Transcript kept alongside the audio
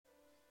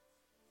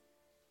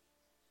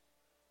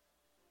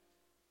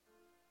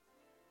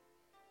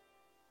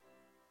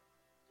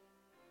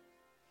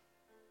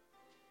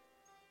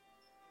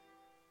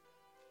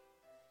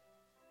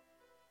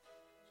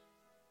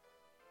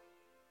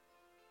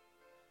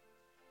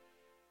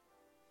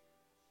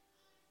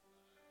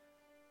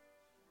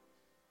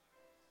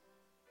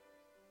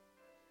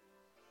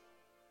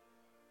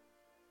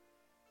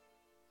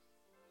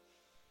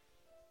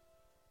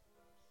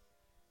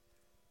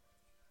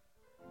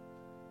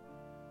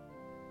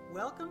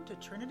Welcome to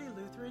Trinity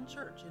Lutheran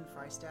Church in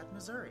Freistatt,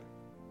 Missouri.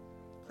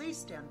 Please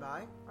stand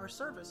by. Our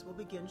service will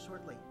begin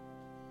shortly.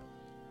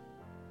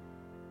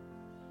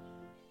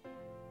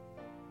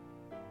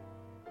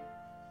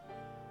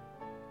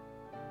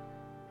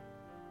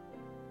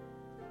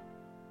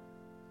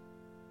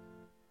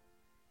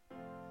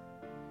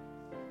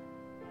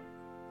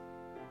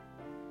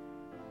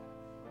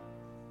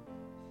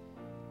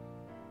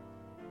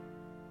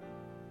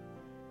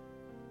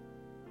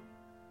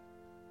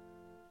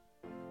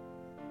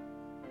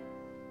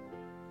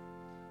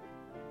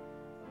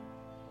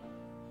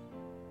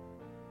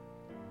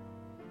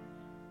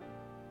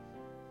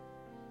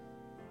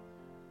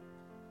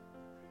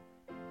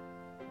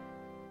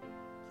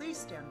 Please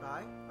stand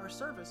by. Our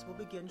service will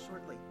begin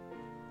shortly.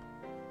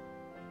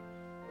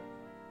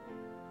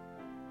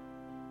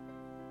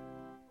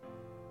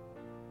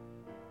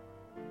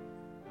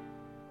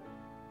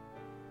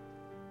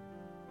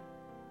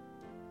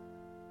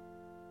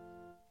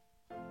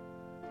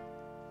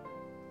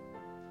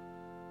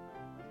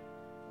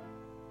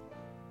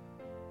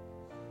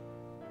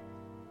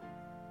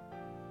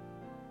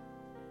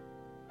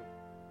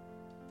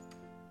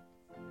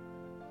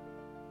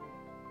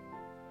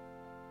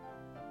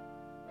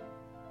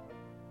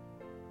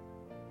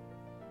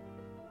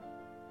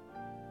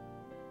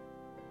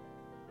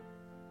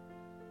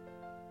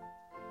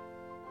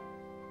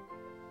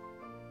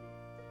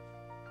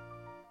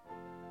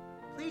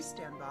 Please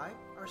stand by.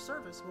 Our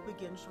service will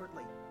begin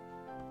shortly.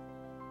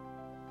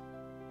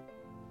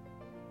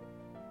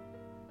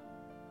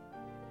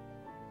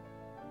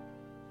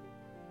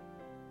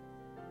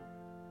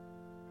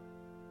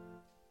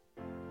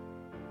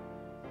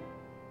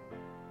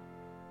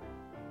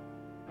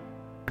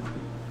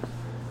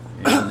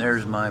 And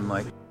there's my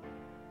mic.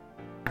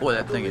 Boy,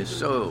 that thing is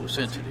so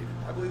sensitive.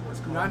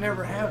 I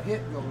never have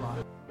hit go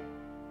live.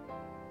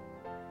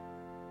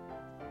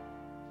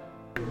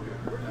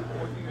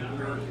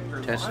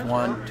 Test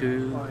 1,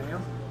 2. Oh, I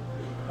am?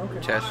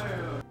 Okay. Test.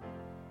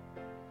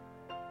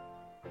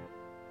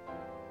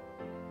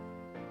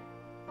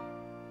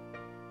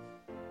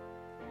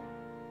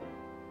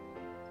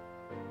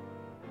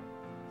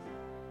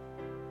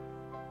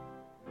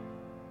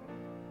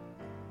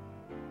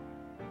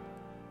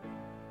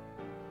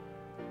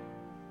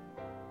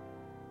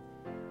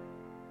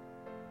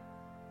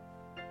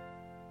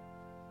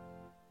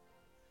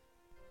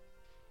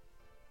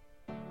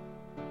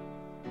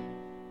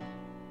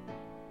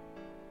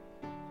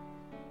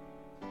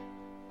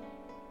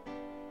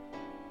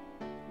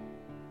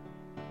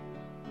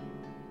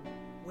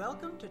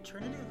 Welcome to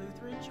Trinity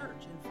Lutheran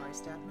Church in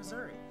Freistatt,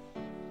 Missouri.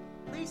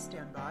 Please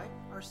stand by.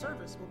 Our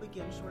service will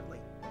begin shortly.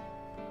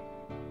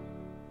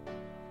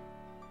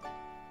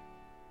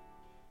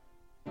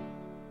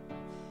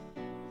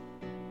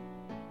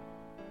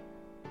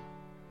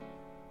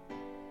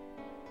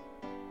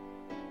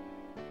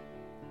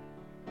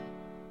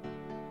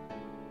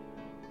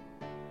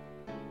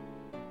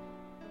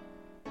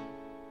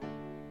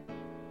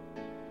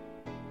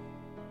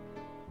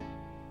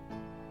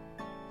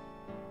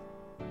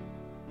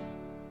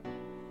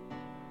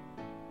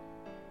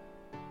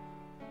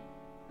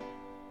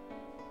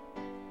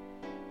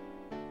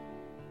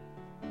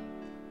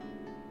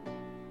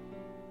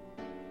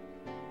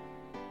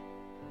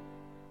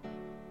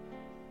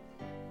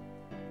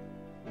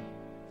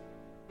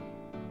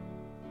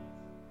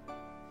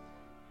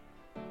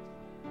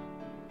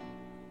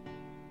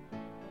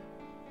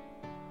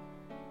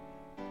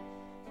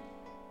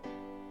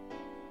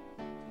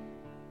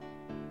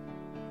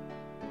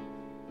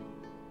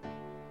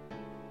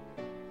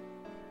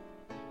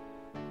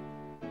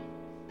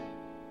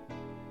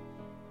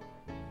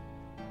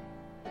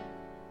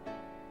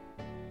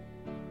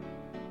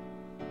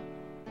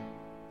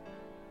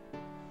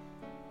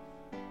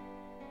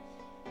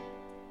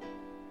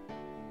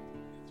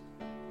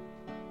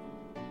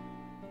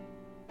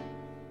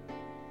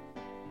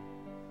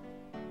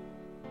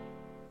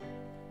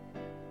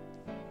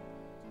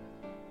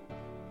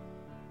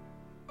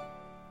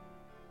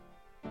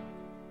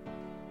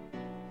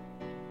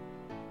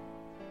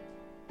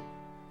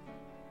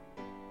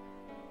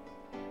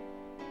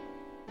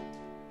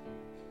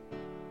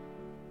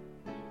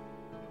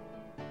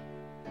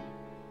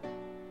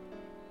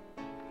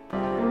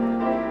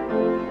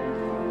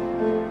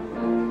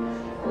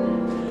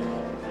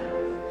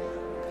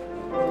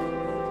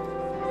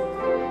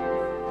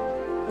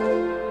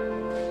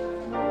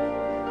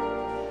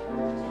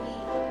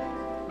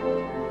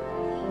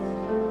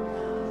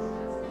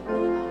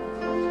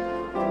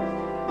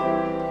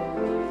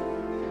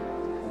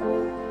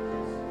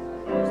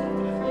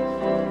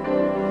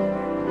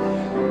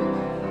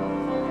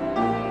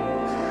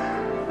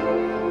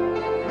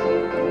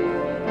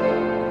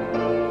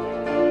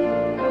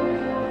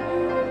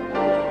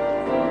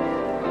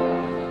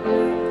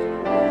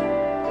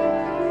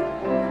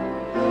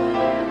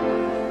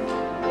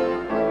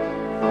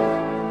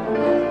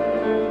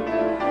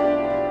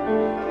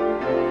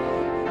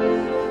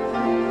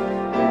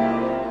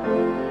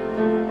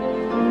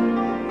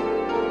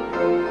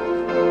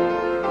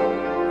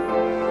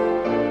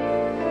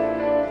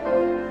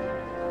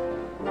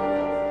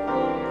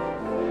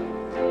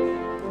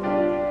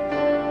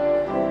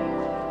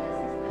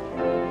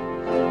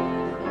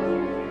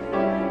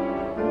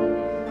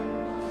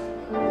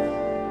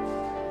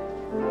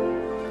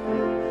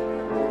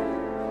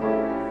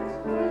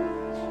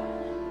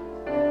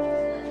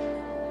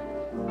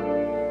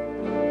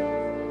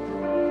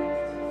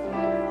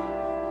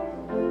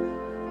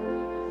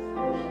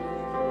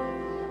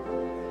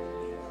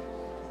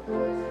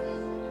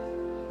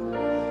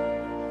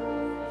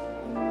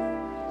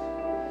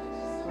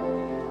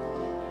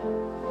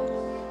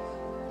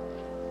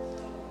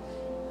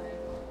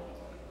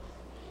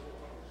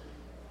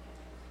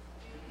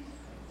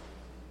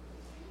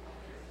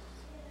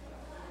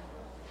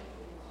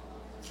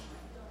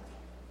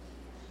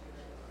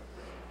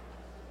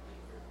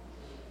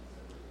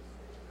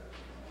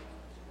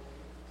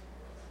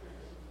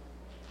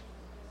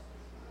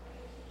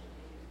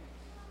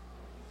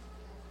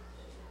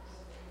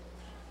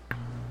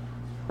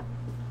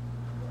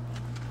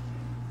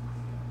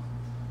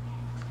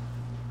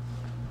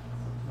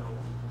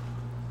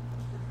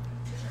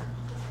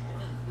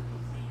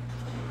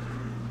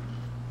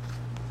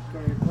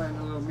 playing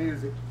a little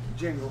music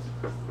jingle.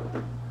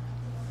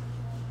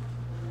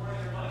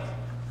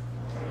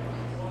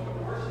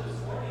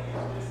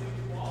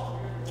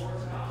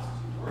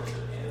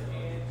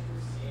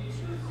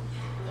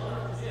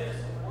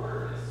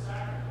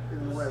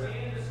 In the weather.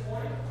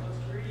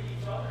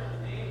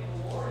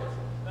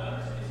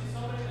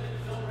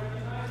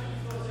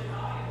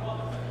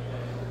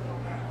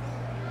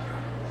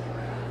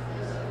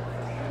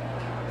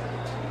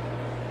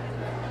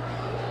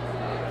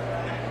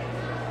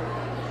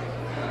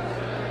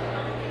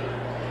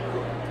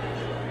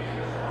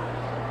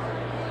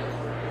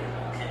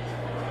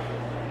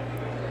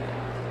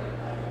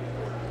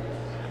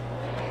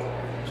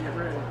 Get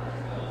ready.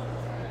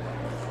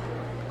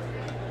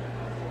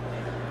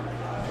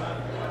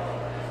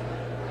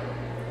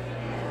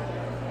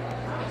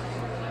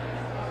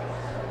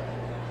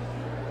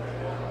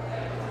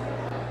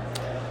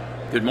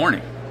 Good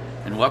morning,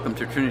 and welcome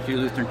to Trinity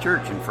Lutheran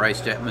Church in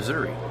Freistatt,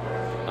 Missouri.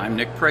 I'm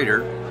Nick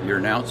Prater, your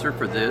announcer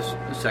for this,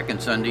 the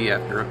second Sunday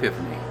after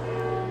Epiphany.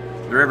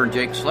 The Reverend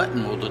Jake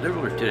Sletton will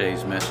deliver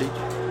today's message.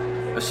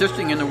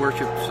 Assisting in the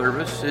worship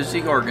service is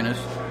the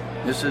organist,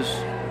 Mrs.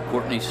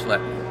 Courtney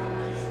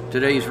Sletton.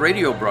 Today's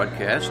radio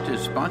broadcast is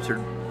sponsored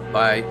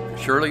by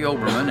Shirley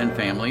Oberman and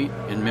family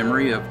in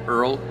memory of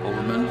Earl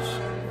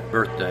Oberman's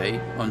birthday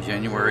on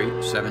January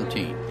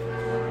 17th.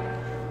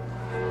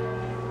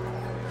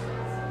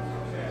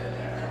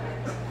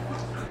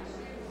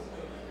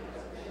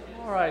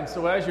 All right,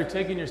 so as you're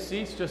taking your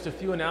seats, just a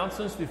few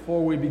announcements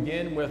before we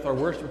begin with our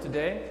worship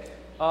today.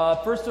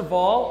 First of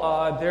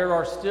all, there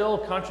are still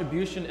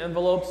contribution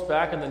envelopes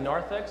back in the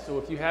narthex, so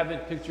if you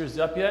haven't picked yours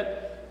up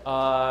yet,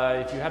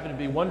 if you happen to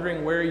be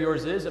wondering where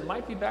yours is, it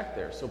might be back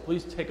there. So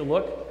please take a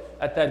look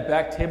at that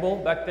back table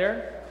back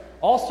there.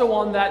 Also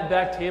on that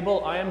back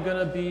table, I am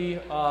going to be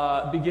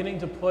beginning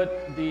to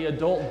put the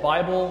adult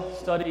Bible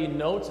study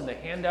notes and the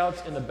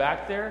handouts in the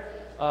back there.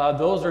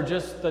 Those are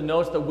just the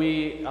notes that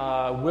we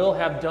will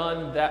have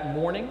done that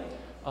morning.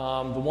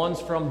 The ones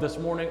from this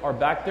morning are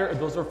back there.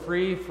 Those are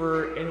free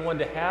for anyone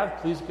to have.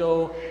 Please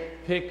go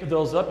pick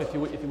those up if you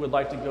would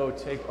like to go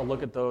take a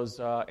look at those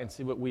and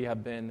see what we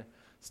have been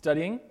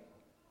studying.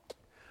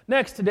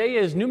 Next, today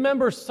is New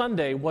Members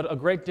Sunday. What a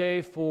great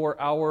day for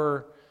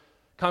our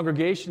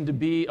congregation to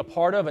be a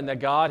part of and that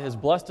God has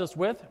blessed us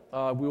with.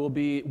 We will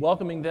be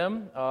welcoming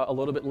them a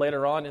little bit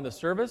later on in the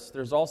service.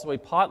 There's also a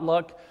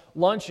potluck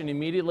luncheon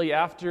immediately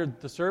after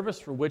the service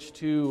for which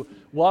to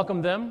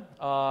welcome them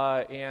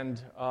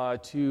and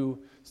to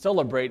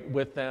celebrate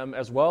with them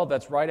as well.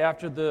 That's right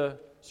after the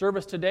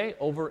service today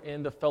over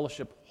in the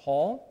fellowship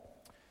hall.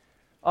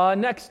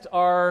 Next,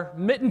 our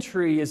mitten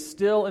tree is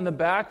still in the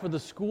back for the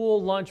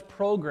school lunch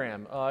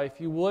program.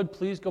 If you would,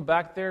 please go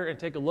back there and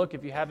take a look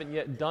if you haven't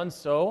yet done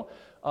so.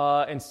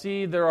 And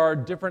see there are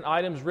different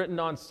items written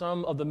on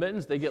some of the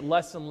mittens. They get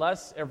less and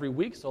less every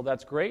week, so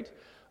that's great.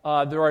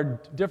 There are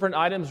different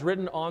items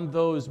written on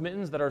those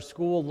mittens that our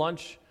school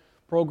lunch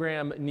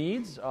program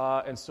needs.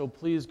 And so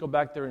please go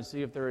back there and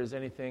see if there is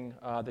anything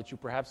that you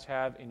perhaps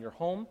have in your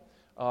home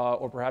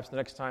or perhaps the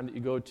next time that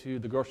you go to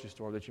the grocery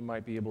store that you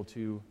might be able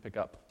to pick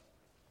up.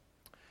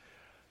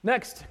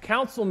 Next,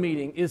 council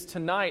meeting is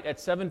tonight at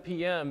 7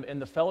 p.m. in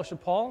the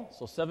fellowship hall.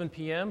 So 7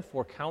 p.m.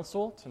 for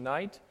council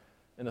tonight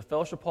in the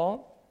fellowship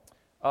hall.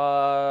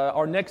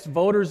 Our next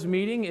voters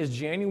meeting is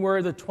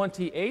January the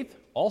 28th,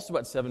 also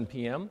at 7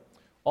 p.m.,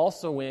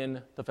 also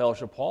in the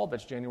fellowship hall.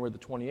 That's January the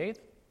 28th.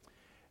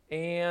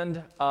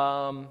 And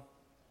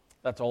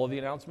that's all of the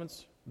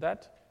announcements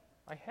that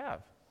I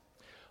have.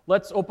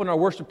 Let's open our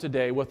worship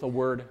today with a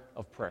word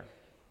of prayer.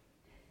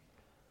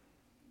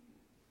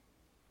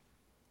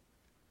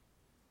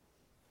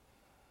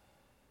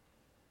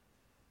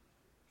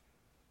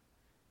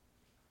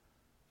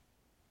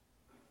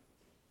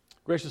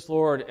 Gracious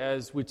Lord,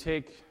 as we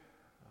take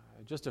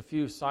just a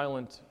few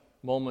silent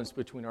moments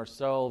between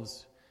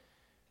ourselves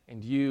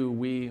and you,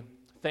 we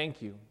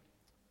thank you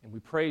and we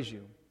praise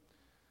you.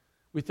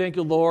 We thank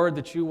you, Lord,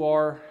 that you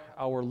are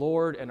our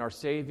Lord and our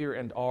Savior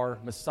and our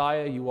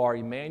Messiah. You are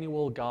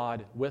Emmanuel,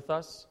 God with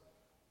us.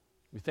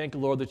 We thank you,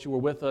 Lord, that you are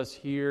with us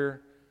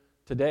here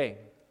today.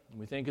 And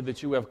we thank you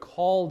that you have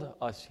called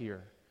us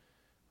here,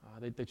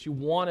 that you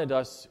wanted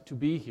us to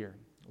be here.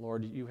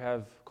 Lord, you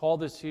have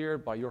called us here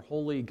by your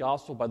holy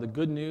gospel, by the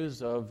good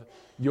news of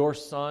your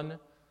Son,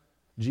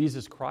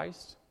 Jesus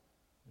Christ.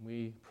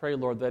 We pray,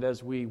 Lord, that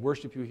as we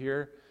worship you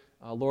here,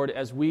 Lord,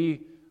 as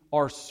we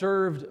are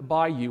served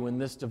by you in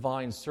this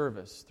divine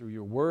service through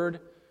your word,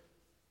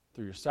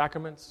 through your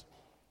sacraments,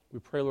 we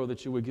pray, Lord,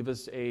 that you would give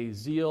us a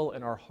zeal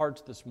in our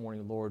hearts this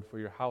morning, Lord, for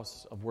your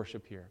house of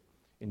worship here.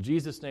 In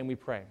Jesus' name we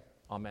pray.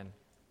 Amen.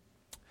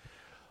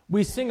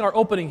 We sing our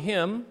opening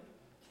hymn,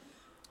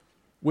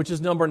 which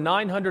is number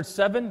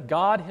 907,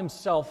 God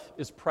Himself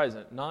is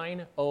Present,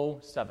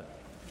 907.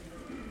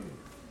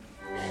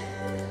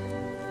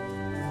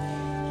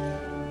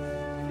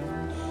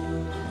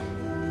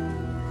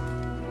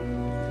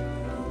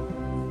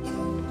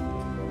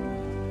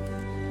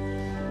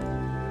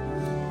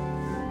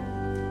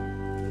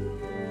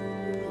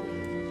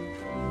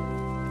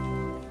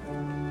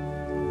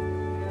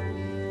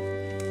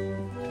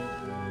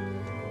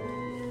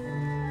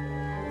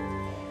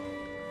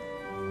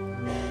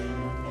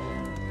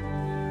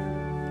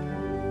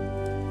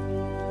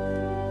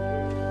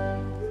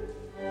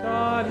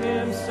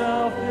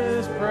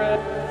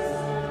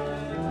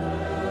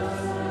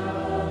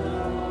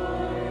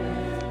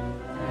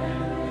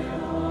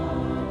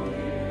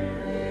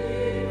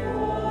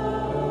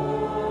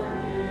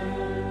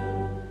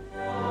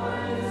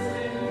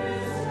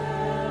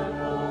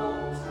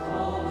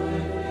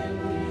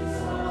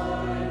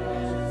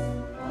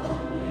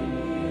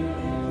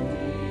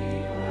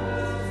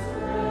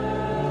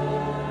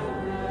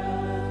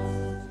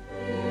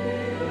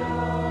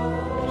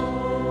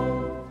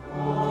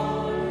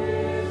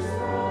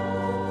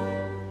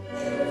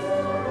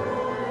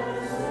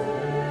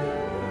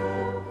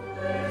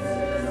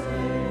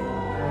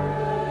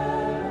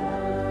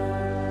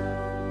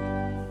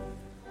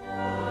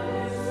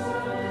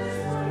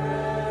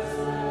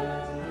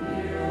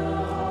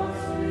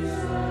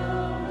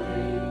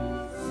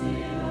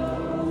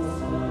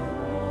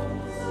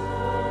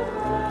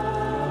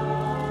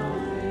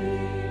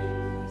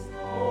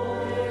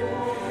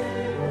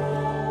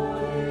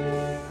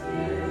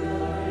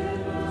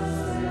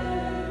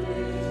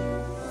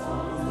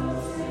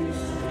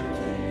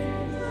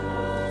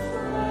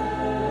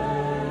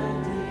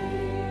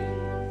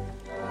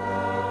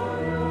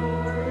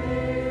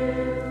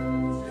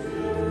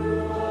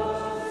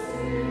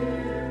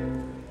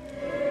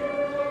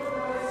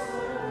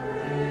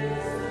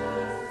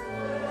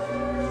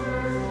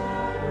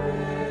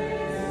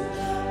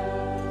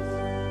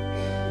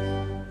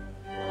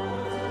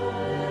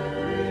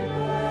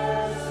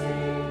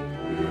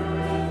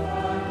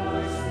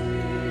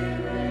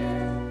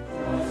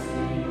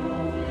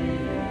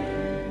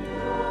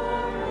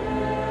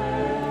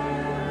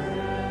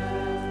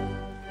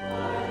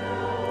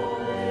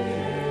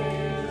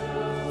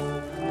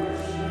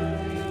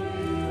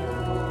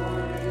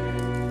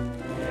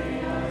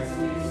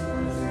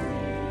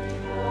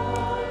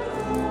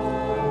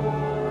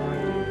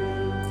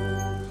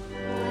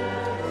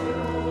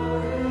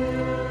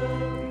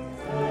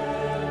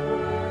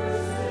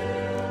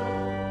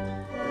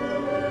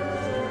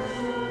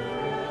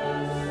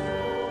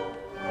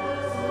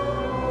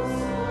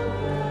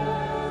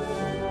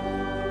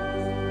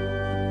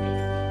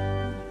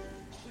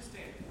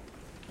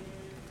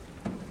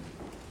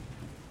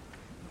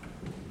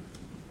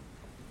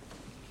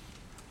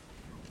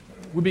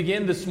 We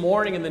begin this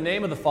morning in the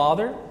name of the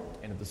Father,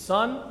 and of the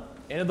Son,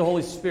 and of the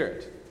Holy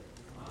Spirit.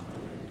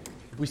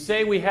 If we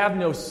say we have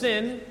no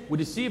sin, we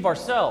deceive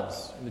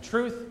ourselves, and the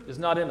truth is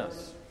not in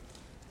us.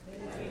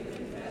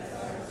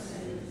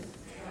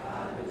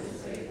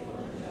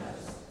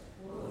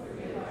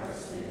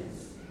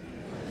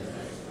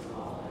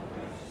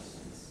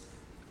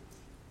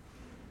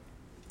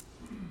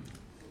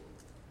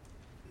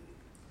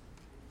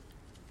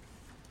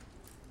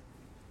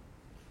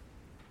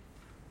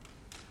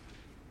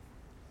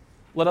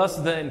 Let us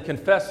then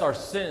confess our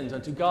sins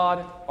unto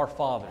God our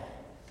Father.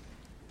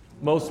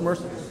 Most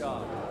merciful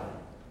God,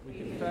 we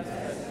confess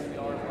that we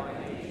are by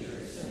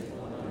nature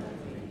sinful and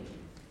unclean.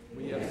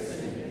 We have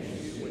sinned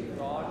against you in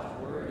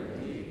thought, word,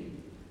 and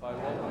deed, by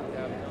what we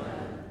have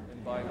done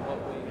and by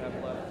what we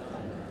have left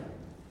undone.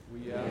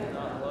 We have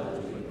not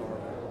loved you with our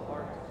whole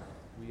heart.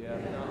 We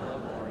have not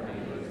loved our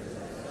neighbors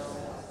as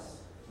ourselves.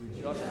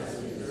 We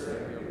justly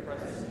deserve your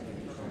presence and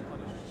eternal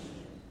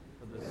punishment.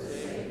 For the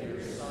sake of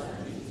your Son,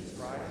 Jesus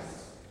Christ,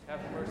 have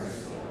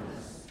mercy on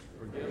us,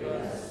 forgive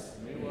us,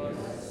 renew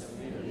us,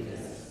 and lead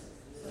us,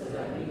 so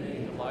that we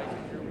may delight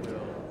in your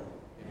will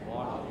and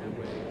walk in your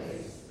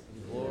ways,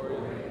 in glory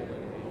of your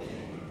holy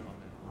name.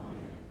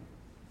 Amen.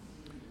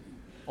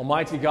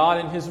 Almighty God,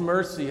 in his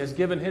mercy, has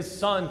given his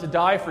Son to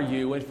die for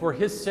you, and for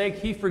his sake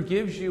he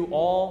forgives you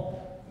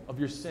all of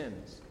your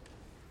sins.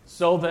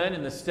 So then,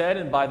 in the stead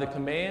and by the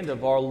command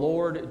of our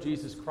Lord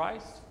Jesus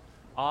Christ,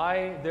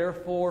 I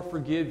therefore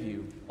forgive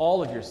you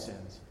all of your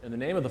sins, in the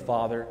name of the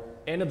Father,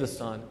 and of the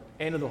Son,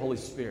 and of the Holy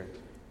Spirit.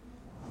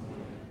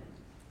 Amen.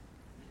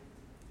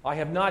 I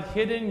have not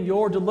hidden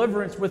your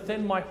deliverance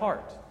within my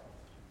heart.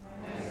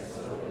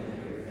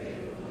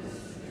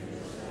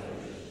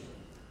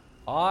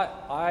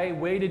 I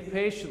waited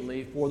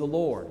patiently for the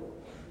Lord.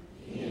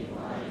 He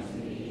inclined to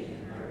me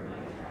and heard my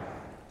cry.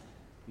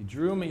 He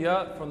drew me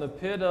up from the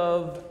pit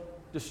of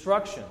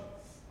destruction,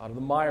 out of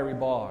the miry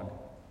bog.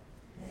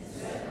 And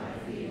set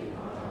my feet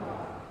upon a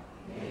rock,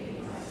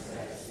 making my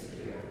steps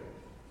secure.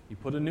 He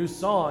put a new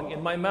song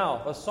in my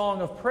mouth, a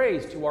song of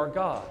praise to our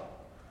God.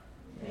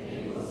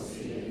 Many will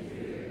see and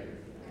fear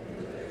and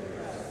look at the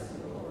rest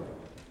of the Lord.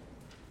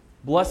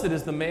 Blessed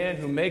is the man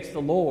who makes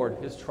the Lord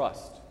his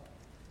trust.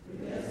 Who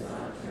does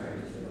not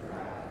turn to the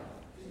proud,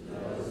 to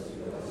those who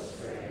go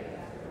astray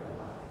after a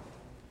lie.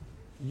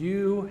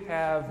 You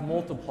have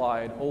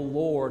multiplied, O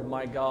Lord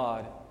my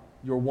God,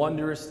 your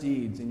wondrous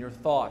deeds and your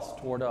thoughts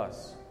toward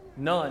us.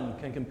 None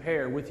can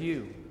compare with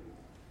you.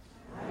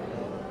 I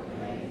will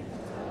proclaim and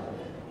tell them,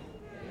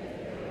 yet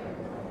they are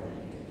more than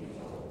can be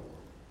told.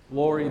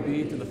 Glory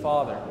be to the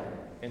Father,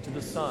 and to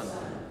the Son,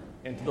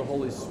 and to the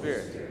Holy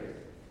Spirit,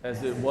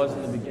 as it was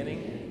in the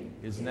beginning,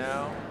 is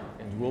now,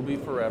 and will be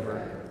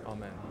forever.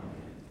 Amen.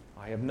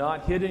 I have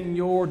not hidden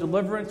your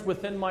deliverance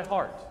within my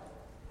heart.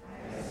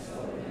 I have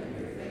spoken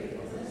your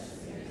faithfulness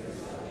and your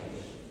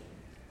salvation.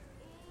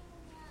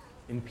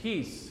 In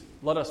peace,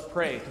 let us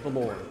pray to the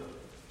Lord.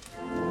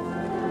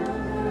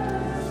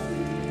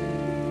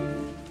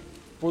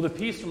 For the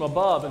peace from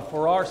above and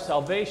for our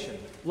salvation,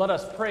 let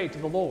us pray to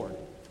the Lord.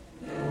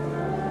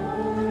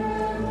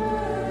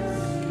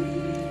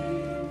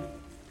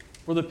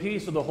 For the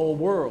peace of the whole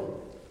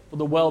world, for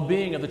the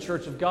well-being of the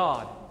Church of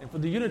God, and for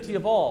the unity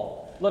of all,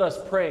 let us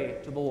pray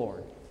to the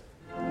Lord.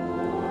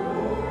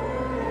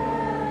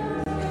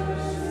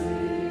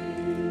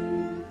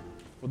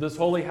 For this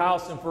holy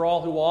house and for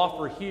all who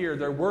offer here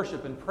their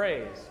worship and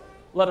praise,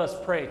 let us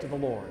pray to the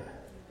Lord.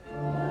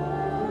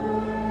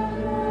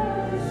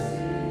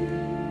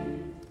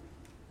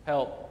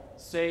 Help,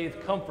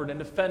 save, comfort, and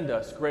defend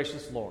us,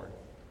 gracious Lord.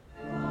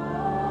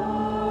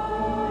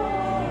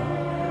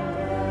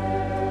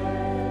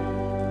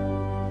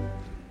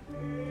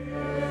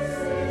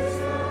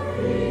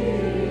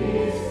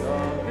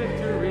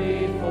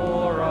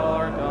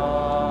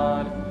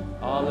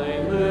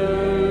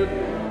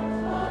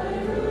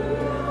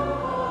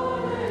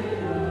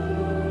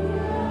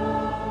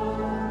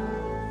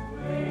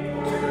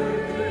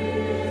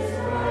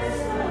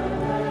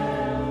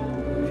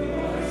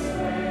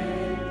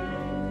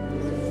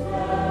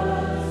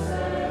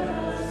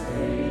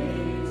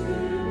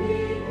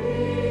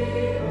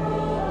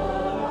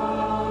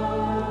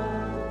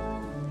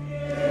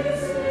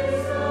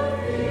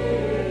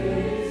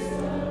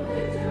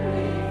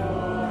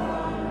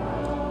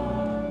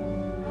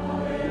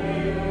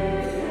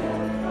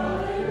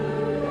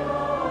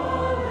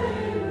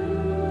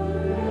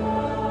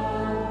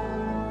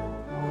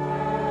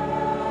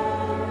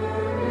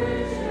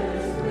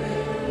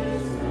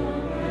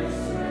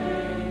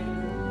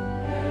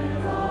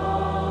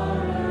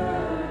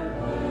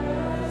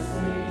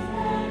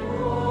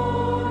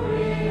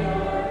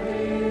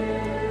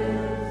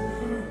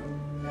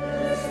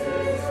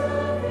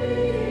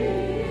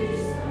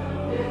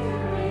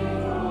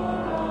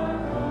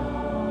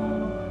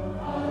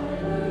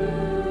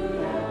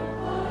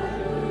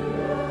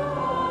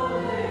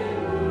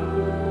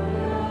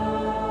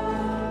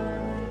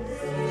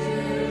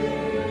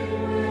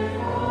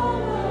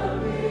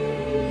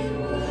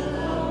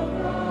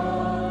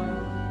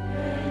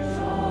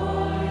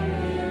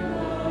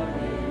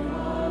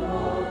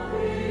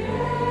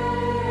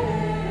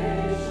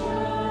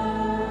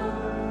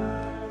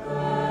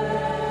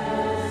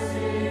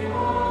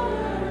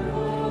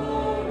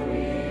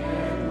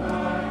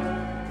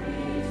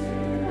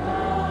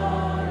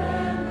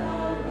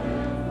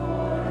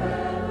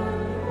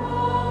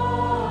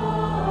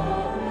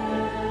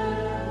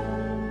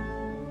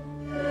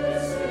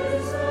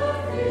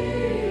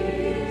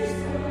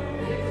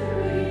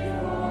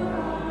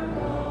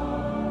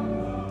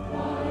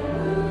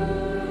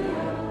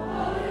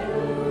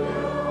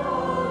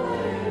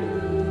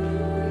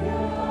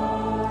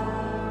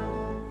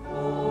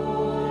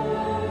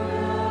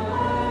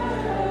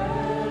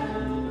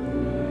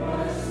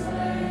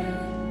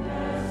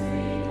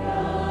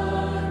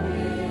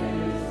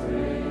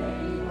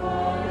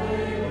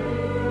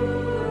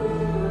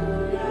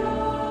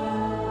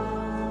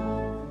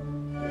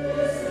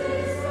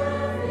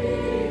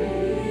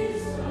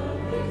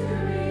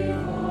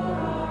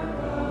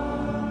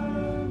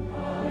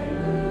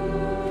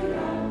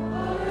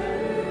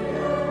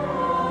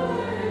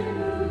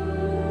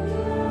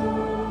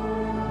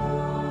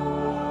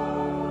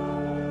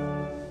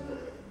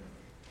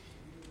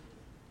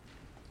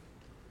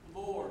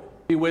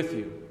 Be with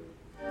you.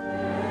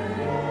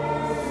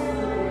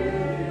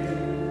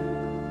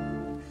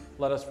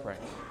 Let us pray.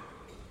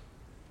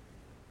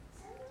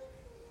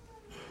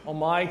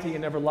 Almighty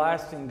and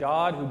everlasting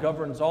God, who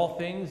governs all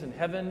things in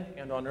heaven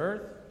and on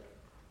earth,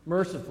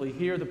 mercifully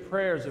hear the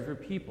prayers of your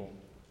people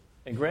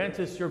and grant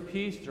us your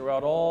peace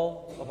throughout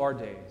all of our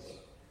days.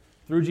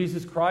 Through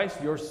Jesus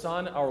Christ, your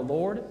Son, our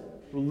Lord,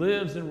 who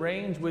lives and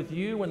reigns with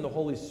you in the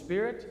Holy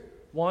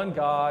Spirit, one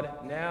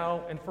God,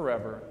 now and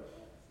forever.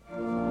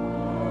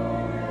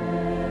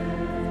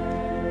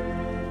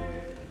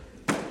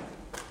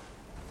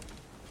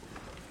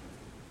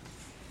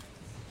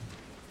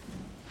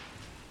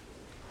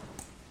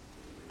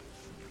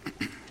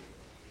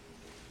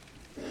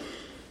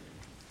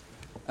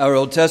 Our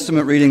Old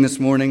Testament reading this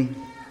morning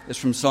is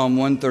from Psalm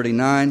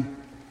 139,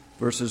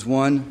 verses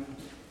 1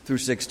 through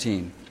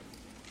 16.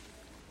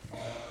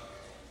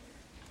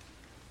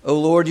 O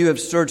Lord, you have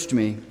searched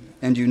me,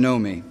 and you know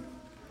me.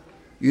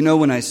 You know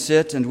when I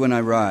sit and when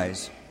I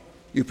rise.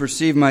 You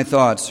perceive my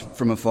thoughts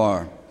from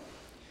afar.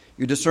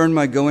 You discern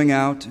my going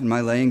out and my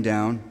laying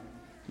down.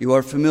 You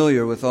are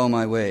familiar with all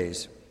my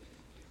ways.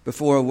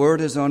 Before a word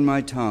is on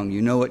my tongue,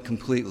 you know it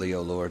completely,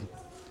 O Lord.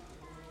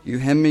 You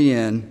hem me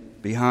in,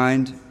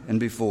 behind and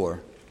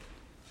before.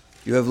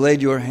 You have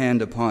laid your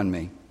hand upon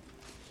me.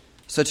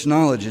 Such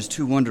knowledge is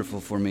too wonderful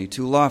for me,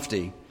 too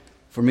lofty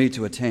for me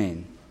to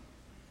attain.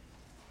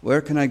 Where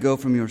can I go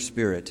from your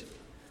spirit?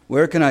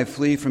 Where can I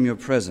flee from your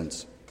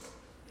presence?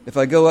 If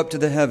I go up to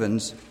the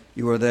heavens,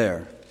 you are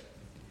there.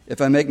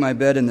 If I make my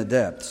bed in the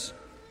depths,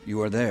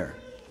 you are there.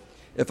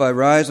 If I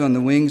rise on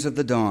the wings of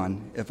the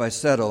dawn, if I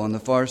settle on the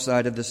far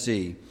side of the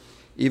sea,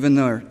 even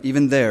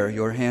there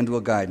your hand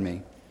will guide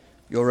me.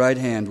 Your right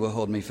hand will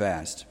hold me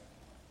fast.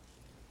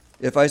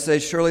 If I say,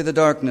 surely the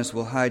darkness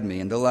will hide me,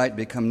 and the light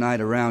become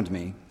night around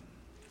me,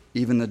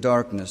 even the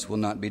darkness will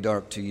not be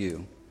dark to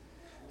you.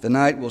 The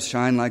night will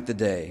shine like the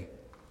day,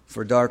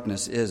 for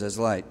darkness is as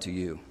light to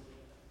you.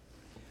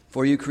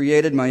 For you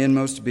created my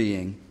inmost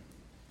being.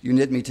 You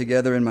knit me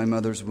together in my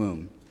mother's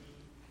womb.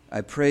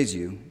 I praise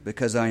you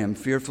because I am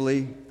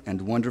fearfully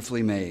and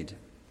wonderfully made.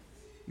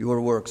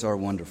 Your works are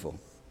wonderful.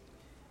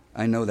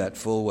 I know that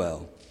full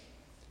well.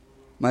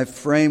 My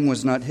frame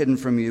was not hidden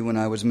from you when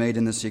I was made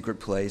in the secret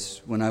place,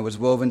 when I was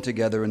woven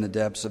together in the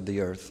depths of the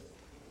earth.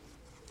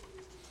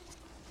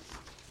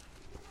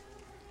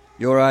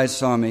 Your eyes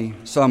saw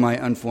my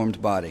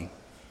unformed body.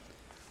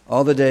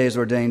 All the days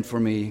ordained for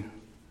me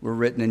were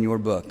written in your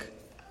book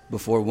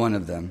before one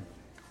of them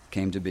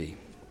came to be.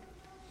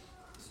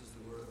 This is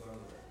the word of our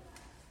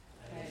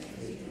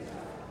Lord.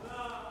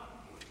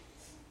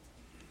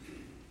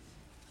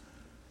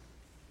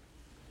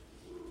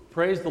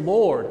 Praise the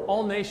Lord,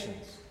 all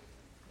nations.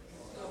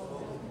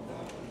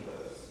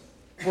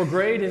 For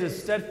great is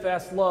his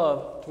steadfast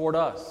love toward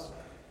us.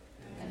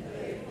 And the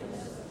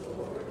faithfulness of the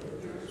Lord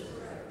endures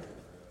forever.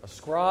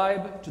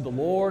 Ascribe to the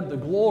Lord the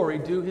glory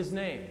due his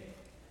name.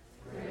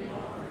 Bring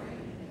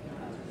offering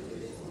unto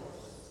his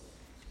voice.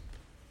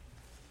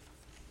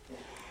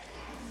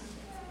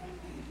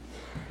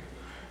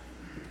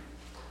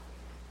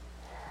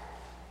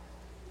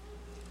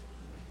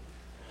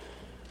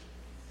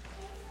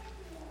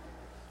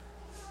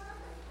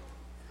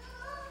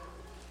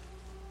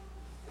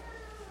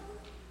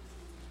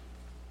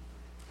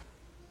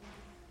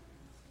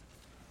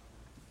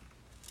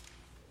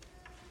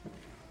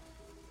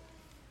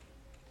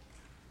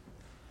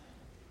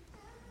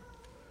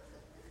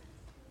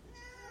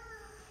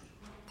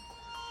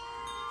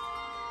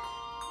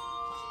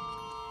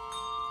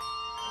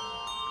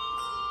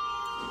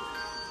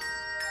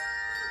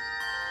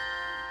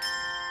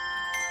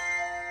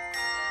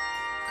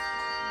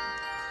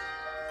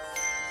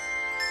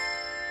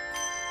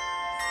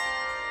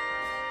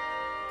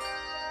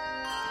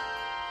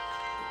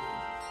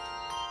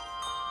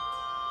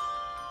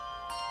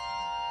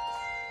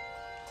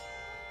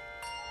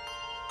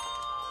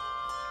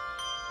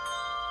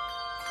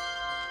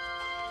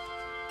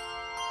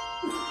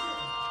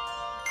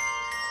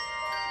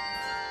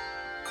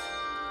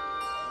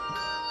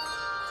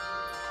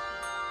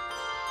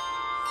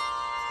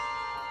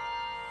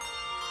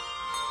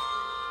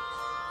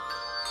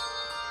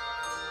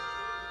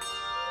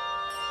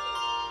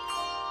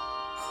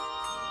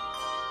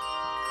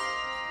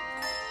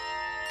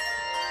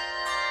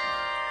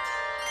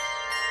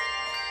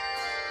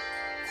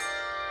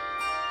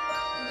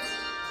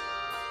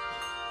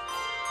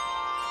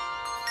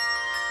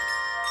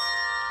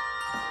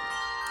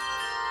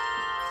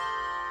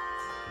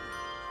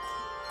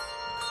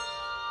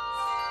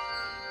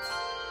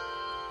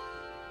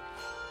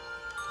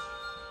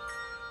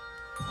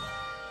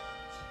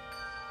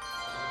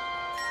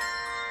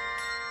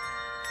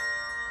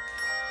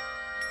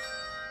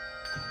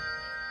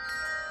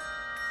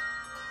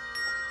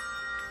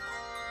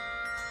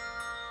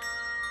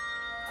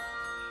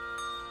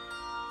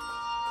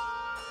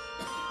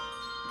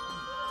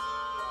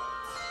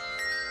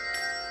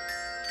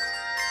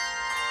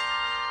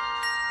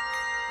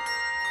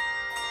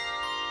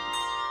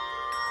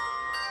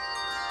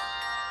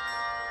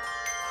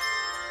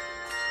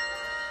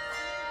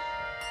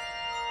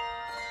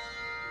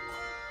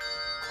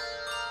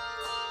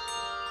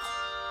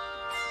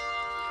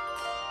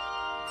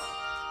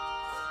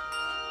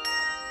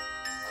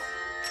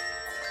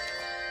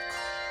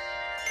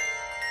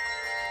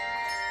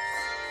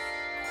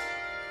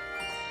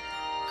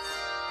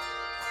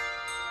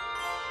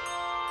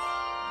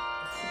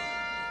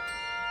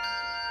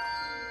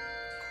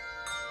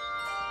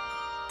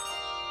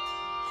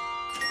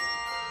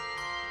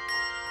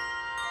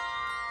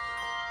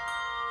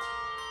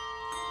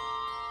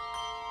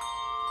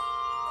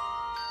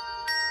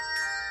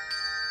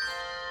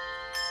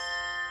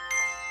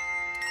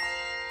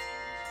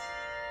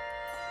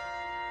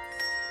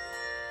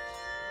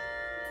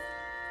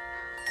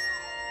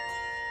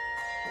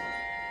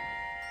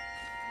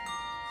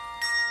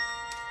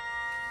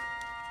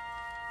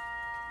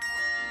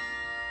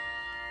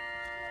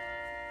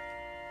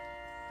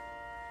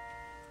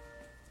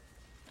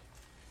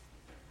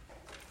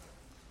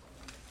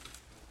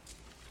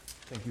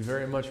 Thank you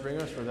very much,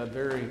 Ringos, for that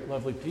very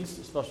lovely piece.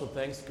 A special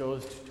thanks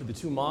goes to the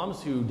two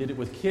moms who did it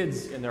with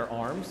kids in their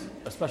arms,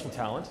 a special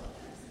talent.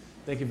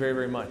 Thank you very,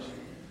 very much.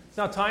 It's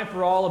now time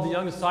for all of the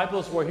young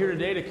disciples who are here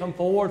today to come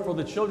forward for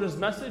the children's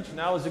message.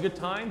 Now is a good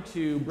time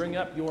to bring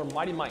up your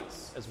mighty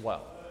mites as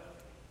well.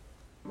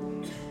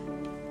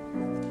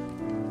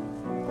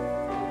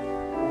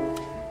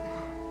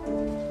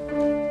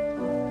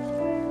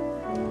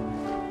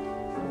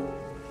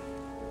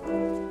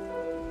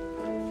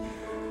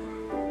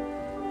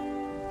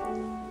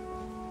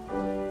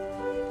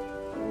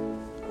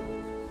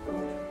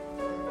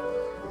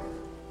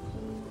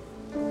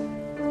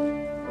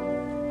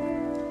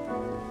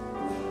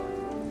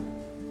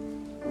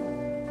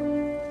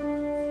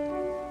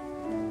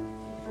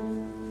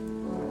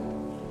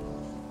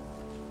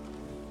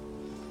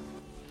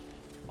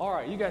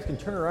 You guys can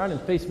turn around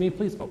and face me,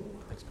 please. Oh,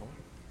 thanks, Colin.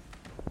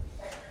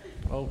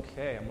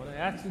 Okay, I'm going to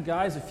ask you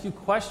guys a few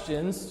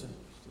questions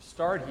to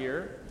start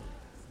here.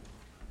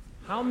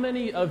 How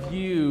many of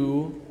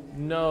you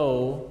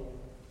know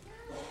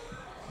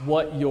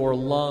what your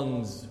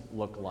lungs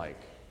look like?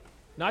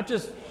 Not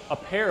just a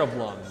pair of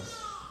lungs,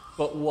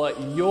 but what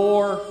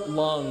your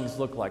lungs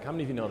look like. How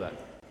many of you know that?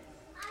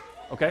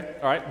 Okay,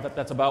 all right,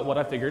 that's about what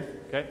I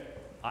figured. Okay,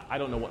 I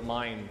don't know what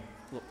mine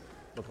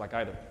look like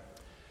either.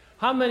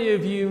 How many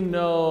of you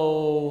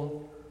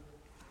know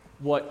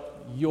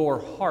what your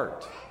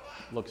heart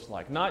looks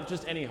like? Not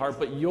just any heart,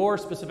 but your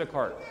specific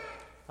heart.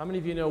 How many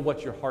of you know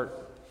what your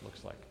heart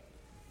looks like?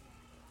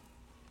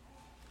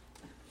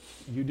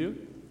 You do?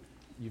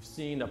 You've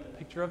seen a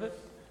picture of it?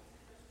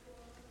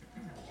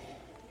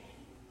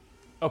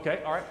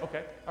 Okay, all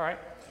right.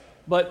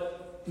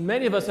 But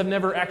many of us have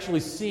never actually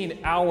seen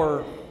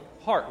our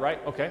heart, right?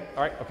 Okay.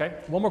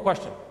 One more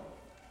question.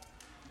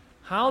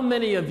 How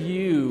many of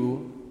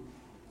you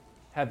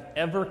have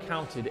ever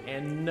counted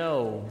and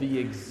know the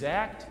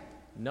exact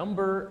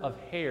number of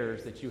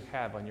hairs that you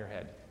have on your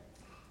head?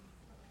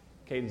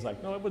 Caden's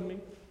like, no, it wasn't me.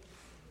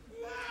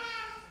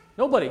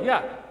 Nobody,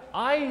 yeah.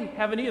 I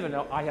haven't either.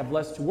 Now, I have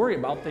less to worry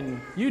about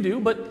than you do,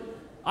 but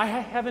I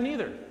haven't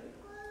either.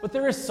 But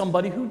there is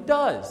somebody who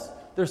does.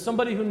 There's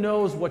somebody who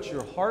knows what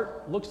your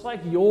heart looks like,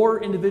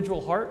 your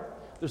individual heart.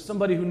 There's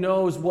somebody who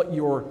knows what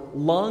your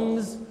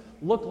lungs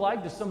look like.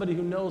 There's somebody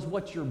who knows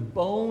what your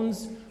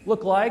bones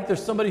look like.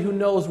 There's somebody who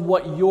knows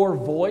what your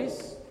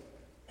voice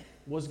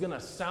was going to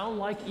sound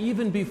like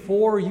even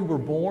before you were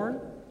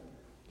born.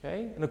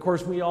 Okay? And of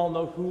course, we all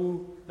know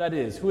who that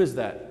is. Who is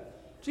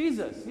that?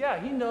 Jesus. Yeah,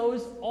 he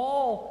knows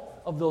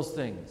all of those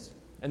things.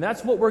 And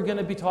that's what we're going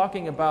to be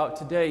talking about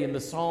today in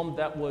the psalm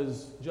that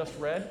was just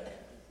read.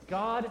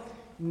 God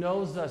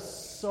knows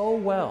us so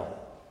well,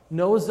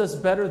 knows us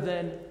better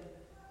than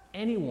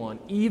anyone,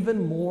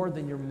 even more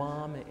than your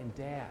mom and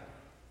dad.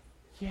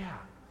 Yeah,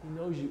 he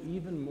knows you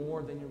even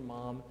more than your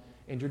mom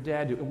and your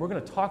dad do. And we're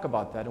going to talk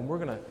about that, and we're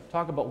going to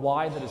talk about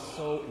why that is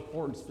so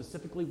important,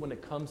 specifically when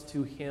it comes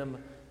to him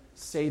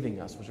saving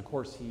us, which of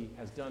course he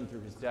has done through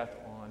his death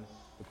on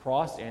the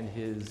cross and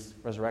his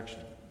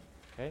resurrection.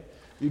 Okay?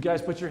 You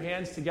guys put your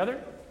hands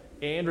together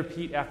and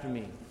repeat after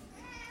me.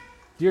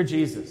 Dear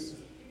Jesus,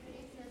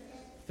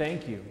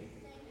 thank you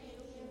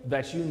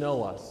that you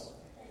know us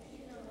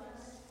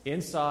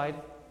inside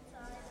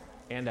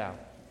and out.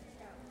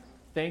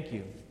 Thank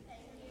you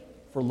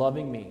for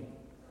loving me.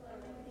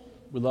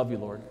 We love you,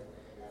 Lord.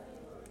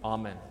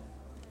 Amen.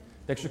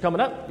 Thanks for coming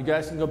up. You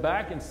guys can go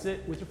back and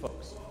sit with your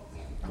folks.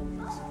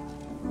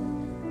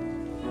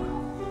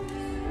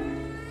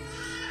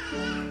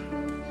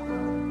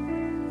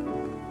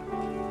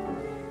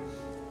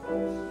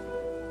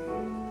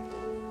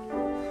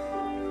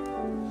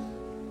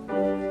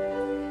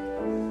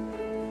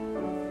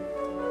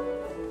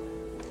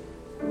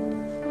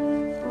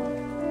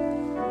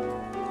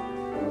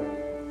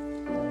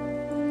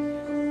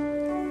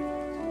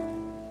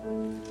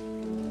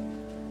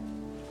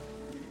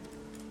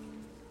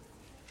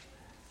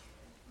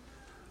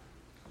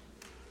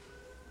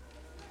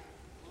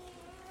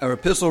 Our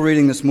epistle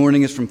reading this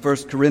morning is from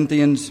 1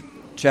 Corinthians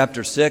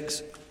chapter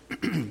 6,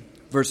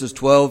 verses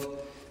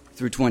 12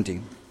 through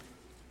 20.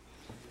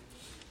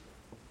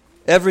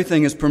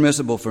 Everything is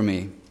permissible for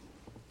me,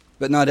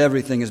 but not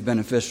everything is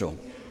beneficial.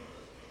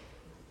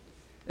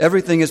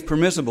 Everything is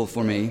permissible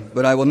for me,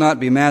 but I will not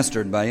be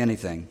mastered by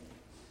anything.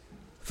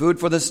 Food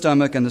for the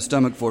stomach and the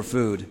stomach for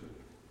food,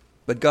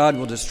 but God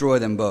will destroy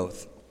them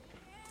both.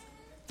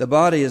 The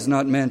body is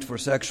not meant for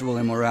sexual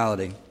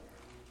immorality,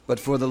 but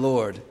for the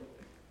Lord,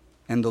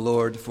 and the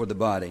Lord for the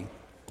body.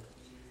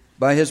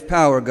 By his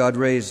power God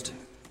raised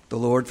the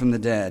Lord from the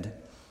dead,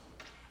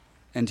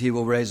 and he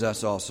will raise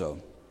us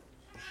also.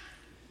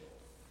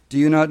 Do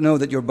you not know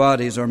that your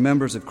bodies are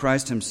members of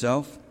Christ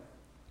himself?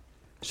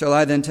 Shall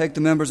I then take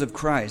the members of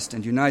Christ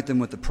and unite them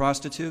with the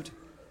prostitute?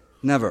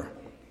 Never.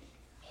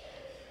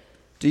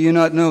 Do you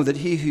not know that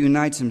he who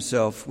unites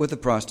himself with a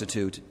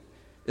prostitute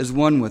is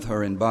one with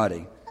her in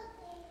body?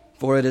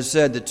 For it is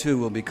said the two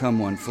will become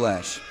one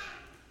flesh.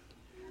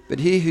 But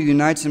he who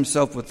unites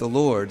himself with the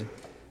Lord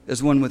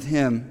is one with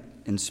him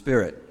in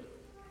spirit.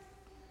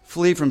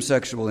 Flee from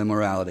sexual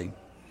immorality.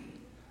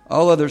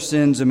 All other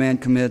sins a man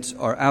commits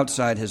are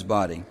outside his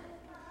body,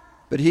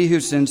 but he who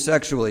sins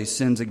sexually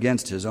sins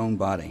against his own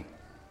body.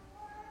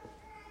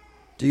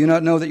 Do you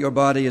not know that your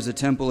body is a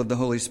temple of the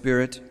Holy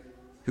Spirit,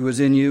 who is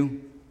in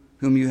you,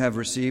 whom you have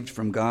received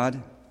from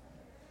God?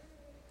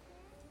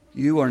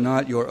 You are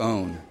not your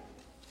own.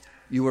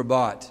 You were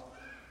bought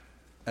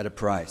at a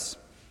price.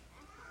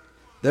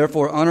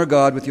 Therefore, honor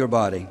God with your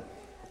body.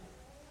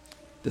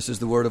 This is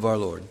the word of our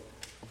Lord.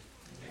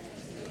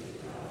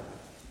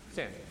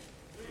 Stand.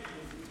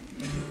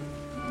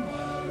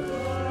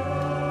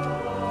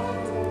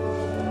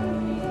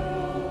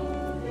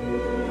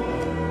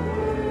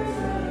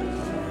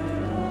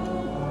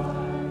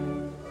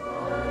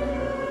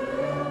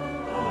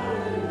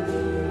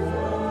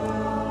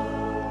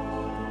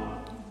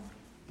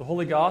 The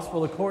Holy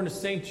Gospel according to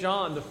St.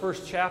 John, the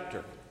first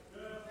chapter.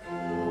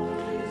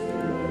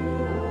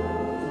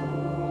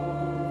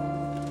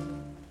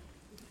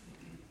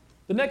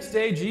 The next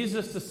day,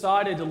 Jesus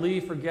decided to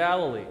leave for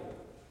Galilee.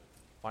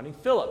 Finding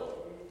Philip,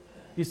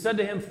 he said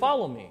to him,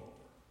 "Follow me."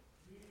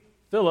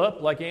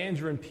 Philip, like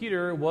Andrew and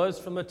Peter, was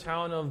from the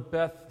town of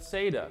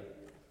Bethsaida.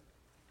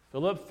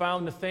 Philip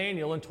found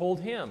Nathanael and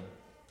told him,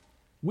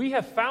 "We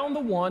have found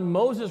the one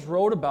Moses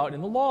wrote about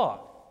in the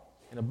law,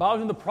 and about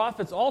whom the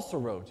prophets also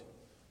wrote,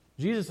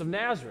 Jesus of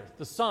Nazareth,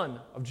 the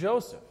son of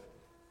Joseph."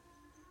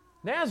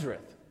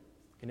 Nazareth,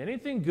 can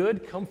anything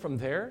good come from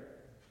there?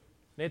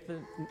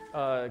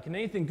 Can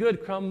anything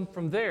good come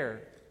from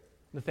there?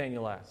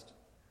 Nathanael asked.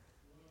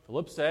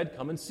 Philip said,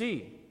 "Come and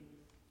see."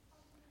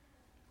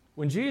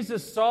 When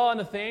Jesus saw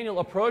Nathanael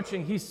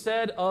approaching, he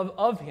said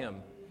of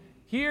him,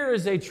 "Here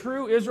is a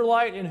true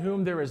Israelite in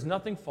whom there is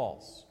nothing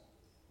false."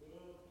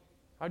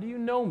 "How do you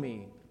know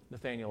me?"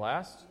 Nathanael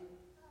asked.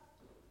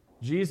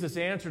 Jesus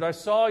answered, "I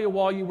saw you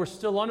while you were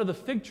still under the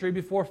fig tree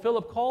before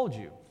Philip called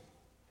you."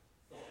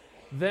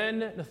 Then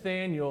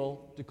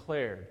Nathanael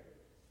declared,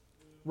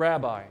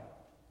 "Rabbi,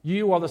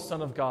 you are the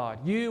Son of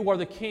God. You are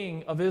the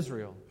King of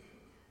Israel."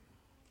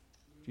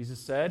 Jesus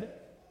said,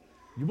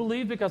 "You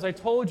believe because I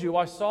told you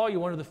I saw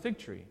you under the fig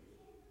tree.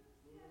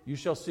 You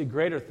shall see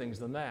greater things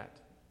than that."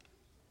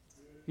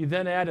 He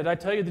then added, "I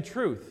tell you the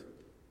truth.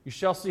 You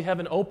shall see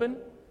heaven open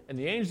and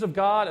the angels of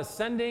God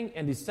ascending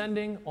and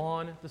descending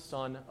on the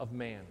Son of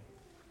Man."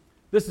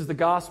 This is the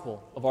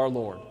gospel of our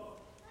Lord.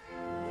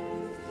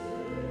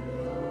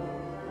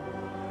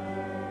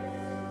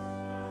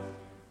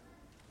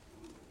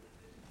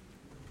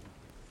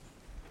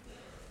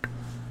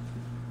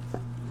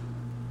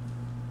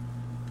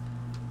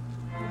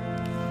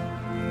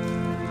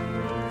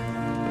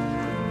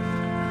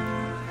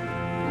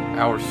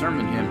 Our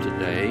sermon hymn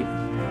today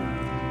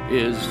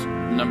is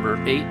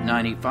number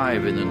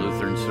 895 in the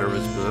Lutheran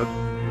service book,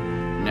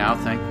 "Now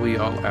Thank We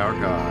All Our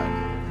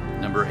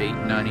God," number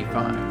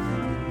 895.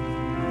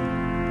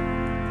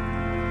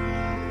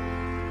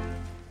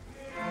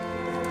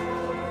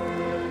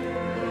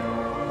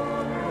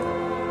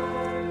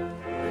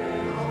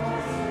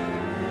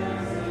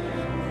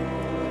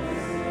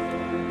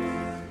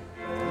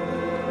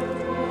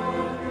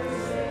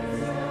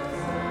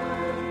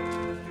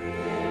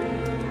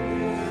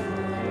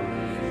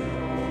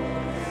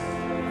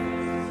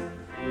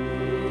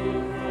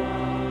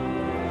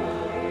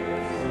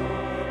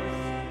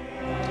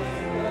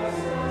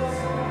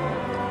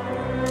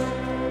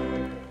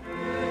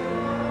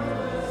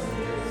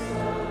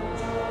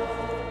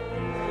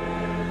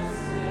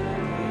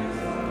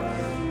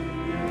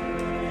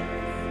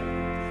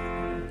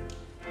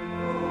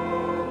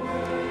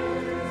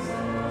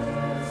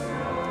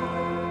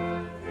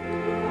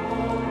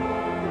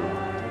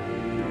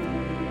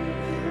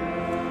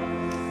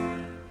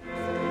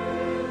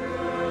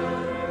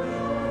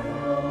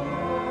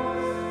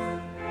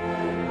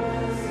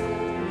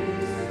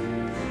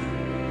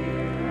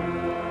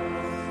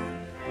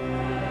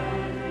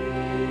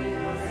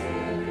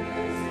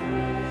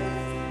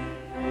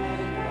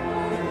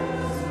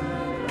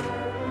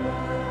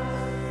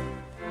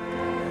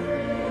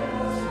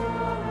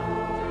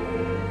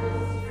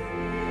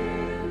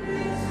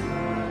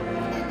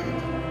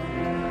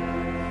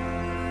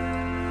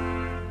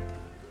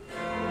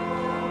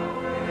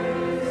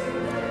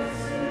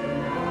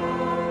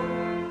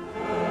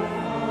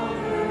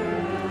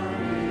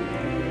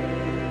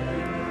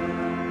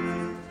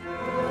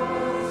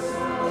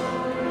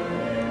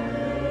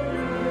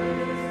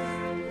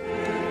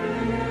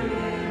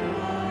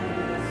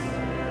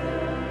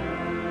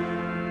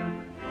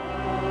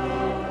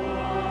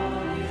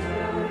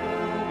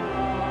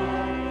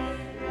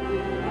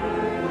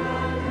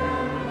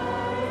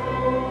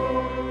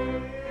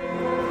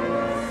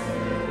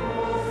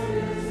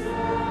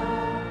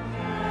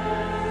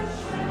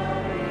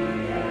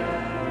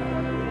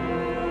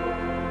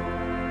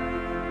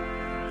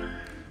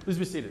 Please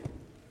be seated.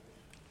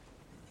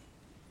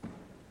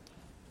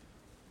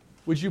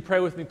 Would you pray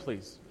with me,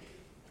 please?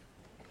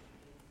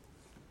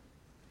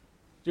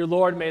 Dear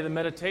Lord, may the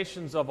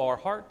meditations of our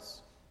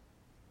hearts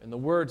and the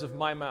words of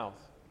my mouth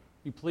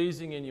be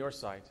pleasing in your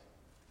sight.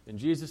 In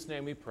Jesus'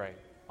 name we pray.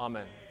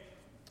 Amen.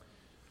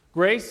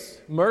 Grace,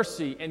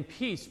 mercy, and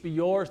peace be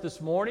yours this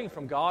morning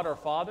from God our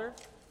Father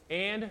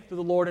and through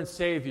the Lord and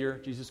Savior,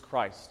 Jesus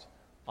Christ.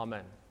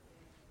 Amen.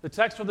 The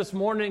text for this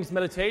morning's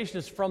meditation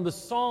is from the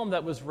psalm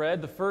that was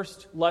read, the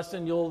first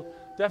lesson. You'll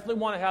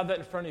definitely want to have that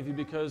in front of you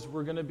because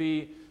we're going to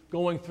be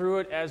going through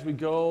it as we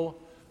go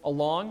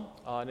along,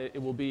 and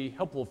it will be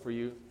helpful for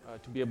you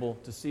to be able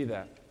to see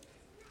that.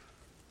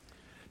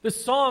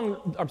 This psalm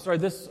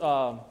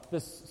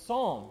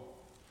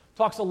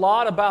talks a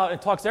lot about,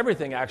 it talks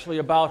everything actually,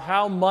 about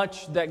how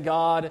much that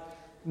God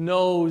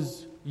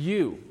knows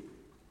you,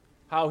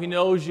 how He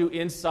knows you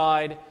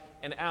inside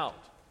and out.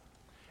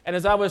 And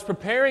as I was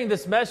preparing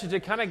this message,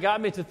 it kind of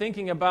got me to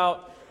thinking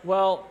about,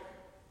 well,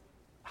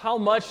 how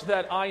much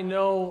that I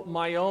know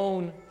my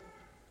own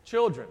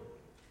children.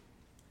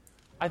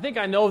 I think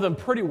I know them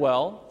pretty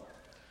well.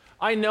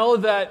 I know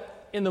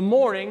that in the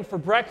morning for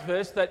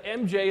breakfast that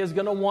MJ is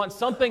going to want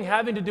something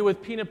having to do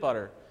with peanut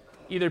butter,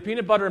 either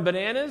peanut butter and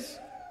bananas,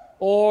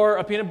 or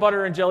a peanut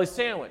butter and jelly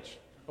sandwich,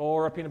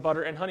 or a peanut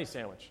butter and honey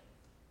sandwich.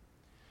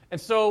 And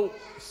so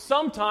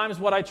sometimes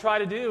what I try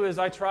to do is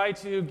I try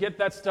to get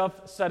that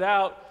stuff set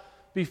out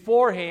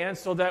beforehand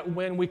so that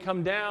when we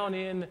come down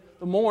in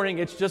the morning,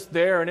 it's just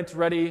there and it's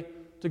ready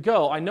to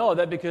go. I know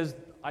that because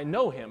I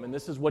know him, and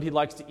this is what he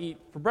likes to eat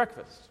for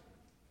breakfast.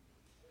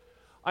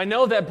 I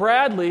know that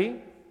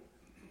Bradley,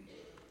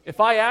 if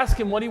I ask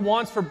him what he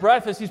wants for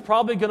breakfast, he's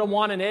probably going to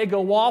want an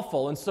Eggo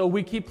waffle. And so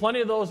we keep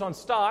plenty of those on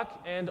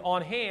stock and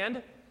on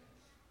hand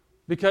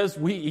because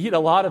we eat a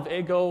lot of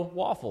Eggo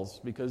waffles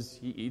because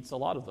he eats a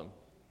lot of them.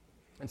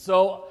 And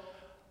so,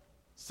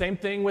 same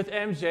thing with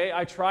MJ.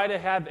 I try to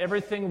have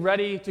everything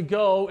ready to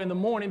go in the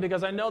morning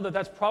because I know that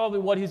that's probably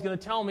what he's going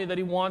to tell me that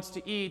he wants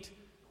to eat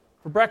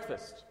for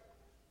breakfast.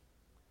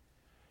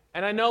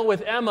 And I know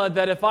with Emma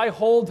that if I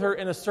hold her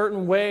in a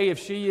certain way, if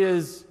she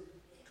is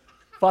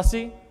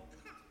fussy,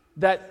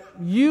 that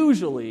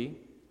usually,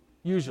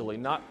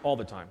 not all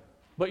the time,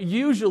 but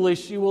usually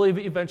she will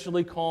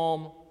eventually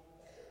calm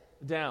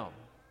down.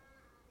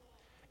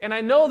 And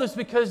I know this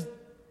because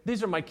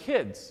these are my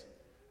kids.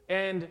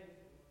 And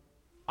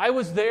I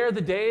was there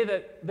the day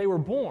that they were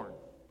born.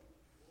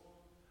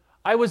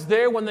 I was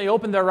there when they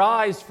opened their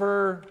eyes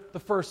for the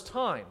first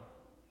time.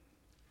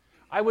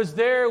 I was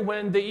there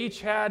when they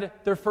each had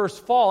their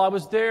first fall. I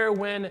was there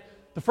when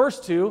the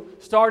first two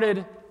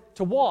started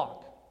to walk.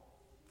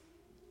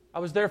 I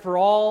was there for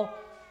all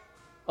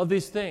of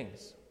these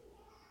things.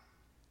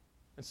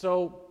 And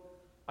so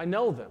I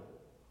know them.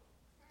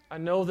 I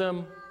know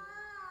them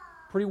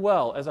pretty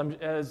well,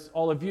 as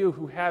all of you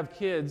who have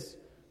kids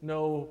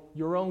know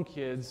your own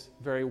kids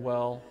very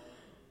well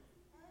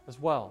as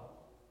well.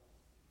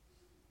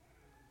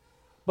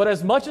 But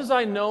as much as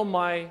I know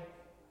my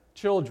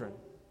children,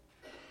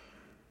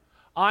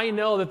 I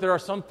know that there are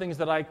some things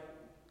that I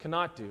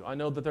cannot do. I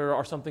know that there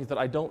are some things that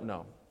I don't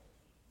know.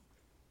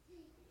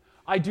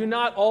 I do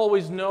not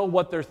always know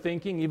what they're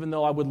thinking, even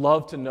though I would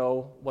love to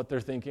know what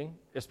they're thinking,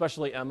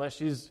 especially Emma.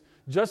 She's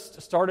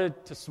just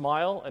started to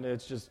smile, and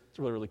it's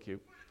really, really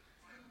cute.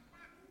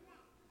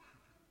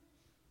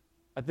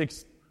 I think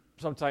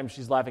sometimes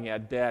she's laughing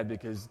at Dad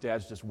because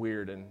Dad's just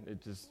weird, and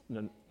it's just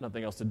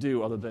nothing else to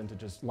do other than to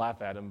just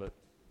laugh at him. But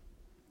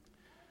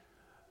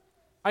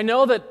I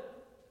know that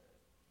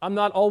I'm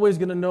not always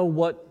going to know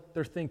what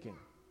they're thinking.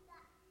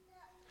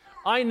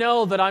 I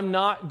know that I'm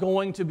not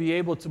going to be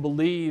able to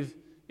believe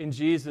in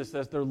Jesus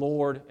as their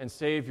Lord and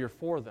Savior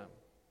for them.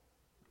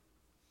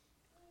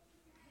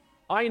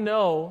 I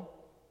know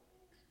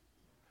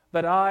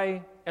that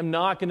I am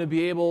not going to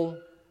be able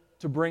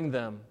to bring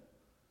them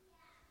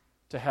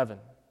to heaven.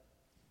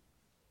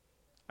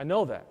 I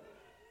know that.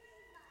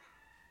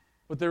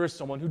 But there is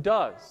someone who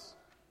does.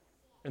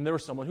 And there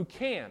is someone who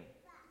can.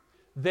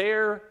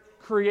 Their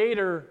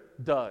Creator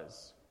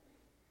does.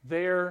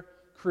 Their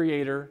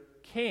Creator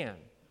can.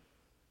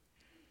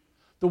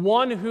 The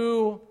one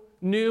who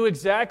knew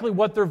exactly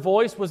what their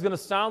voice was going to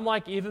sound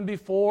like even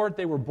before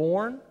they were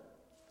born.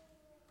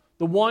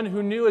 The one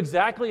who knew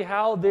exactly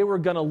how they were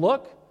going to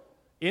look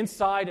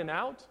inside and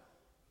out.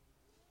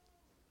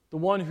 The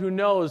one who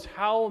knows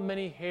how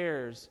many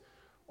hairs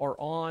are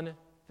on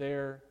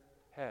their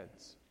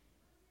heads.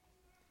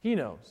 He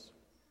knows.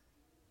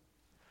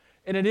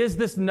 And it is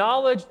this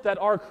knowledge that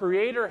our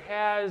Creator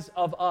has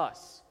of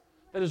us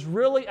that is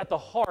really at the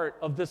heart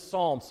of this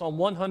psalm, Psalm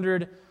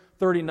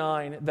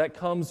 139, that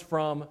comes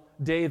from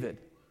David.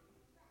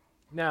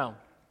 Now,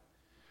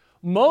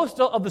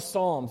 most of the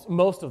Psalms,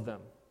 most of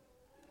them,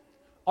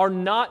 are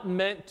not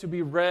meant to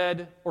be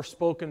read or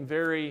spoken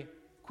very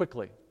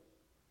quickly.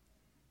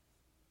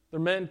 They're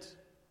meant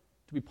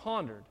to be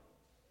pondered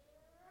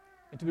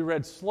and to be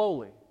read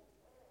slowly,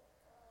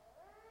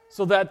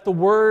 so that the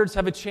words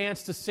have a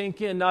chance to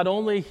sink in, not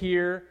only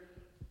here,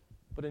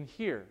 but in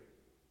here.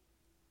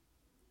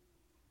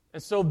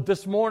 And so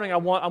this morning, I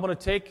want to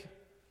take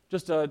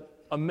just a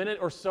minute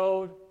or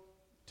so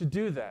to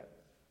do that.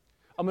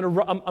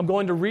 I'm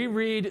going to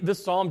reread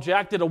this psalm.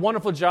 Jack did a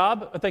wonderful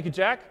job. Thank you,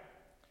 Jack.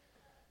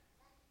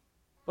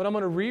 But I'm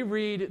going to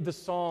reread the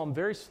psalm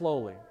very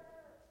slowly.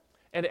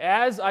 And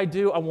as I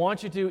do, I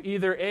want you to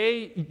either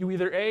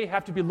A,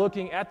 have to be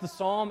looking at the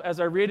psalm as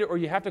I read it, or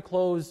you have to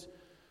close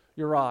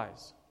your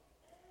eyes.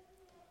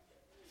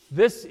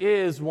 This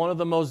is one of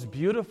the most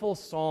beautiful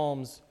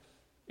psalms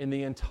in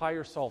the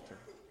entire Psalter.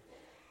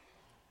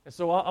 And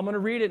so I'm going to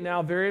read it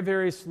now very,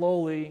 very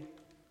slowly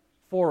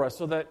for us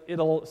so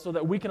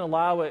that we can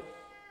allow it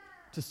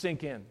to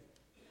sink in.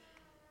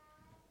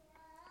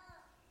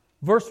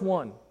 Verse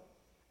 1.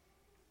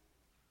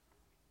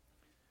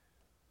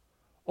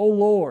 O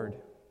Lord,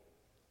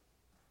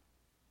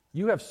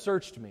 you have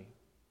searched me,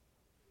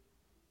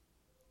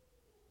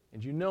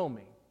 and you know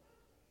me.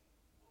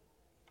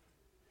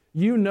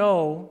 You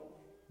know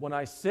when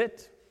I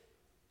sit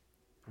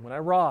and when I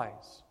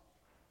rise.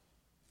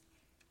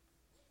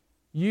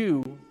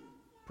 You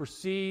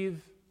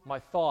perceive my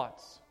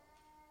thoughts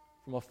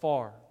from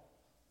afar.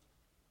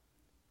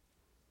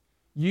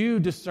 You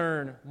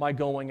discern my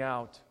going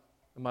out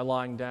and my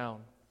lying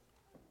down.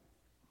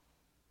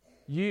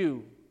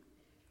 You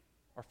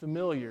are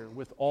familiar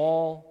with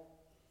all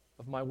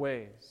of my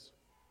ways.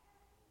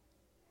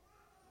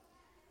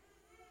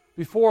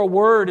 Before a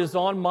word is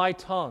on my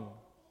tongue,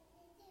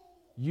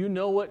 you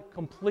know it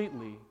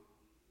completely,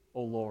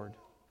 O Lord.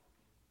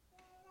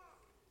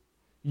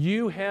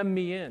 You hem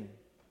me in,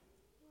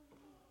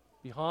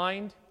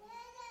 behind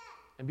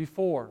and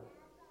before.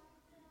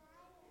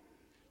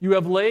 You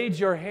have laid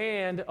your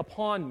hand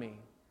upon me.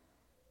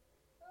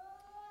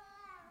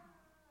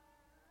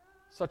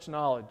 Such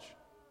knowledge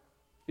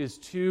is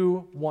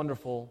too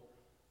wonderful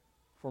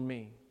for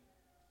me,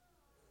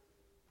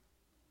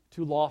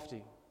 too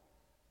lofty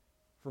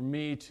for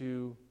me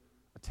to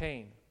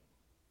attain.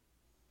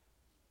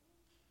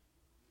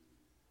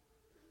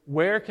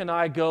 Where can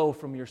I go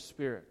from your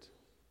Spirit?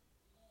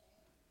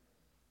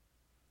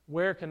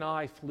 Where can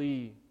I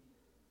flee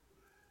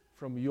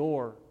from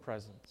your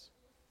presence?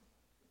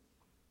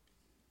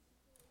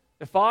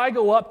 If I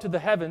go up to the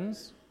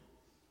heavens,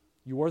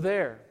 you are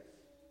there.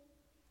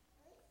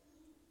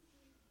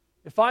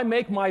 If I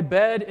make my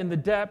bed in the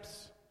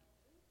depths,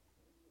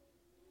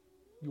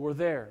 you are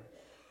there.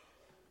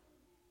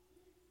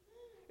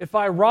 If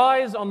I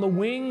rise on the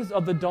wings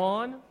of the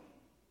dawn,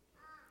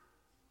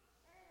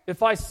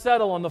 if I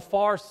settle on the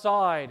far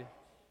side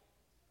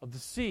of the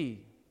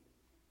sea,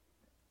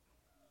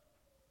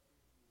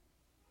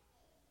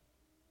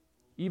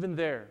 even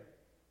there,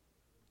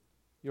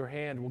 your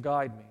hand will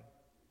guide me.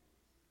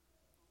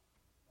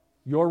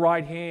 Your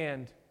right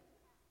hand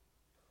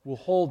will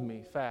hold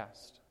me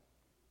fast.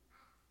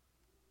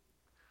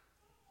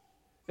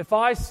 If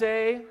I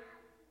say,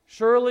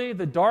 surely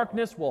the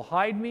darkness will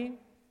hide me,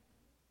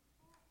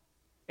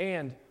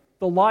 and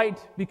the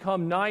light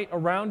become night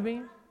around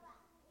me,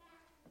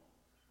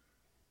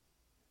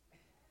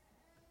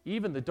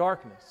 even the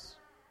darkness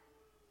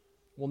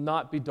will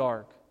not be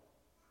dark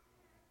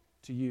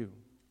to you.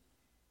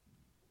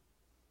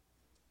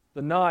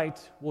 The night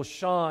will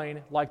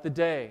shine like the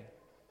day,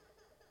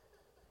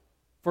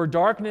 for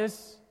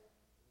darkness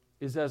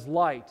is as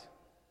light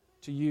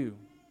to you.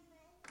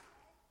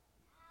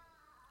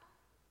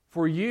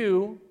 For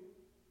you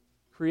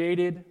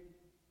created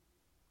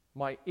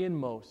my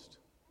inmost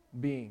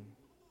being.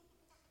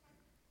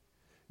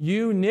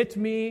 You knit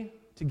me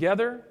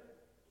together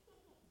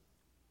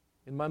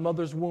in my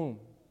mother's womb.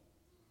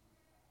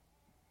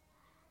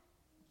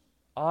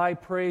 I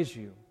praise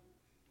you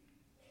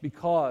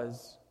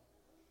because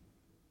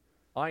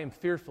I am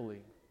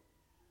fearfully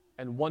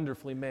and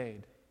wonderfully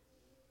made.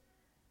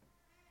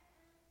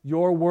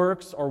 Your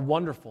works are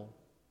wonderful.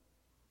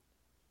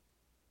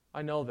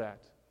 I know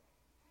that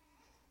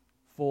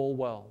full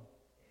well.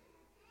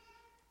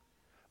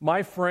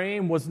 My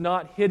frame was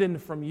not hidden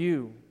from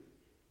you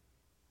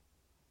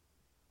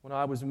when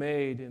I was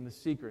made in the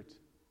secret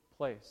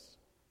place.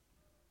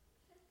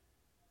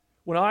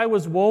 When I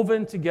was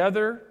woven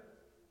together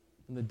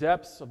in the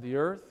depths of the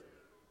earth,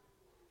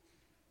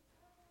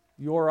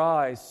 your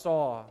eyes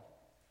saw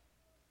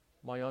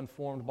my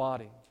unformed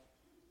body.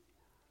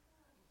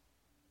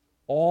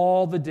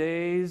 All the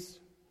days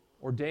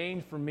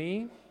ordained for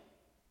me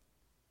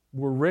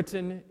were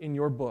written in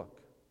your book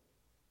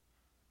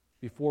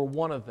before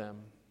one of them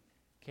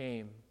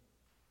came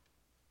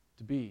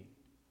to be.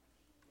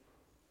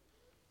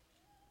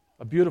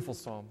 A beautiful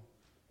psalm,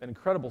 an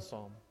incredible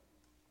psalm.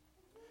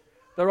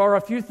 There are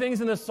a few things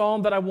in this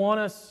psalm that I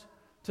want us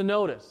to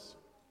notice.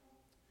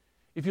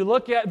 If you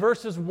look at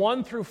verses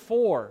 1 through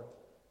 4,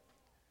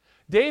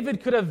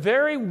 David could have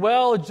very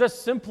well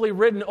just simply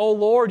written, "O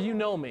Lord, you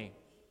know me,"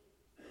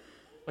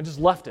 and just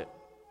left it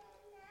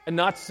and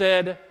not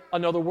said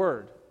another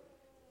word.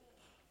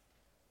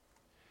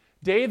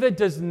 David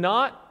does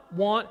not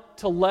want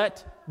to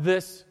let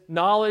this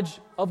knowledge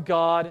of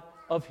God,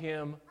 of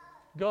Him,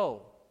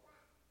 go.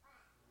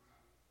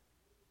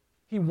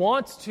 He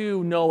wants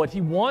to know it.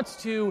 He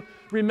wants to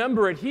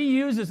remember it. He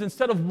uses,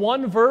 instead of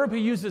one verb, he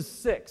uses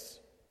 6.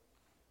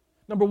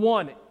 Number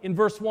 1, in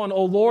verse 1,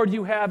 "O Lord,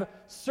 you have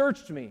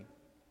searched me."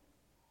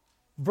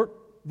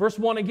 Verse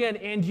 1 again,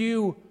 "And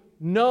you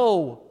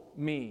know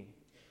me."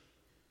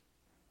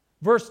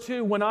 Verse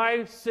 2, "When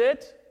I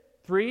sit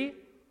 3,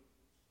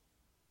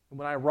 and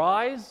when I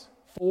rise,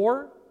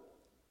 4,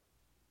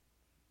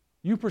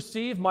 you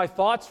perceive my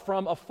thoughts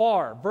from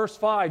afar. Verse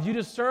 5, you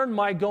discern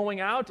my going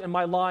out and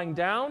my lying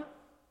down.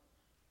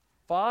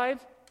 5,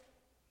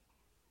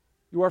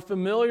 you are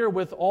familiar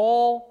with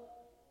all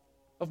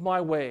of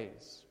my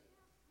ways.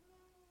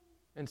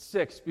 And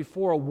 6,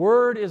 before a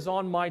word is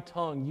on my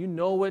tongue, you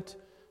know it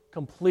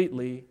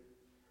completely,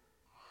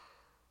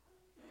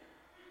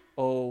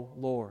 O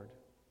Lord.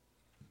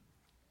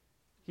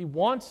 He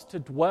wants to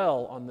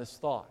dwell on this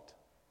thought.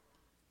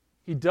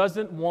 He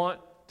doesn't want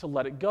to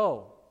let it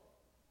go.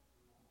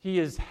 He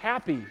is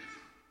happy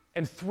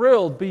and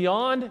thrilled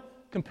beyond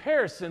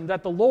comparison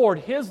that the Lord,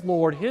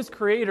 His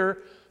Creator,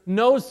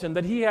 knows him,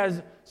 that He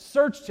has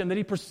searched him, that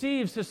He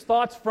perceives his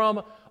thoughts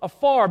from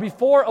afar.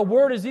 Before a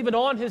word is even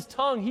on his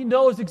tongue, He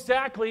knows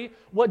exactly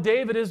what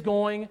David is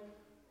going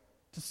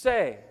to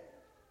say.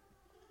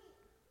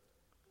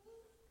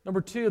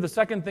 Number 2, the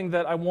second thing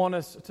that I want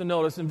us to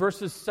notice in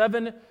verses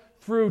 7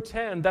 through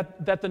 10,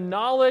 that the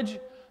knowledge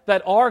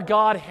that our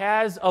God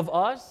has of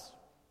us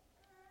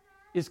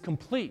is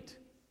complete.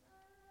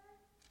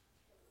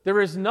 There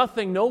is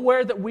nothing,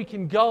 nowhere that we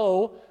can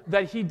go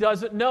that He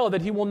doesn't know,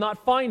 that He will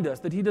not find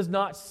us, that He does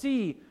not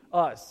see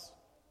us.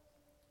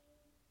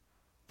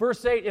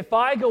 Verse 8, if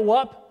I go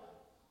up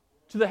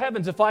to the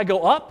heavens, if I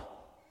go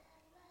up,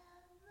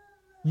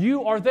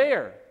 you are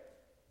there.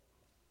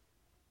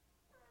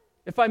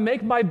 If I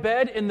make my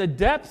bed in the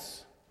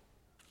depths,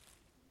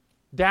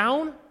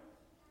 down,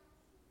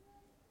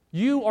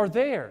 you are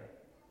there.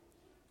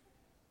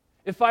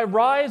 If I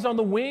rise on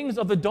the wings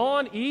of the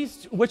dawn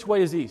east, which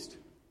way is east?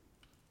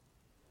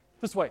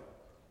 This way.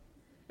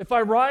 If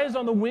I rise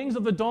on the wings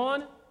of the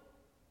dawn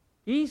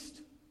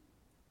east,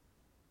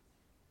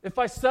 if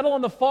I settle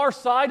on the far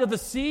side of the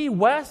sea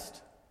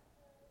west,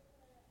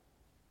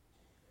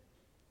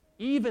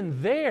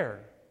 even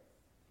there,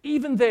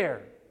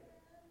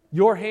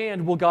 your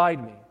hand will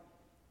guide me.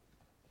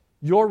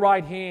 Your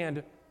right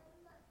hand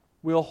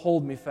will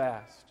hold me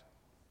fast.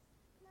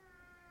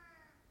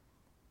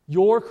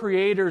 Your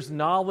Creator's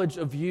knowledge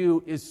of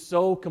you is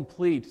so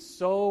complete,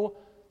 so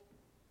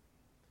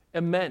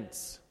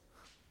immense,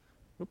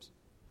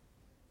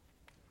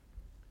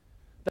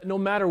 that no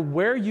matter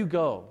where you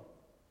go,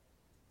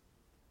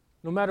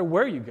 you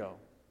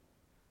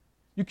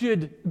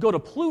could go to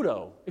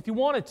Pluto if you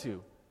wanted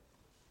to,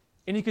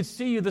 and He could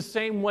see you the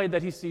same way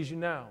that He sees you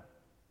now.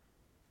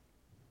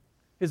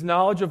 His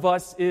knowledge of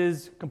us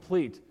is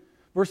complete.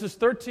 Verses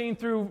 13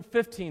 through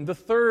 15, the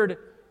third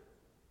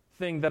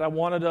thing that I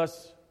wanted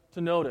us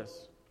to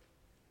notice.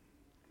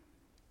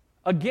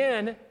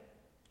 Again,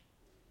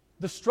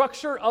 the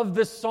structure of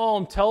this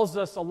psalm tells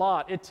us a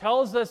lot. It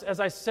tells us,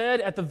 as I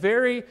said at the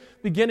very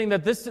beginning,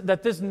 that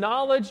this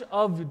knowledge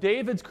of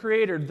David's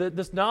Creator,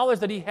 this knowledge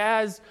that he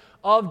has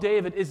of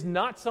David, is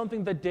not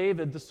something that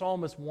David, the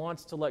psalmist,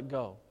 wants to let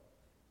go.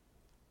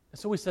 And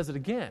so he says it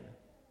again.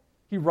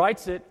 He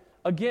writes it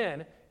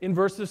again in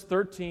verses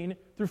 13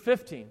 through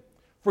 15.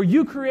 For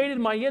you created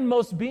my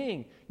inmost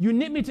being. You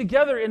knit me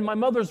together in my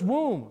mother's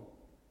womb.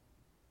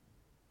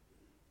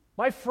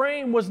 My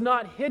frame was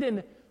not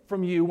hidden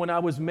from you when I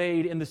was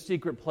made in the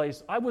secret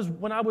place.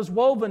 When I was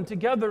woven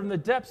together in the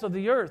depths of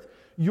the earth.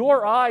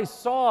 Your eyes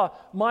saw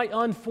my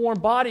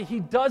unformed body. He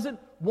doesn't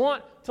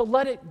want to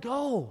let it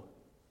go.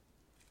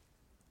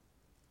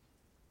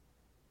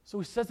 So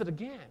he says it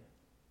again.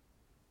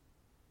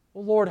 Oh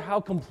Lord, how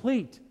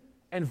complete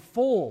and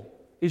full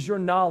is your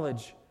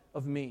knowledge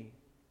of me.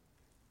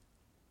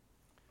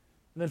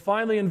 And then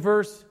finally in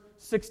verse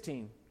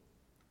 16,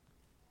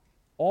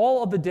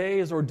 all of the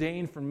days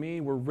ordained for me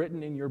were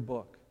written in your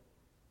book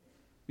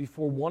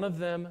before one of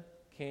them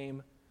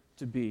came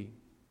to be.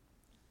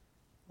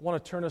 I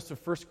want to turn us to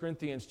 1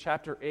 Corinthians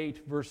chapter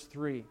 8, verse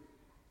 3.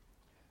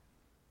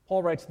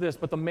 Paul writes this,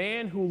 but the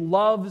man who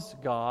loves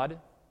God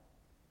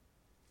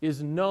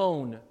is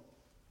known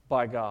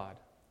by God.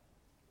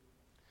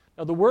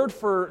 Now the word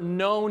for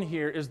known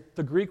here is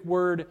the Greek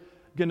word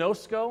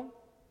gnosko.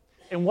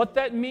 And what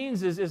that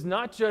means is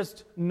not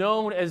just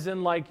known as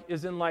in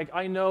like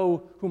I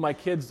know who my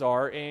kids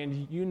are,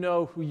 and you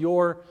know who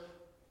your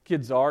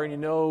kids are, and you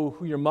know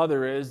who your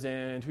mother is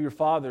and who your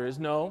father is.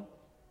 No.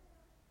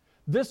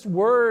 This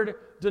word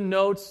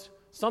denotes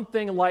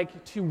something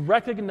like to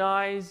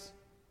recognize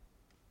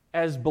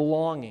as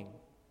belonging.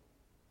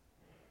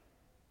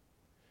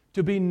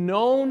 To be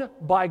known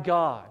by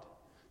God,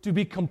 to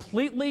be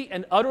completely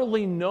and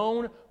utterly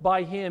known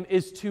by Him,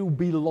 is to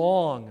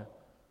belong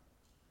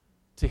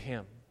to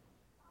Him.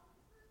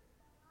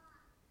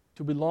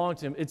 To belong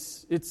to Him.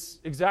 It's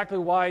exactly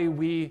why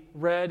we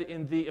read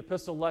in the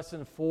epistle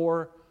lesson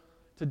for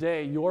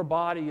today, your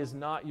body is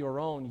not your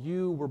own.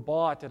 You were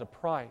bought at a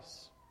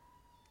price.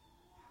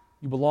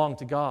 You belong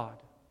to God.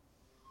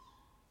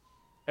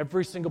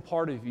 Every single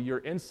part of you, your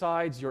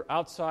insides, your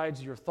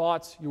outsides, your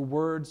thoughts, your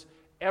words,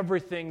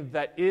 everything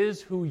that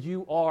is who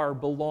you are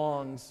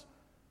belongs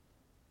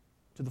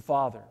to the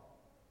Father.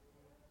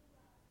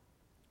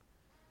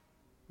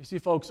 You see,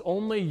 folks,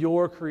 only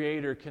your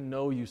Creator can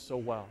know you so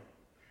well.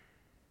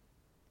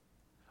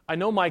 I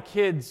know my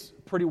kids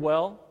pretty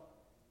well,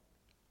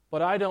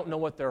 but I don't know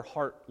what their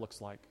heart looks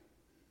like.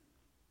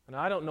 And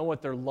I don't know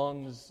what their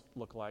lungs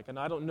look like. And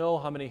I don't know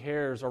how many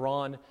hairs are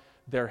on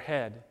their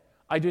head.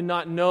 I do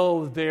not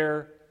know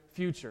their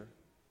future.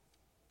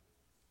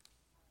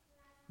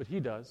 But He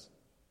does.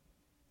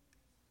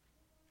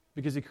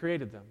 Because He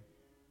created them.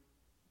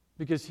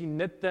 Because He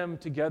knit them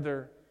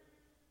together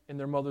in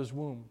their mother's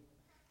womb.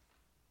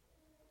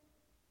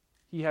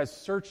 He has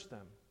searched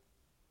them,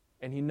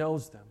 and He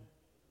knows them.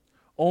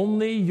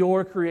 Only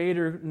your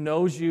Creator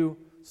knows you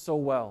so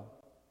well.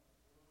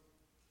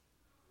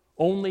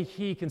 Only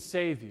He can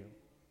save you.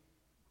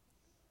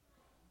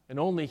 And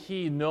only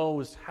He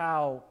knows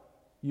how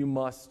you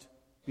must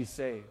be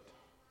saved.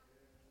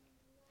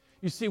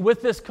 You see,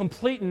 with this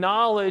complete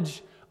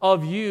knowledge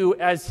of you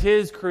as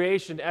His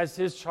creation, as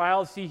His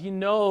child, He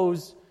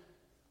knows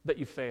that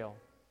you fail.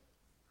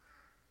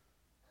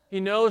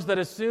 He knows that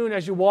as soon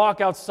as you walk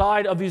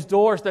outside of these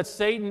doors that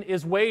Satan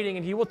is waiting,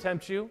 and he will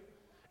tempt you,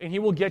 and he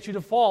will get you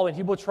to fall, and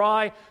he will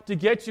try to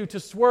get you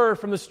to swerve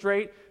from the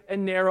straight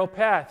and narrow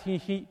path.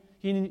 He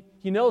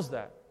knows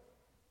that.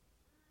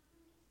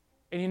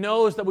 And He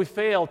knows that we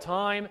fail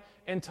time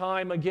and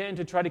time again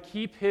to try to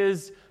keep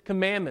His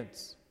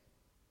commandments.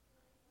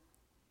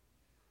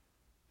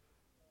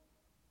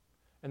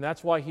 And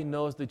that's why He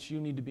knows that you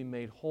need to be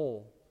made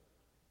whole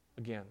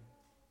again.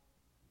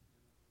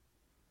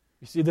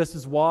 You see, this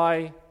is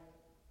why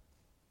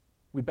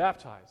we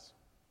baptize.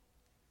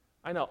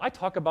 I know, I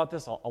talk about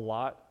this a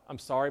lot. I'm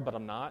sorry, but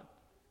I'm not.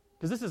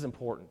 Because this is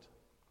important.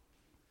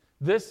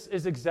 This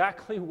is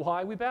exactly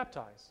why we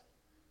baptize.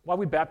 Why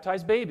we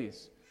baptize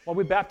babies. Why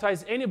we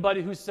baptize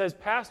anybody who says,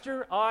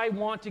 Pastor, I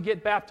want to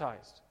get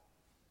baptized.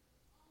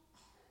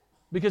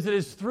 Because it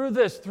is through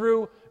this,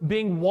 through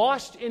being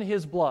washed in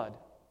His blood,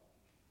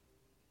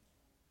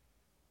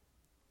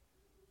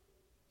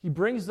 He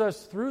brings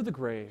us through the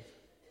grave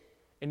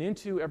and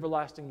into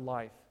everlasting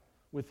life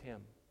with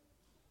Him,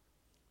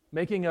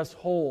 making us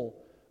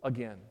whole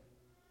again.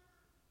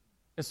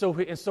 And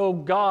so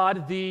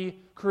God, the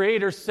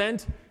Creator,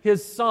 sent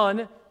His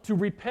Son to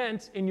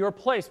repent in your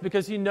place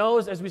because He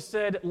knows, as we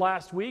said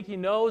last week, He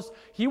knows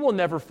He will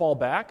never fall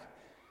back.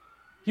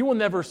 He will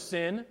never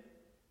sin.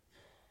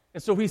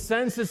 And so He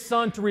sends His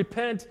Son to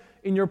repent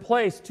in your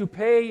place, to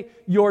pay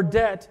your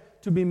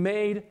debt, to be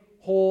made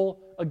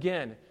whole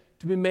again.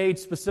 To be made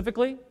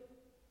specifically,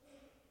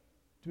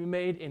 to be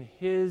made in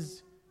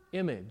His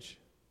image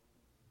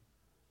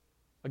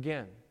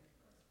again.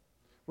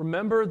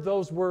 Remember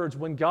those words.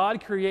 When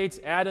God creates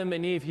Adam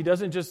and Eve, He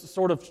doesn't just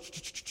sort of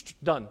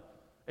done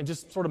and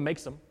just sort of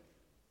makes them,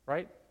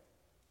 right?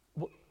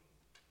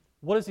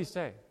 What does He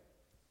say?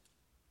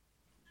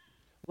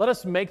 Let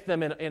us make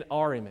them in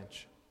our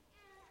image.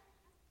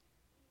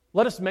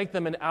 Let us make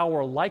them in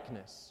our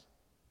likeness.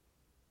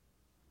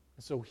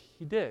 And so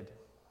He did.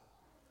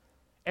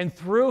 And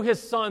through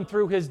His Son,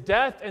 through His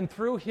death and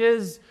through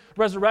His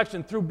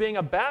resurrection, through being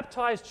a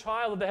baptized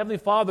child of the Heavenly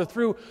Father,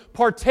 through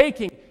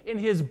partaking in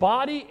His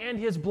body and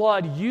His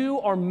blood, you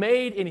are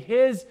made in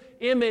His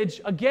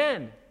image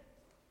again.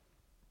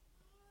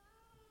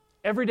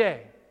 Every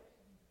day.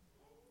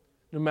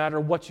 No matter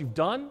what you've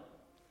done,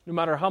 no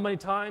matter how many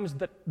times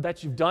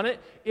that you've done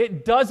it,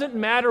 it doesn't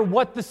matter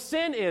what the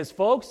sin is,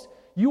 folks.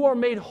 You are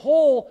made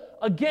whole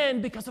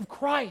again because of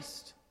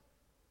Christ.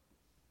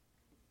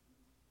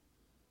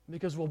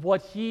 Because of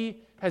what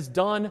He has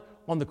done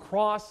on the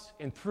cross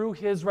and through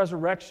His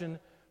resurrection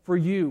for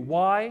you.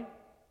 Why?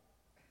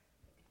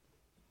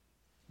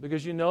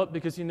 Because He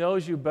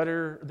knows you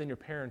better than your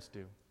parents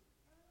do.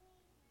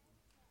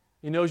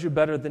 He knows you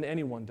better than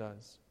anyone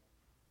does.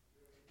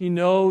 He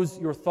knows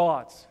your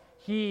thoughts.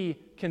 He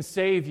can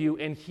save you,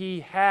 and He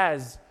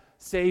has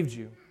saved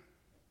you.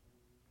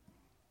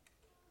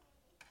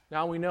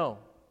 Now we know.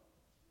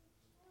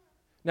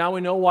 Now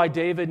we know why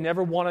David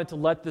never wanted to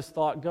let this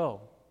thought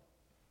go.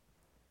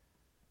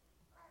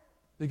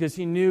 Because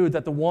he knew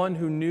that the one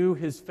who knew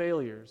his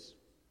failures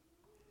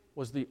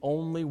was the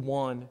only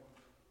one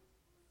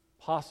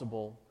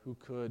possible who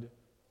could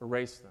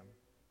erase them.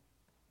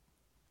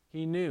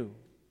 He knew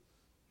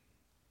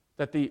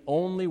that the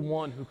only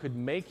one who could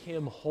make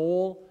him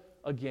whole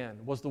again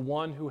was the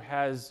one who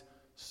has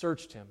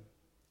searched him,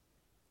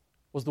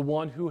 was the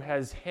one who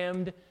has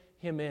hemmed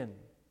him in,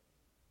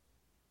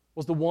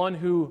 was the one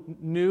who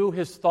knew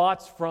his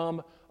thoughts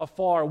from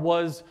afar,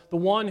 was the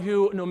one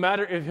who, no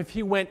matter if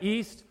he went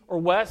east or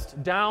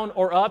west, down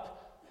or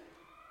up,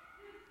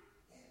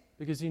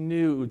 because he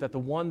knew that the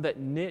one that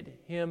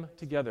knit him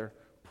together,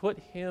 put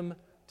him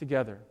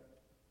together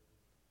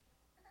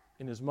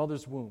in his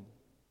mother's womb,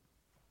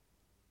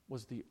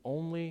 was the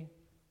only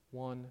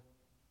one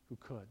who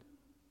could.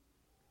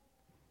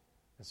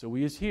 And so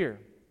He is here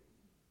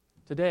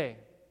today,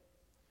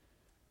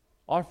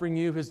 offering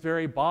you His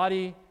very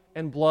body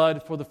and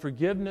blood for the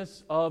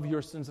forgiveness of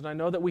your sins. And I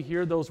know that we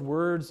hear those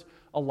words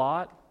a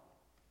lot,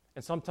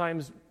 and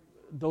sometimes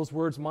those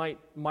words might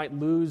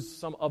lose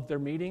some of their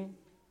meaning.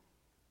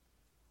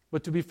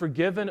 But to be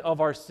forgiven of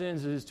our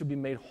sins is to be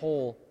made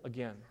whole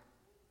again.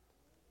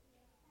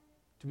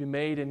 to be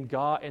made in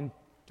God and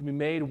to be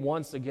made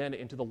once again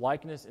into the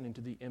likeness and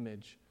into the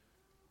image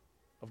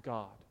of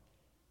God.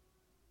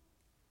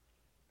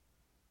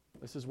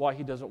 This is why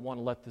he doesn't want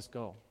to let this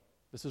go.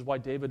 This is why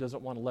David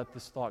doesn't want to let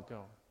this thought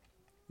go.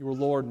 Your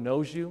Lord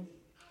knows you,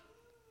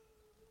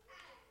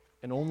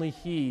 and only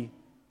he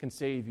can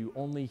save you.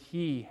 Only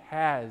he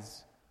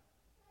has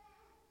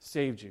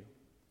saved you.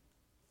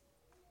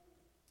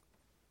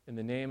 In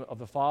the name of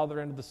the Father,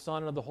 and of the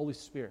Son, and of the Holy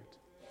Spirit.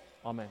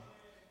 Amen.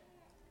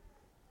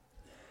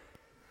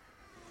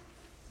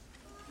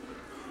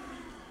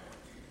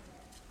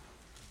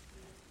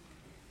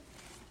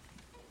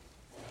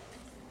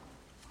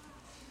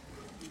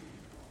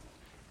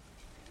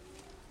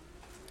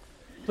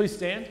 Please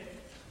stand.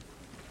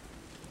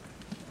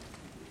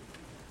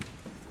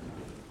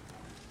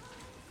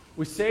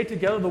 We say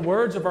together the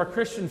words of our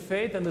Christian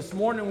faith, and this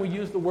morning we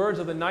use the words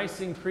of the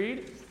Nicene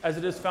Creed as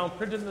it is found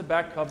printed in the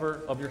back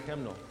cover of your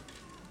hymnal.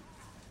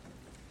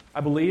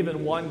 I believe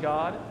in one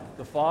God,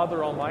 the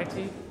Father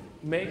Almighty,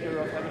 maker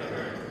of heaven and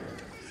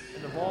earth,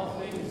 and of all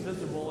things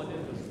visible and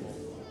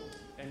invisible,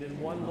 and in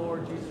one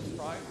Lord Jesus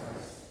Christ,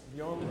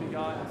 the only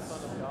begotten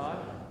Son of God,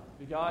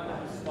 begotten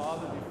of his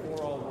Father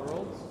before all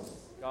worlds,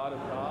 God of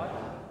God,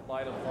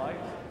 light of light,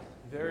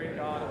 very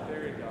God of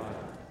very God,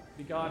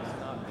 begotten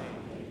not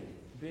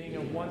made, being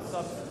of one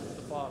substance with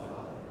the Father,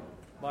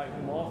 by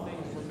whom all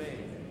things were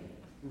made,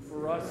 who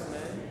for us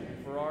men,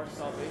 and for our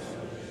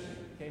salvation,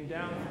 came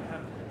down from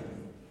heaven,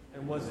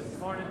 and was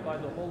incarnate by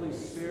the Holy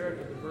Spirit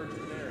of the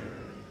Virgin Mary,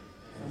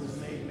 and was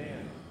made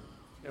man,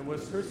 and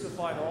was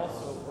crucified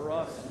also for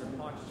us under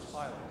Pontius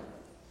Pilate.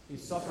 He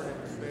suffered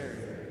and was buried.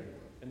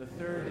 And the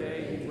third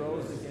day he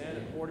rose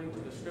again according to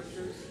the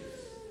Scriptures,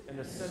 and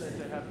ascended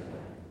to heaven,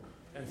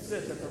 and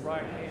sits at the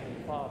right hand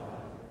of the Father.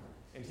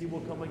 And he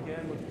will come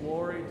again with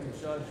glory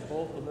to judge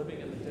both the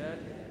living and the dead,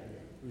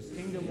 whose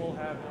kingdom will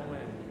have no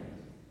end.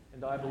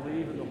 And I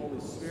believe in the Holy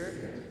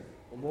Spirit,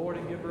 the Lord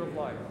and giver of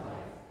life,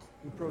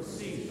 who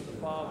proceeds from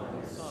the Father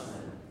and the Son,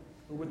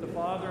 who with the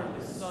Father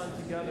and the Son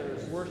together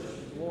is worshipped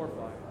and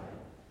glorified,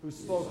 who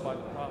spoke by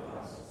the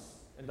prophets.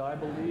 And I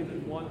believe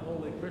in one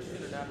holy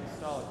Christian and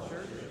apostolic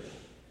church.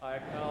 I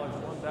acknowledge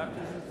one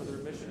baptism for the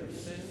remission of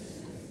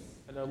sins,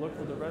 and I look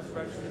for the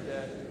resurrection of the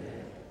dead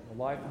and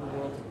the life of the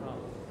world to come.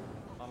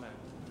 Amen.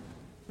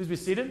 Please be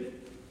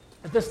seated.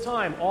 At this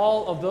time,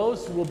 all of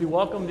those who will be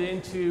welcomed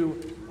into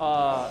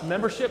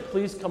membership,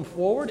 please come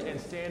forward and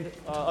stand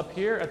up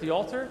here at the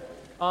altar.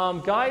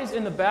 Guys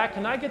in the back,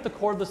 can I get the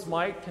cordless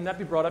mic? Can that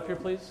be brought up here,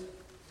 please?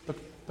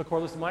 The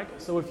cordless mic.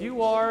 So if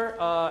you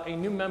are a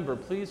new member,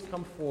 please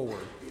come forward.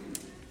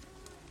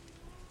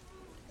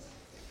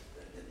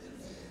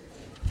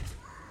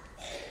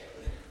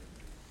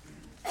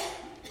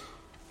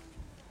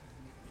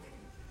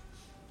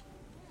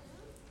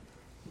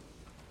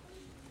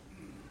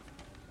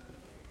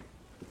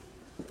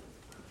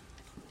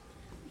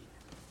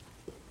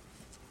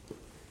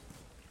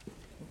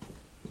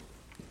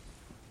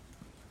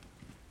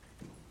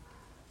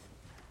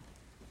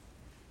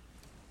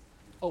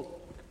 Oh,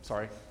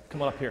 sorry.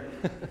 Come on up here.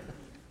 Okay,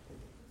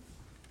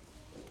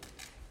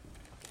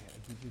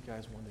 I give you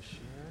guys one to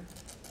share.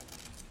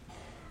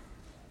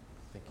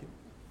 Thank you.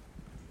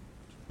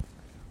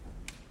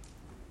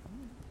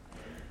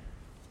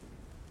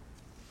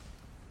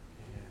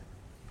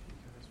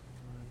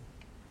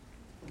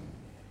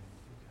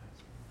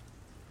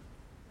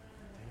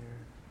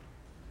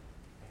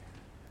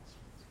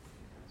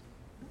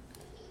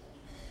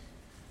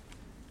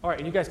 All right,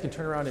 and you guys can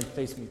turn around and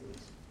face me, please.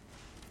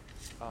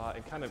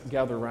 And kind of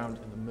gather around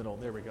in the middle.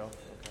 There we go.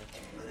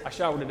 Okay. I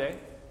showered today,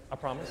 I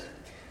promise.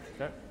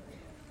 Okay.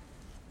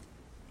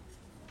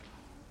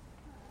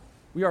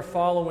 We are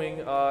following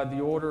the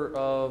order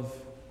of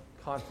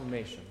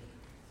confirmation.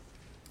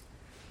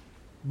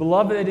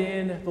 Beloved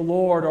in the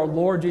Lord, our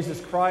Lord Jesus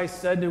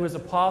Christ said to his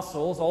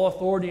apostles, all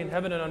authority in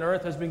heaven and on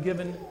earth has been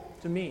given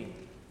to me.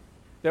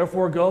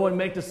 Therefore go and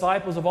make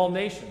disciples of all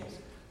nations,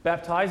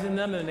 baptizing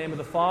them in the name of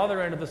the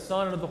Father and of the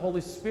Son and of the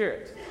Holy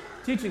Spirit,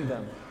 teaching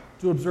them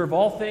to observe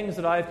all things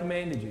that I have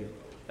commanded you.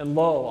 And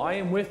lo, I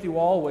am with you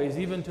always,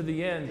 even to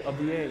the end of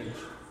the age.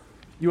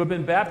 You have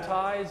been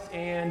baptized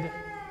and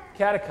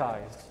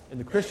catechized in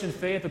the Christian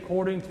faith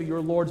according to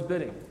your Lord's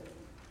bidding.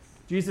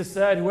 Jesus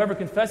said, whoever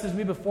confesses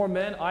me before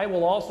men, I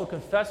will also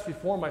confess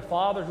before my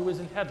Father who is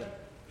in heaven.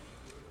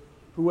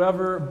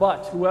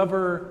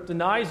 Whoever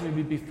denies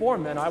me before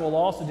men, I will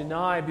also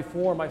deny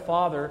before my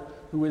Father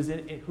who is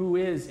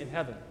in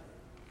heaven.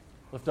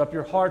 Lift up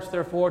your hearts,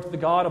 therefore, to the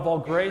God of all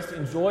grace,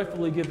 and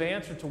joyfully give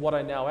answer to what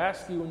I now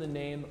ask you in the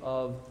name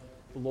of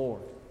the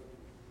Lord.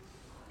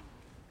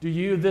 Do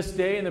you this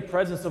day, in the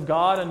presence of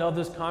God and of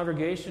this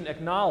congregation,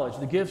 acknowledge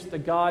the gifts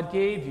that God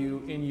gave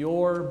you in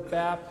your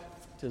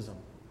baptism?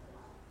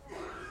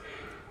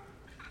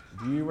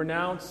 Do you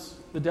renounce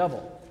the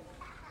devil?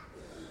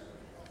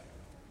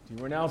 Do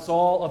you renounce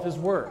all of his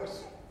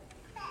works?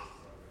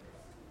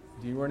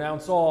 Do you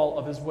renounce all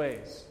of his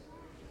ways?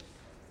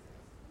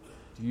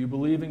 Do you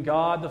believe in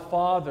God the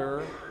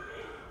Father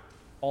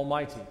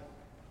Almighty?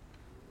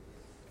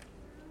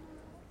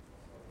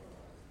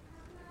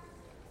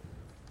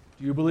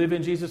 Do you believe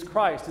in Jesus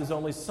Christ, his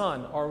only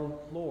Son, our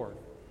Lord?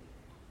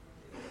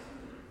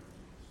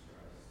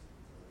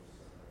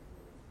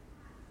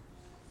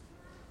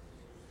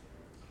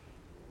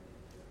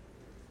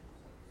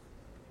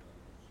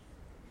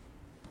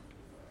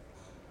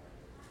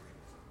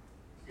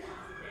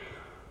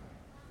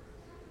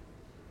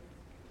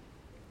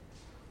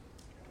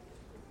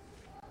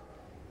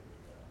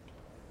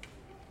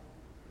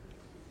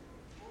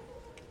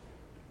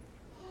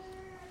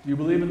 Do you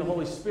believe in the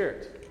Holy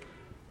Spirit?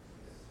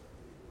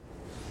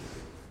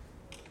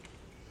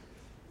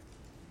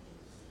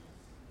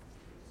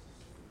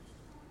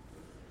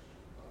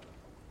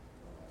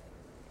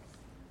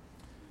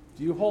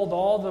 Do you hold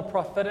all the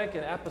prophetic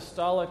and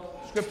apostolic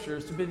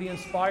scriptures to be the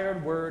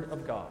inspired word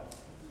of God?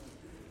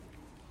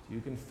 Do you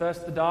confess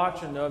the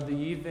doctrine of the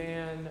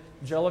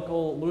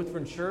evangelical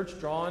Lutheran Church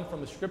drawn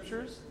from the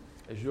scriptures,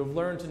 as you have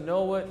learned to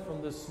know it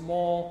from the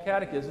small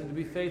catechism to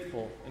be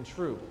faithful and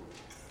true?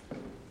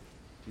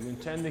 Do you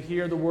intend to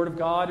hear the word of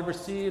God and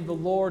receive the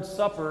Lord's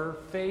Supper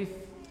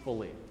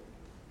faithfully?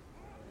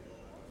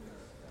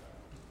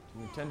 Do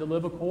you intend to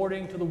live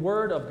according to the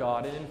word of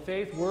God and in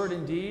faith, word,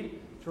 and deed,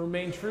 to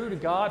remain true to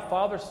God,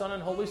 Father, Son,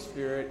 and Holy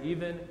Spirit,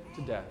 even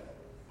to death?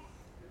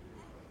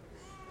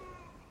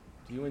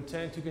 Do you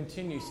intend to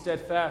continue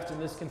steadfast in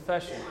this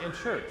confession and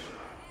church,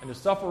 and to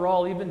suffer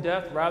all, even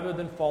death, rather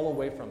than fall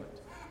away from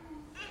it?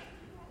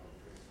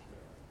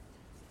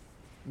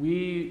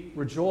 We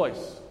rejoice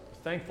with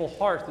thankful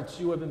hearts that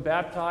you have been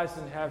baptized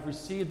and have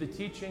received the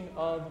teaching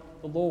of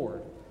the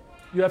Lord.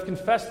 You have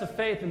confessed the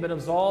faith and been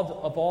absolved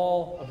of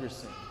all of your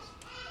sins.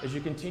 As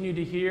you continue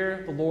to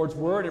hear the Lord's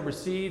word and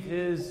receive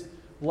his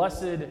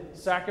blessed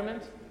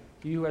sacrament,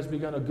 he who has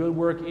begun a good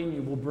work in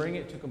you will bring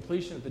it to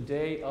completion at the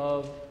day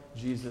of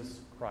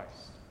Jesus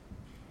Christ.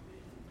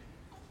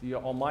 The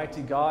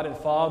Almighty God and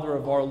Father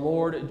of our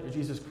Lord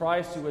Jesus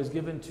Christ, who has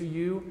given to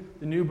you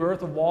the new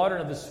birth of water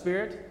and of the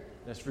Spirit,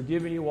 and has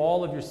forgiven you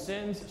all of your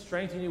sins,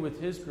 strengthen you with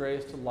his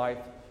grace to life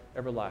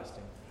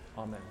everlasting.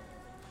 Amen.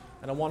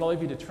 And I want all of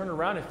you to turn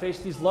around and face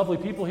these lovely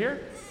people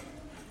here.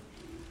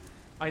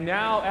 I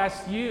now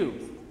ask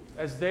you,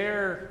 as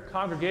their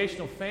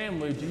congregational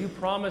family, do you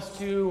promise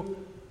to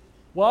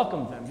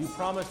welcome them? Do you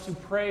promise to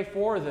pray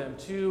for them,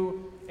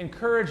 to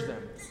encourage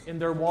them in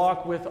their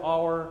walk with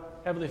our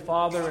Heavenly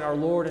Father and our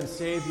Lord and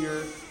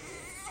Savior,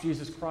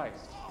 Jesus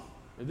Christ?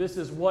 If this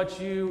is what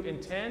you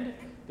intend,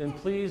 then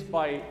please,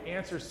 by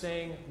answer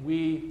saying,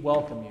 we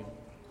welcome you.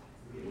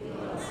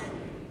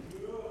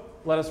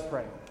 Let us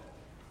pray.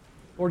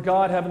 Lord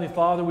God, Heavenly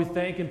Father, we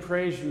thank and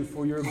praise you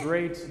for your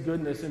great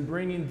goodness in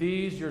bringing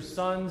these, your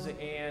sons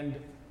and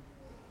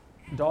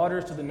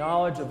daughters, to the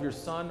knowledge of your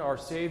Son, our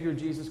Savior,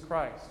 Jesus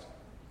Christ,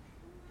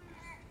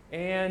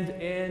 and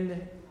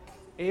in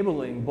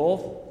enabling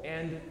both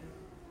and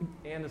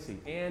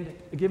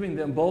giving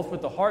them both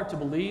with the heart to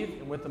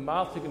believe and with the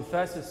mouth to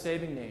confess his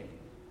saving name.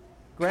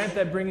 Grant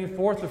that bringing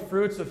forth the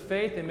fruits of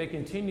faith, they may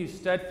continue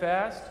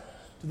steadfast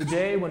to the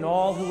day when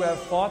all who have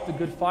fought the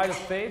good fight of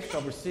faith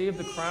shall receive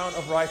the crown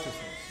of righteousness.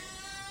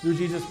 Through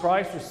Jesus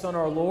Christ, your Son,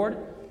 our Lord,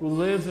 who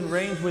lives and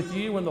reigns with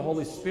you in the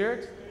Holy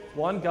Spirit,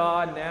 one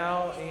God,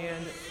 now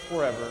and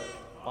forever.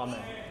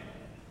 Amen.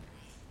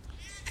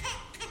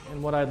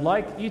 And what I'd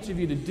like each of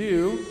you to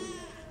do,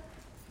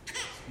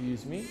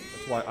 excuse me,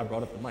 that's why I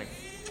brought up the mic,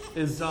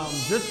 is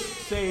just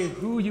say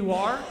who you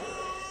are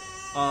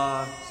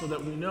so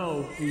that we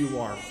know who you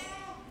are.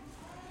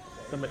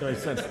 That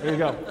makes sense. There you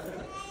go.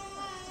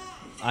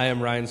 I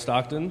am Ryan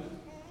Stockton.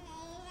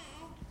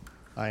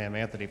 I am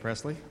Anthony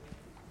Presley.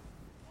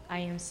 I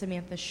am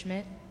Samantha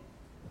Schmidt.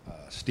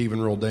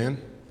 Stephen Roldan.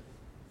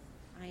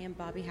 I am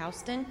Bobby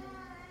Houston.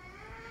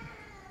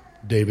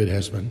 David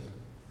Hessman.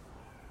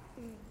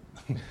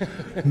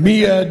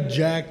 Mia,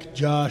 Jack,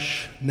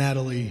 Josh,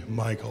 Natalie,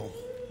 Michael.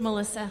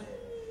 Melissa.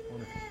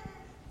 Wonderful.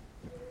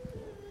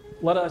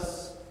 Let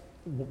us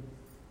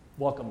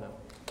welcome them.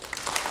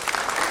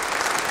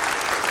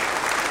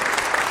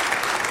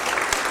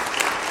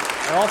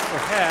 I also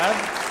have,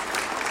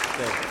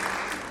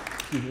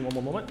 excuse me one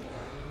more moment,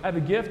 I have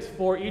a gift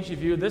for each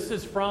of you. This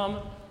is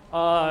from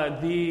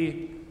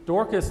the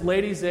Dorcas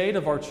Ladies' Aid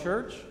of our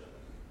church.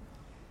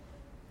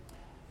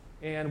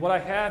 And what I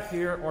have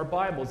here are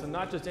Bibles, and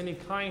not just any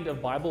kind of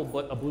Bible,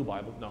 but a blue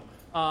Bible. No.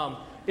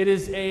 It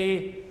is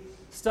a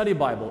study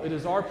Bible. It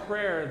is our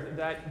prayer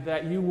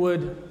that you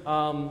would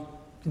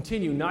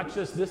continue, not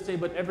just this day,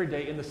 but every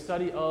day, in the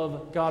study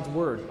of God's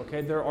Word.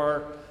 Okay, there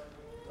are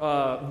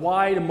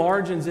wide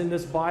margins in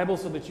this Bible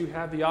so that you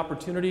have the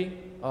opportunity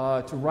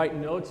to write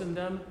notes in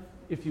them,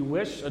 if you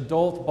wish.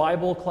 Adult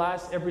Bible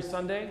class every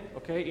Sunday,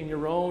 okay, in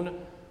your own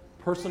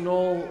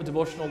personal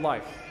devotional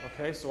life.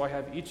 Okay, so I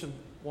have each of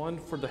one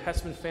for the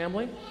Hessman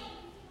family,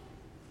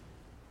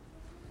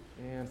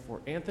 and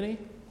for Anthony,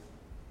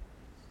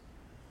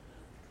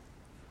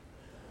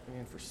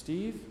 and for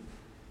Steve,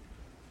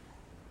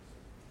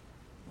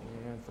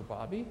 and for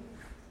Bobby,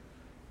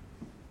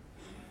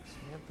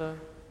 Samantha, and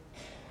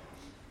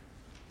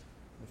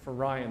for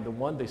Ryan, the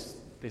one they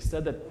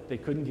said that they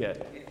couldn't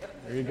get.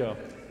 There you go.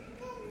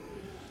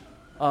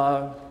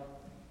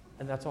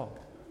 And that's all.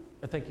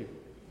 And thank you.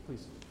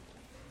 Please.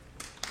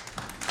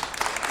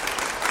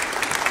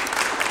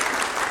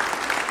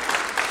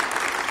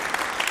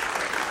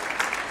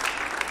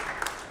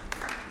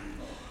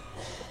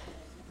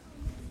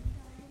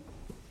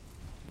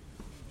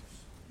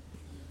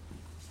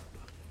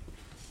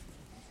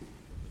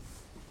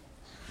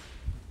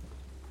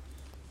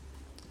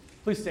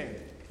 Please stand.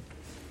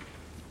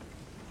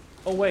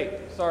 Oh, wait,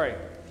 sorry.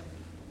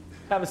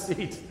 Have a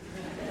seat.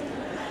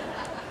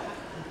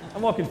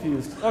 I'm all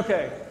confused.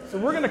 Okay, so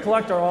we're going to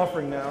collect our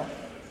offering now.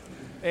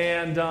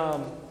 And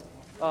so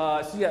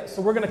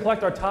we're going to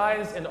collect our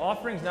tithes and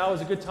offerings. Now is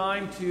a good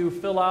time to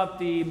fill out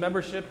the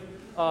membership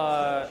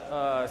the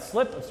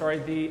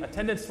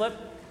attendance slip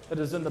that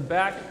is in the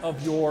back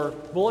of your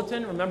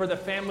bulletin. Remember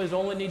that families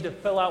only need to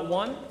fill out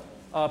one.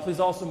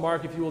 Please also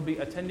mark if you will be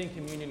attending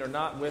communion or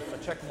not with a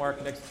check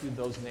mark next to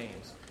those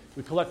names.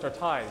 We collect our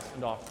tithes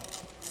and offerings.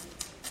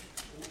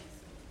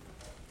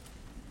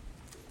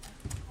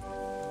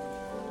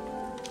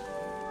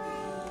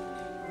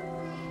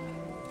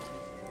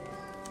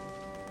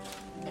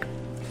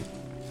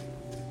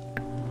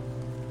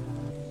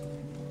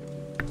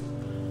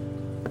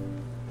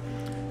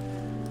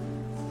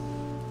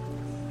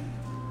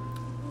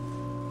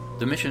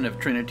 The mission of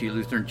Trinity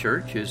Lutheran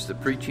Church is the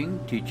preaching,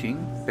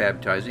 teaching,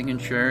 baptizing,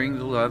 and sharing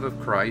the love of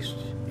Christ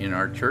in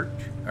our church,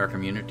 our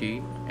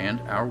community,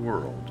 and our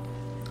world.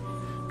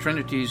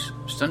 Trinity's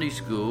Sunday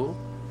School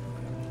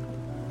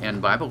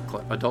and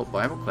adult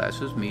Bible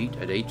classes meet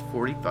at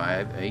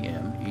 8:45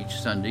 a.m. each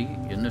Sunday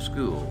in the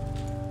school.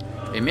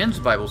 A men's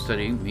Bible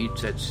study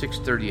meets at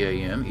 6:30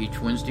 a.m. each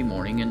Wednesday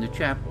morning in the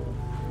chapel.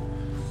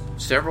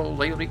 Several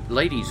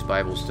ladies'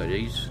 Bible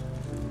studies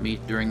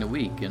meet during the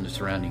week in the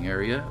surrounding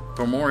area.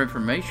 For more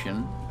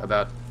information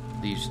about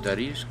these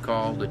studies,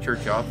 call the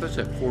church office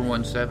at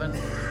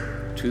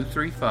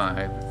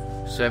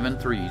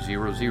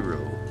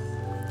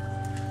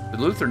 417-235-7300. The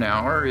Lutheran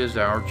Hour is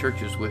our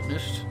church's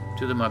witness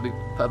to the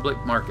public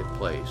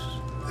marketplace.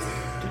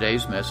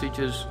 Today's message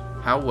is,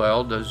 How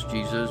Well Does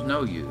Jesus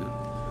Know You?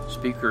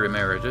 Speaker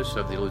Emeritus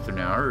of the Lutheran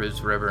Hour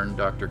is Reverend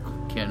Dr.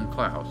 Ken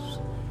Klaus.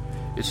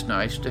 It's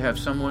nice to have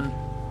someone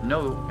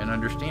know and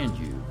understand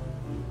you.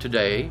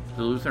 Today,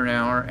 the Lutheran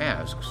Hour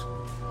asks,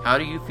 how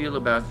do you feel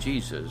about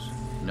Jesus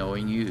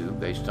knowing you,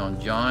 based on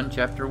John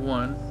chapter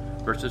 1,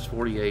 verses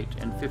 48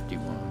 and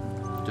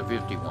 51 to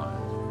 51.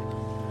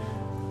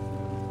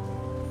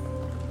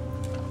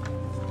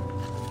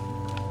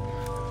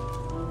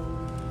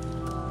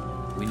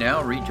 We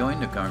now rejoin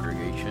the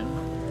congregation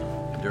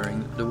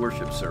during the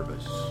worship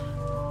service.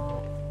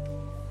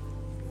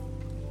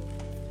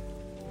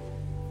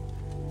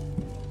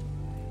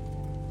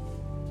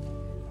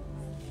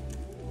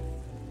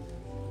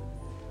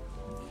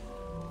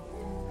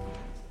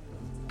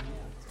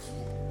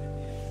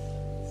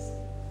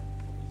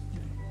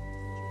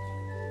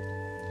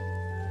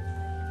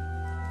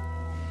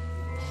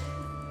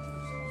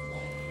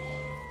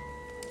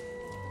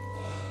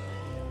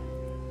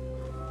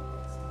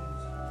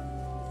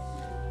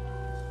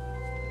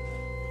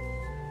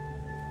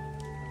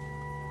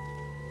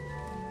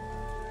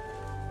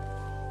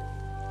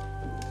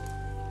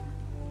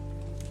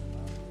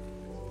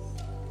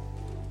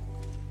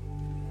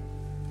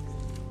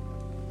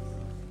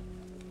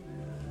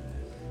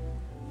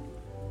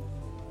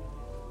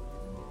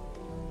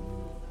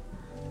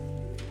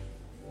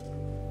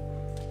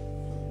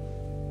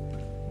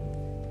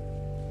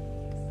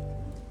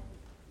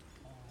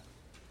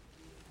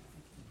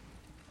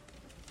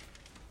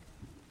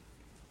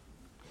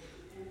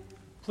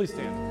 Please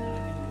stand.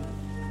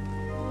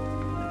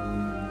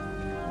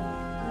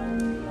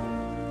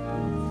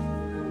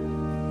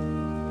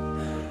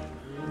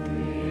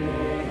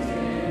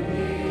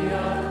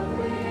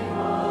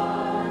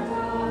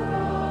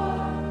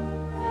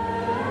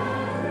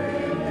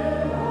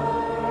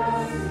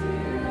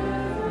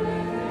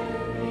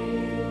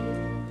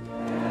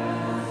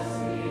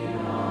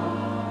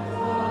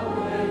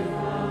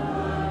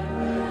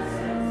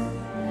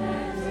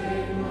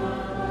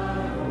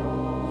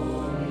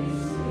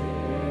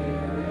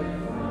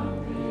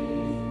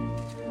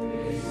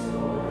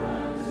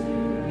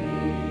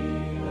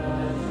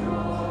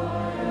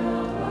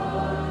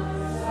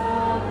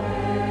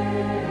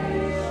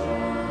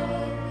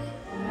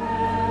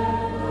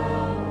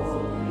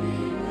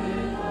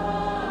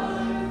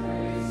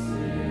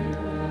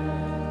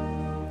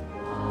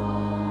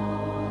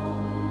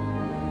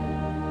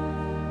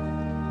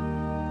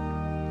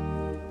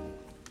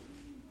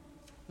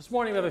 This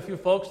morning we have a few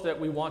folks that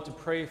we want to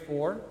pray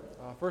for.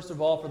 First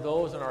of all, for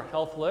those on our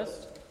health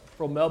list,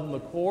 for Melvin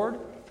McCord,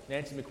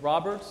 Nancy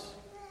McRoberts,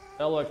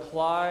 Ella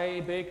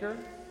Clybaker,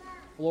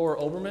 Flora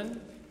Oberman,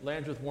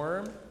 Landreth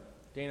Worm,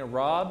 Dana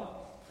Robb,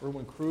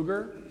 Erwin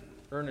Kruger,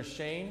 Ernest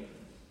Shane,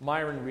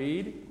 Myron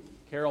Reed,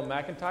 Carol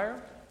McIntyre,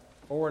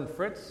 Oren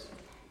Fritz,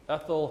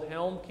 Ethel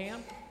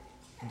Helmkamp,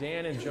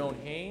 Dan and Joan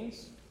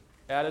Haynes,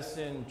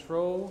 Addison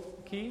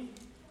Trokey,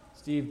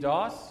 Steve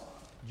Doss,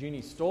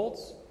 Jeannie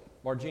Stoltz,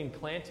 Margene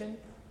Clanton,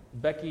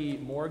 Becky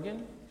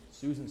Morgan,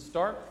 Susan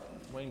Stark,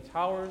 Wayne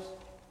Towers,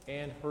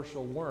 and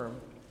Herschel Worm.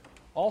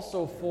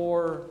 Also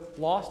for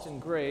Lawson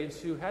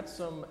Graves, who had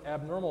some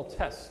abnormal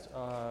tests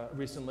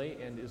recently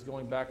and is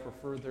going back for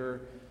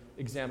further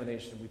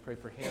examination. We pray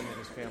for him and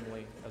his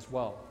family as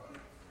well.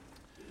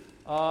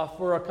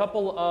 For a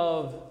couple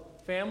of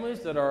families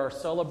that are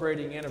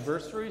celebrating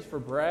anniversaries, for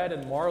Brad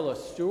and Marla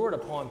Stewart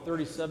upon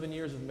 37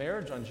 years of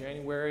marriage on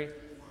January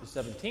the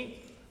 17th,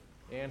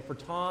 and for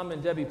Tom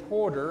and Debbie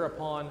Porter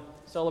upon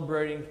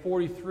celebrating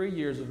 43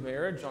 years of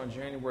marriage on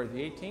January the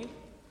 18th.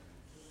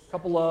 A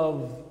couple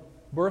of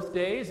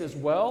birthdays as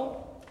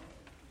well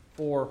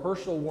for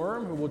Herschel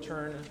Worm, who will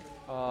turn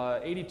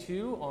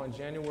 82 on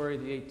January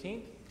the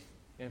 18th,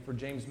 and for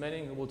James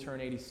Menning, who will turn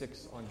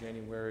 86 on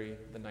January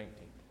the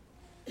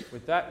 19th.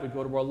 With that, we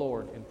go to our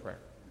Lord in prayer.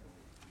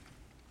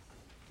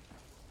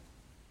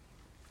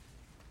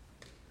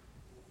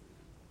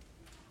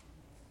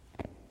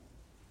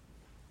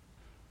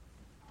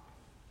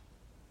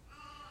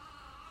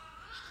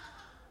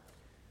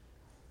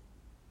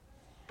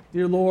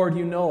 Dear Lord,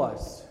 you know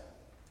us.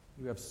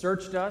 You have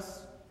searched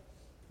us.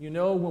 You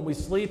know when we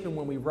sleep and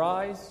when we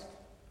rise.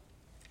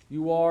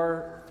 You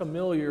are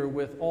familiar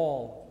with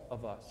all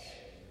of us.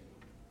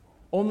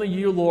 Only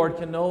you, Lord,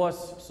 can know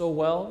us so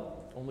well.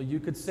 Only you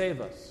could save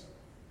us.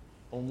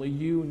 Only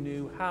you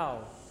knew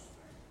how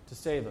to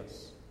save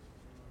us.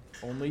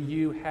 Only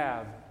you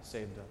have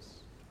saved us.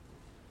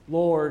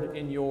 Lord,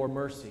 in your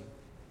mercy.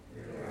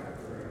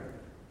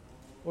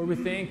 Lord, we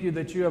thank you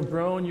that you have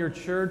grown your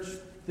church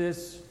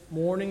this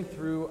morning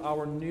through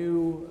our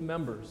new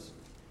members.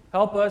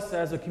 Help us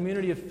as a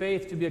community of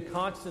faith to be a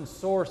constant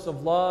source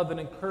of love and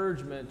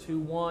encouragement to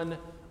one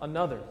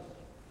another.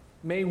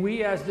 May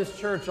we as this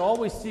church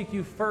always seek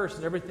you first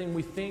in everything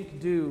we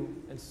think, do,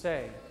 and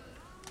say.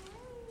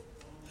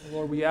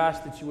 Lord, we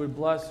ask that you would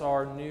bless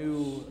our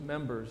new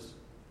members,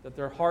 that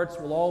their hearts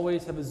will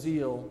always have a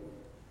zeal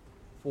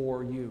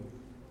for you.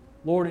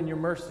 Lord, in your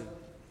mercy.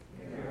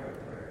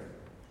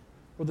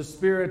 For the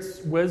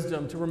Spirit's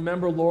wisdom to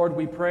remember, Lord,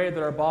 we pray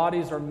that our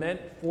bodies are meant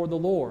for the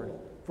Lord,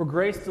 for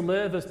grace to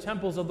live as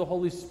temples of the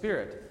Holy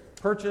Spirit,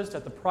 purchased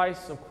at the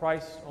price of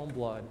Christ's own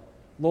blood.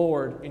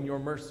 Lord, in your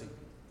mercy.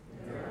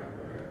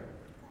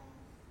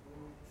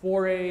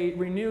 For a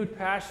renewed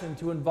passion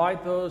to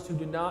invite those who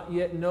do not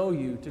yet know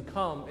you to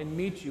come and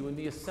meet you in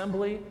the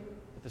assembly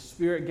that the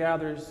Spirit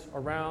gathers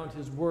around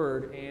his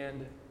word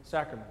and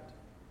sacrament.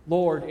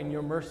 Lord, in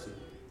your mercy.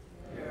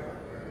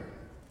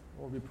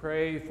 Lord, we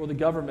pray for the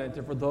government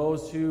and for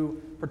those who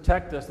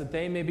protect us, that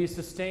they may be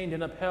sustained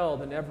and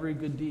upheld in every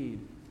good deed.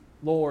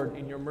 Lord,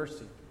 in your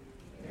mercy.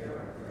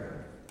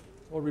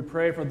 Lord, we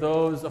pray for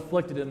those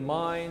afflicted in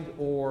mind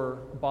or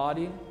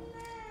body.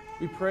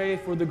 We pray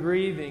for the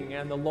grieving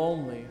and the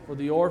lonely, for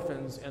the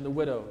orphans and the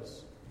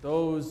widows,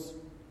 those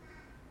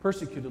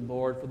persecuted,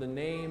 Lord, for the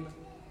name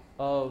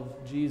of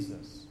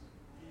Jesus.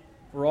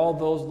 For all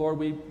those, Lord,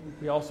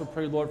 we also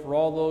pray, Lord, for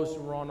all those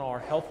who are on our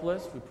health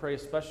list. We pray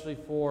especially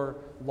for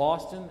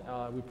Lawson.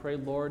 We pray,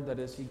 Lord, that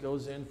as he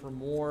goes in for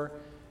more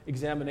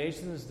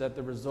examinations, that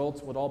the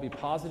results would all be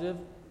positive,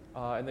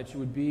 and that you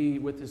would be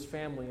with his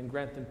family and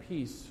grant them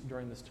peace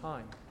during this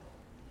time.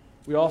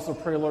 We also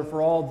pray, Lord,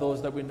 for all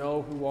those that we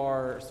know who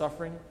are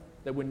suffering,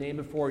 that we name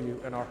before you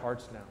in our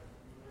hearts now.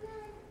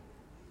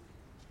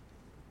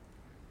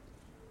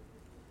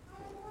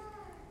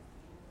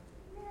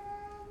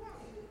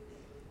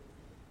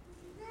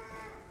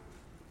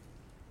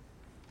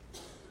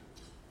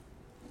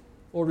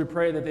 Lord, we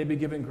pray that they be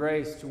given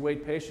grace to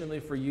wait patiently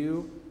for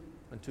you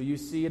until you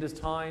see it is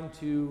time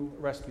to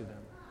rescue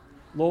them.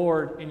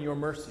 Lord, in your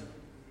mercy.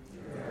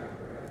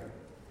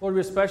 Lord,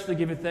 we especially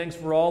give you thanks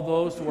for all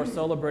those who are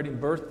celebrating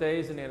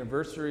birthdays and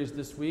anniversaries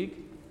this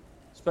week,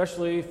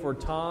 especially for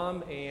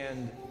Tom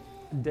and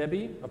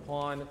Debbie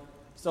upon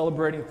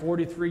celebrating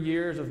 43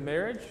 years of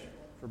marriage,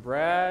 for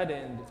Brad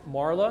and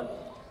Marla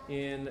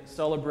in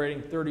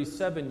celebrating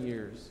 37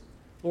 years.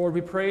 Lord,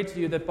 we pray to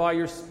you that by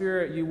your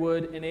Spirit you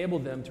would enable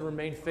them to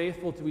remain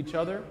faithful to each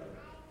other,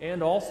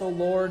 and also,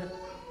 Lord,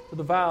 for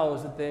the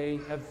vows that they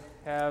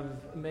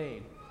have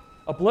made.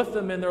 Uplift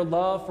them in their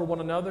love for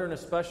one another, and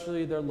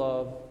especially their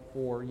love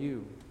for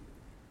you.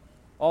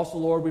 Also,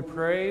 Lord, we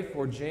pray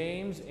for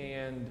James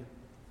and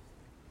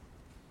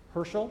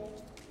Herschel,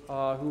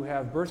 who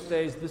have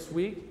birthdays this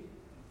week.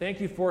 Thank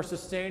you for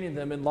sustaining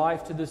them in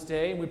life to this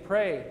day, and we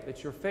pray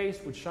that your face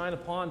would shine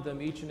upon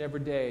them each and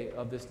every day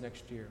of this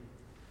next year.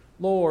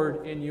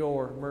 Lord, in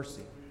your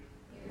mercy.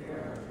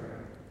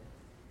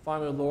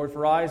 Finally, Lord,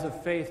 for eyes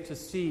of faith to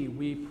see,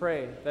 we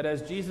pray that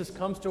as Jesus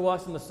comes to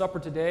us in the supper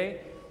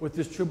today with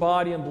his true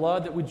body and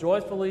blood, that we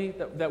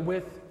that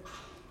with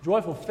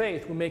joyful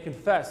faith we may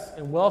confess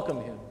and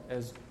welcome him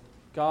as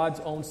God's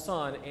own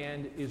Son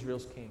and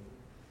Israel's King.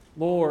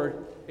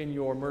 Lord, in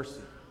your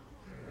mercy.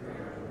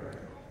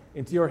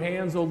 Into your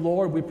hands, O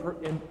Lord, we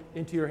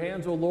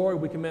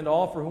commend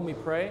all for whom we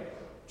pray,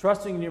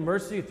 trusting in your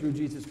mercy through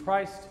Jesus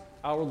Christ,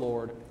 our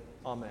Lord.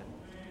 Amen.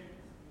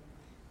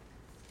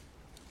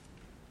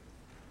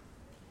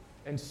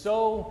 And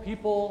so,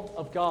 people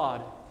of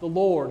God, the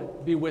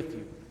Lord be with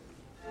you.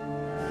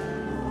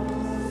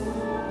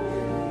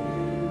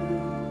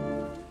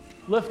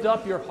 lift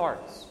up your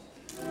hearts.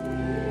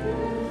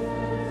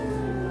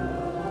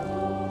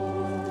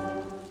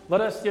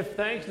 Let us give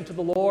thanks unto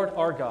the Lord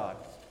our God.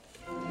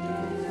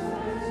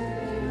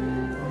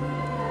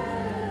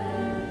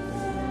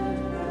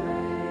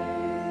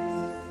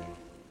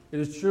 It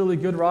is truly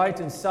good, right,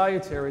 and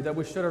salutary that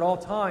we should at all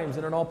times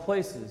and in all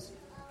places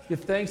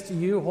give thanks to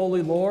you,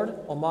 Holy Lord,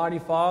 Almighty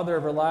Father,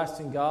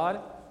 everlasting God,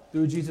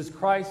 through Jesus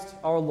Christ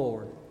our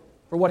Lord.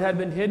 For what had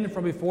been hidden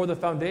from before the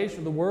foundation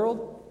of the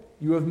world,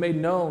 you have made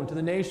known to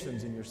the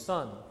nations in your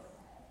Son.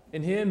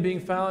 In him,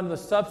 being found in the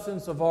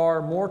substance of our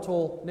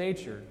mortal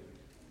nature,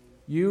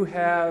 you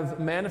have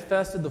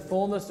manifested the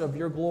fullness of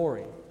your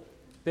glory.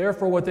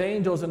 Therefore, with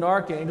angels and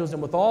archangels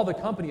and with all the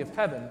company of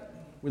heaven,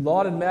 we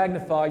laud and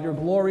magnify your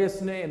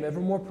glorious name,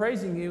 evermore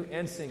praising you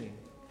and singing.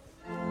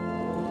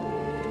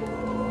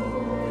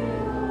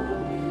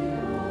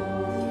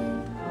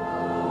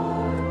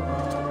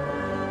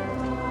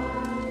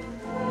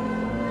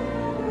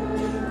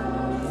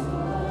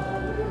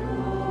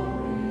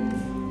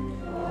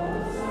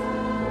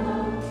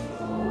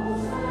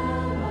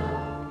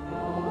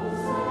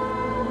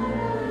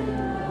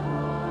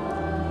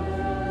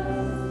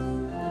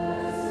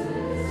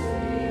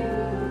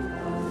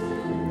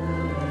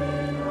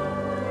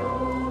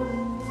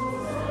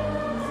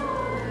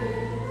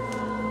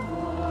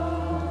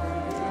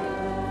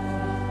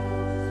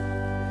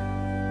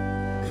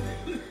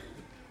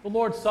 The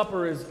Lord's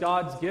Supper is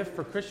God's gift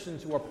for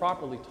Christians who are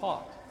properly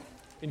taught.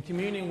 In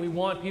communion, we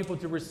want people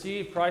to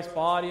receive Christ's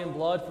body and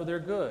blood for their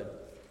good.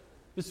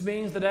 This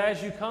means that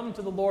as you come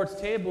to the Lord's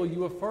table,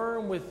 you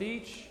affirm with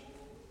each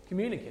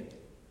communicant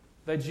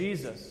that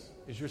Jesus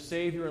is your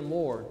Savior and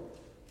Lord.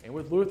 And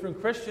with Lutheran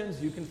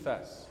Christians, you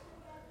confess,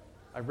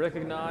 I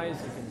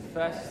recognize and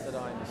confess that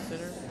I am a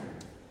sinner.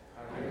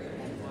 I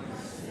recognize my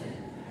sin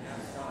and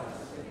ask God's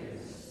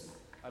forgiveness.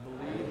 I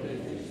believe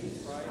that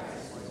Jesus Christ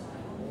is my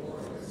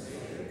Lord and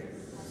Savior,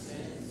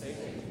 sin,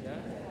 Satan, and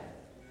death.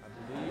 I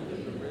believe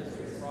that the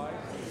risen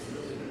Christ is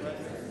really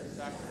present in the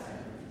sacrament,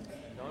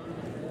 and under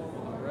the form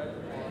of the bread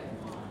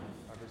and blood,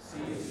 I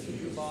receive the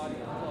true body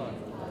and blood,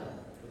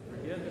 the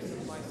forgiveness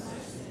of my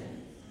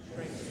sin,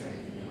 strengthen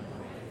me in my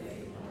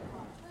faith.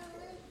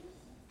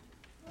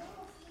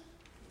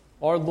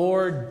 Our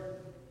Lord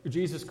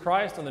Jesus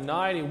Christ, on the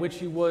night in which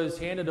he was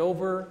handed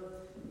over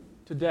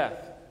to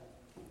death,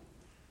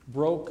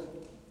 broke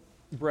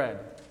bread.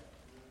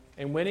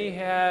 And when he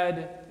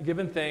had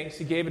given thanks,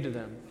 he gave it to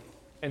them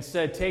and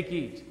said, "Take,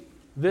 eat.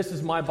 This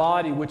is my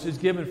body, which is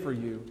given for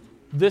you.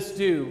 This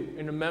do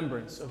in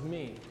remembrance of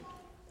me."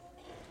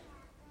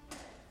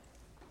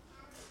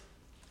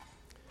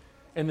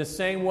 In the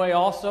same way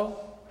also,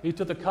 he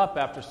took the cup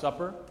after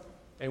supper,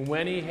 and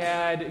when he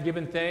had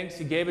given thanks,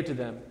 he gave it to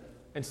them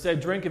and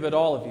said, "Drink of it,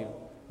 all of you.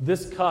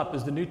 This cup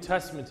is the New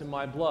Testament in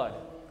my blood,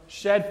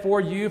 shed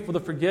for you for the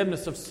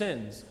forgiveness of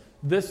sins.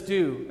 This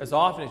do as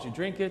often as you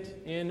drink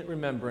it in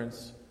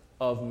remembrance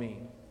of me."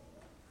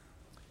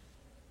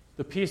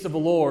 The peace of the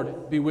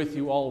Lord be with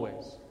you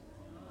always.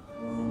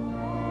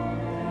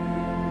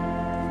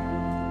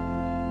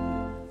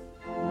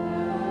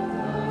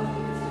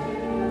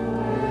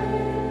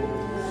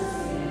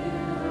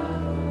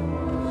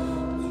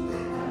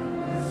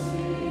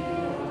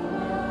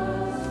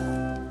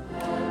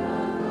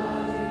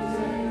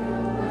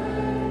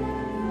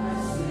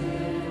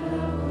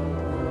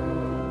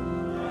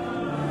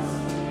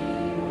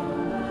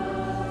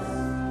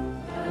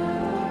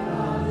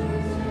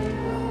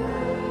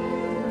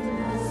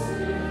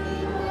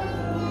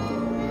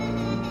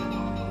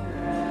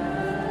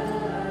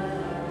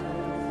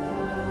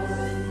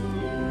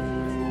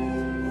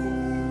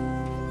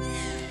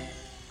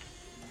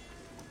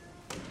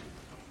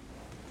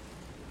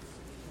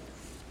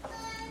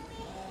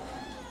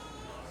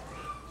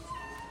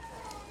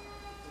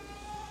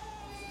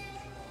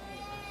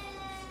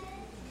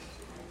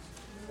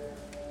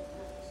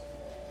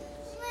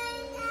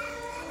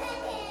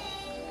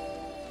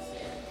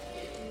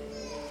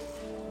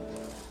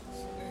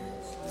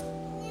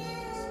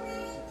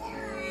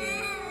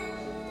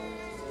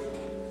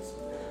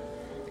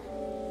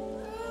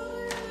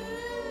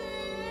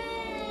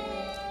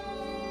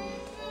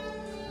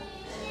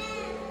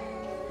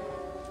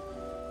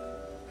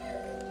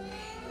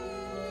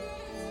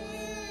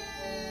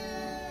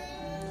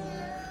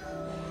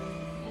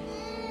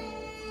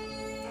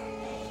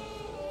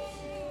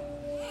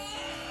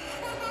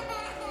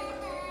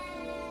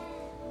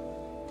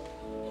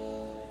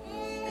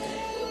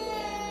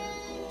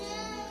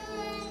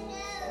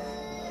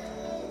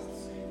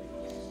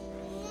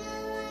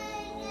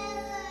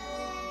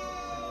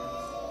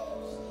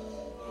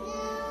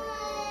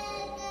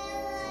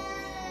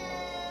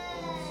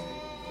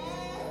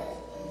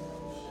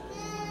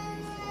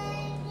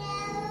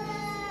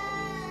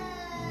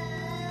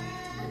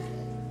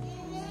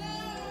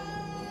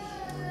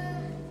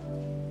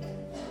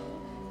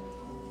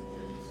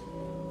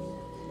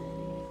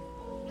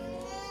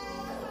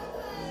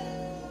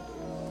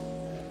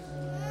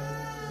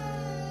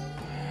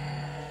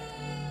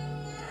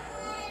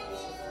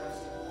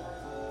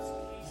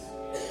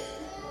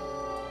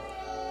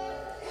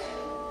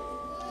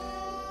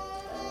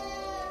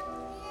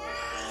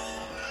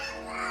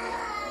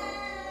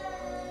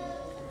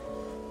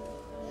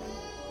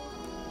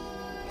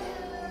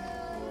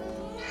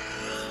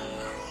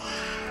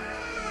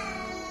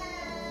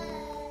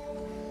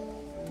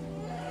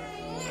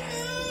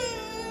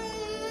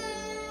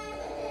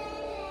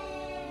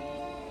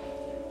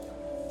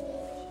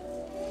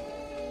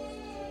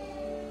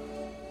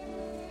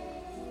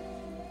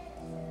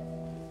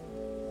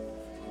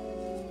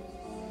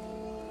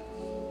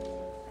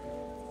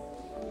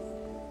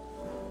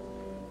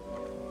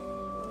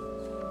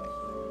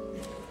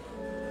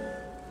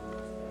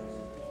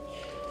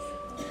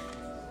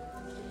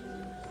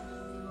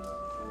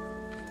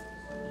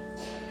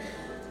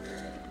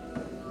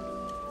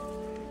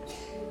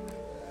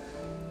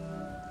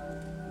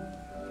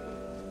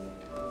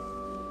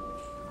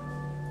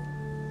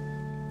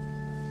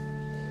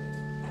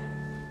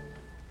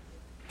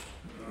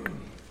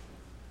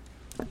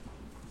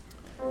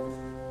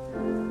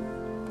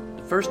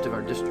 first of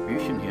our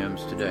distribution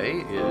hymns today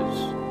is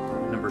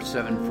number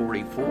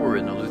 744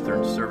 in the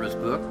Lutheran Service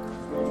Book,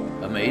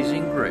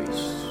 Amazing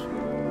Grace.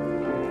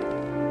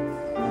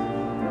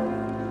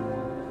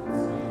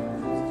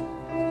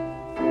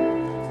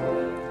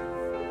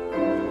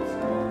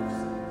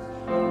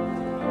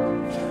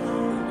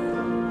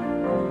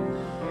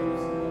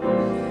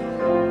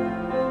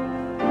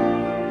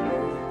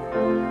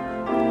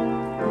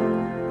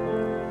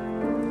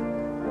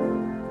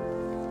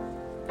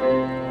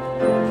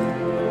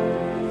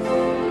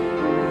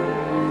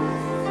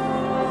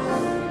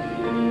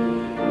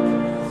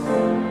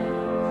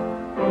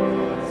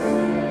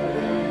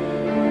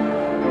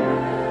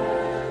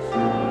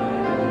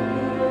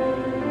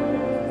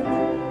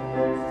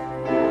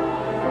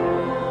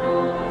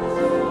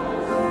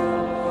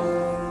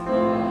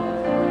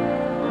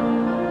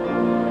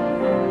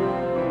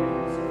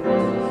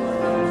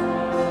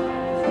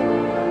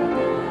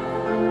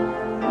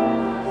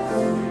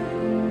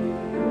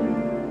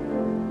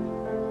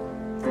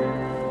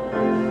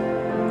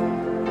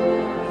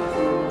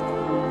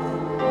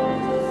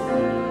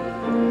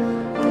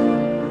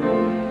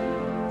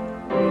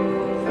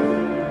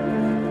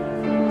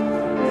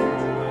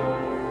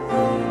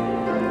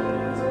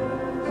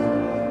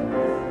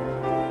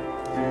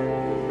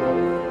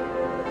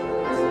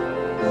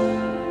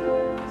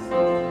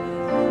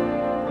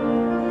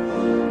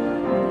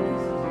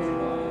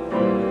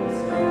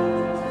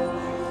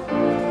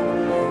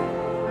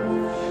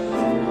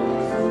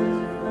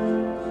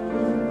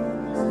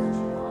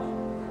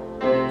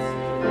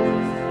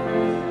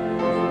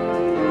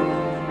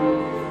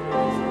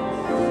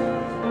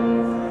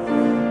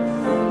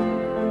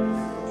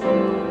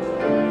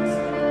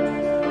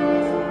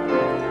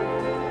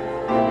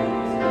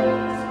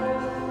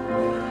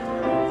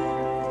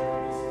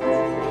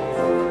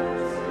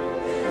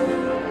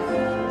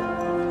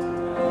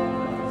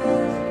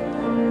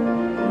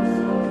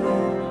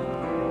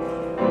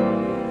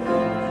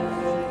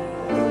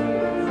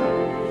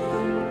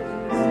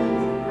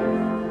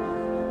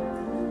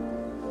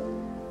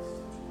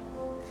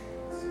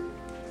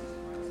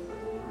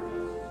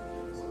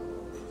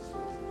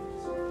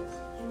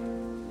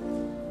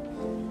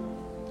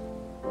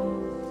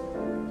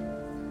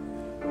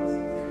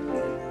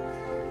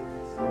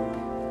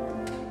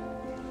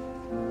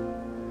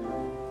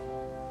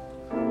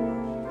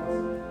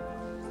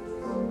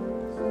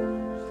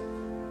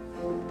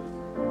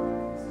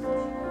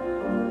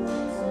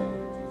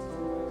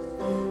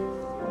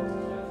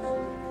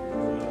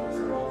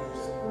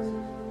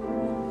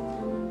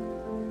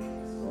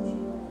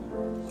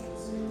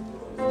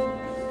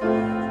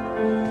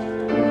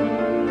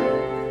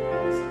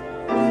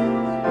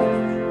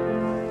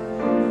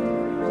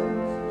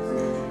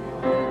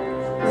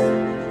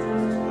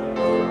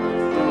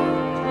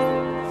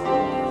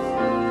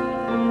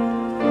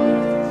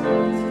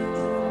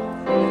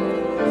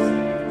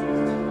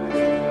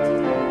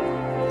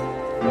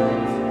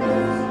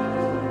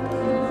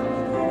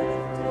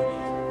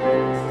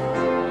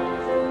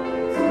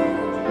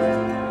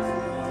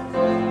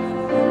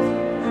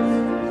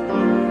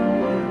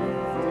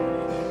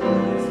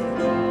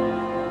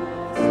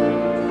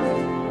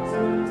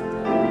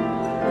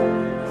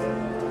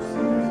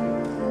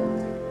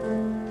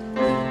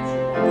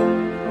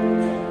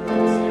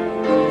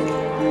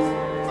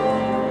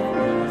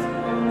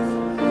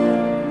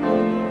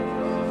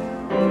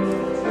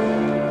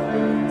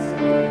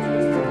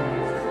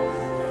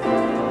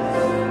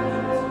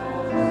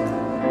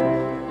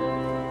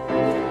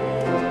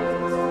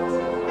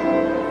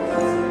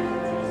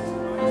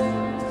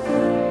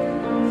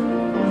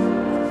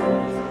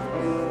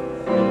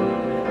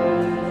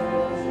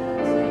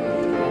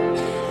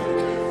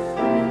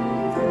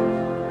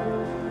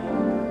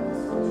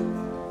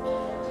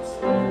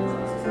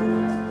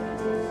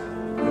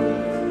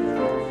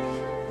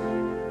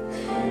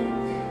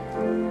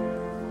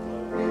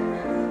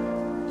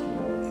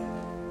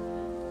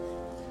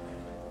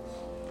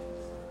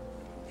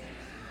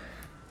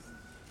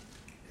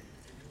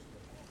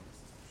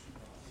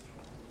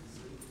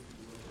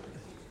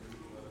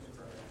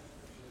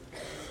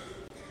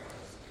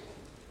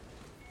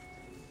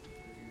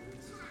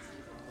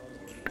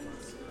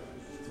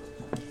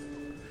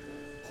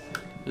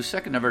 The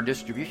second of our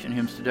distribution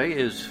hymns today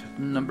is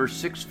number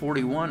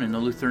 641 in the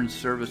Lutheran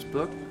Service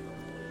Book.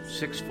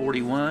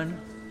 641,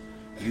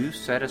 You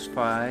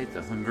Satisfy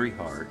the Hungry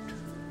Heart.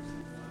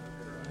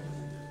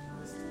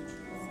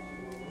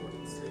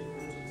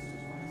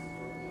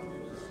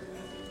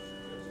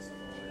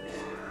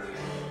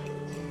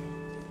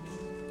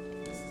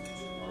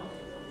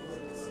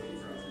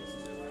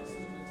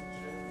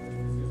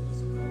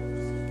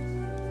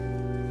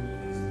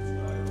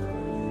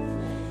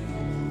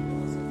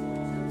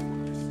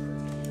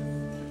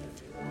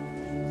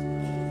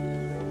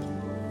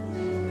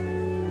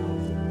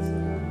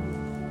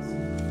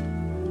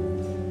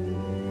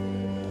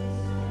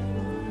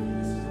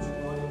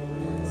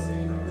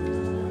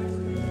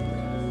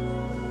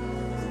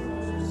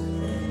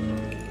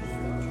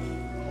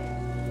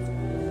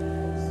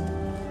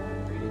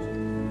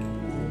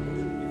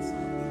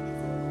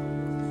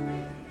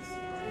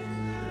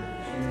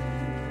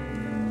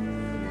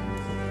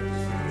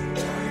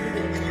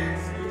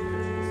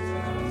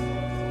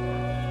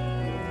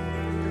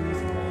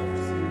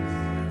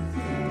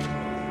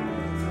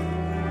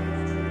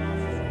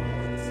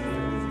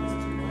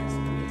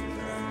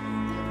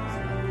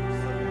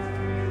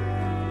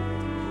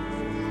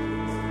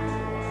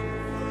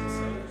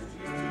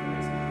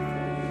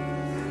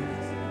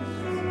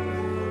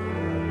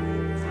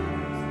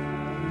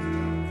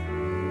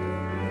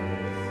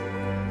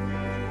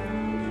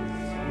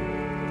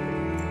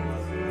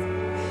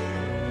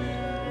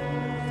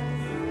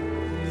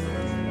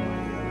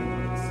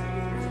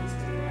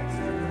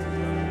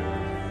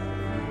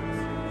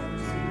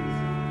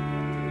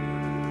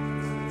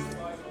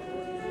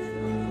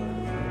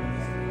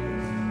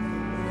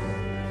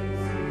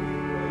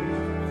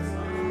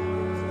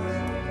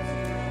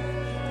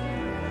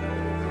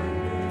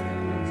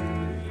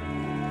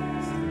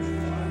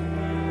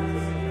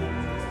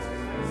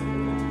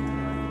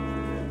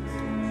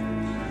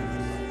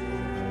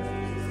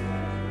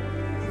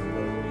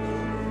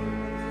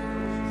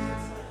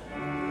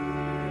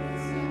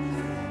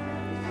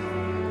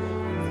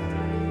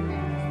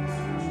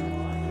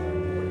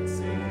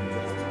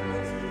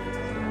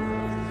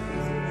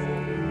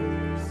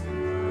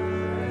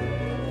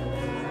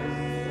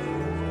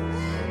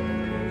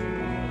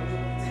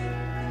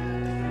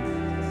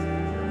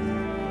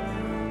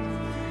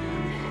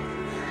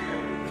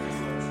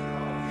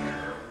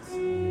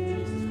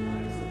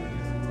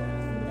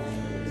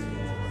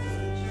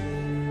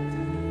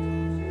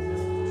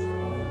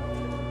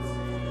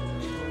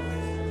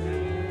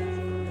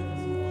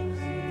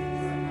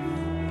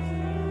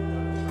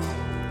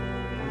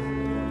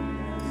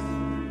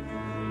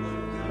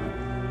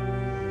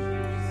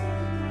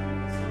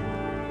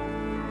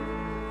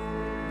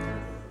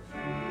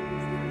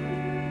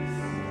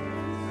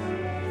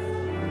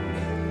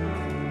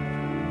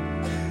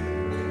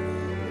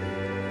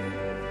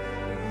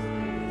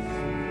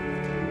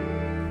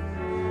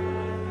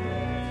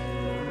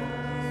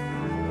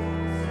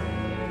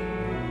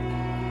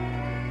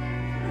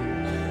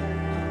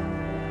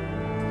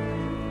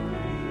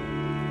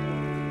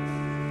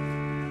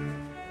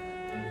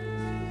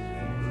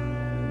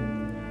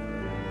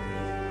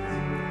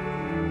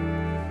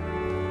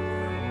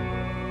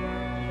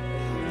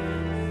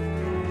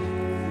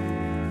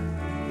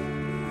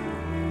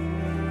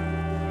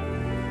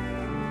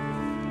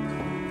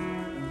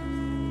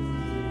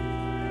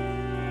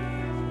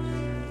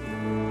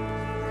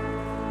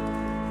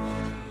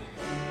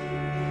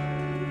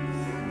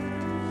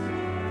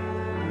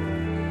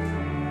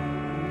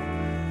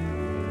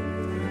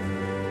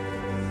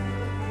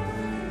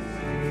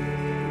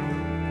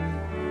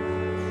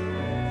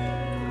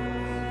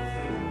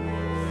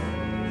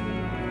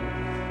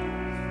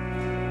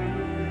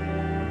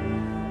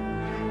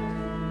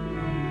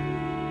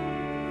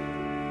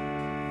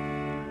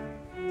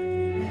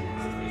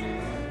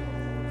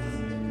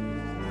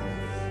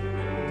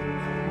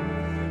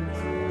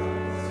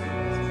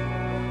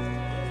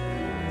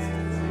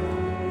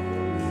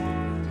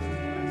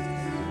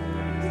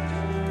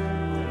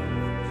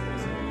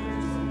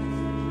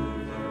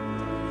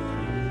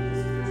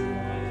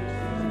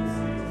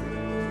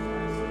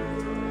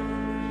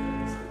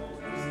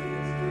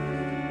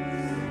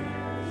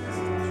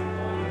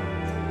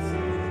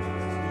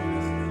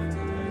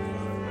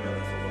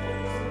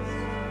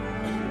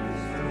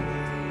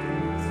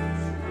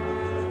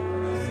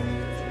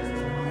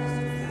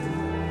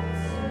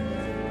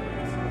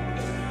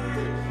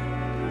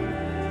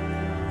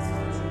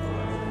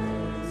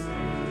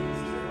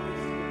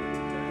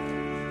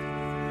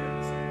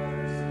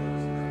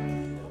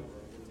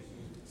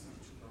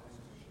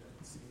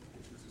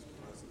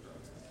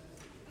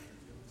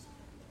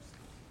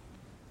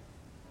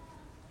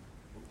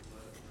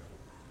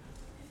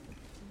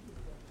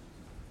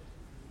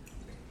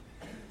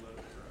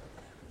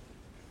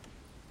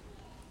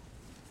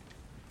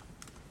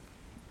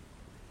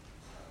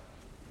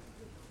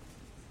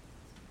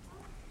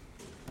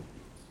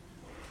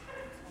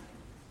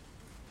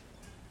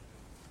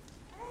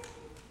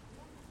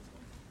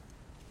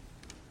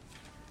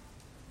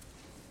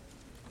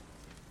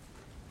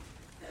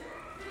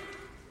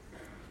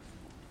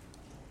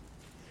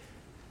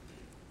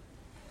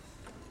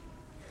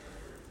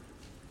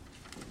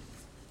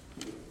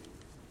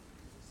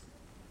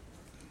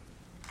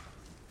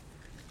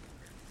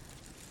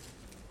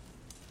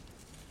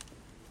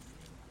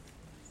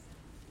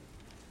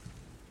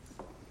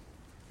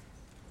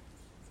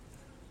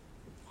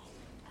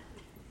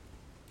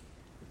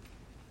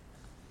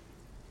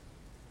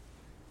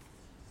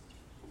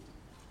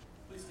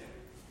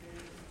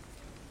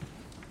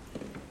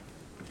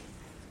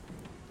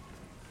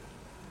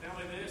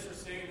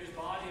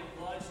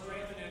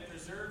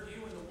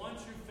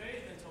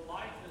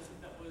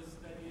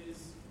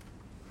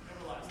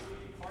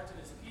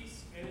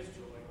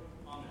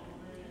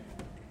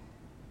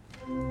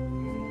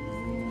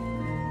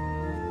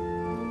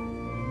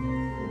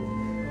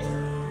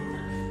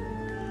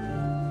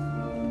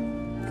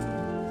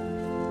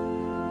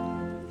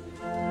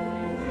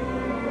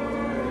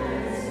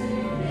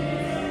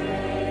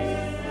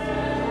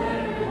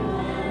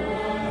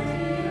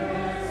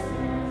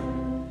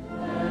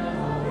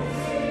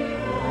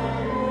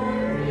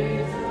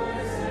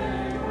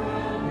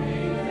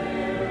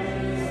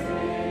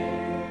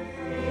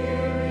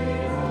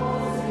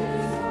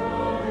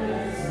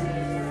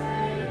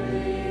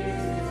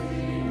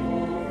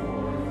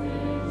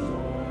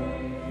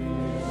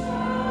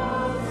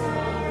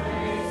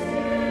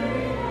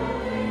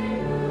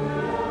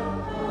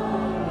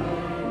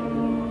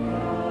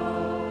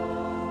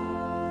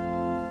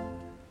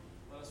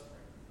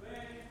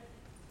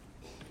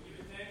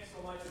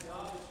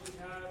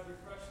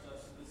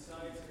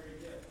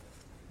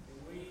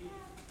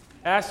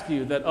 ask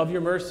you that of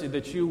your mercy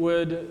that you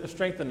would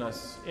strengthen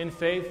us in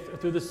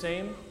faith through the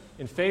same,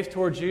 in faith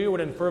towards you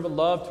and in fervent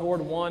love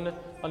toward one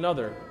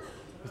another.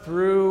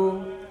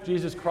 Through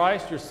Jesus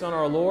Christ, your Son,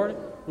 our Lord,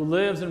 who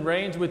lives and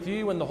reigns with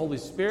you in the Holy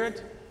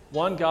Spirit,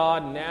 one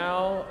God,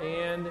 now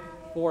and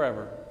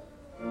forever.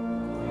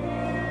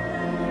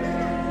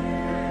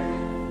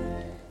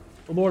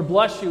 The Lord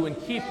bless you and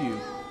keep you.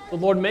 The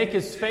Lord make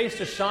his face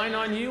to shine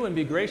on you and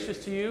be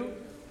gracious to you.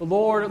 The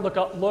Lord look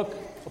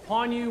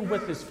upon you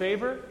with his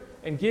favor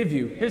and give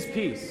you his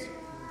peace.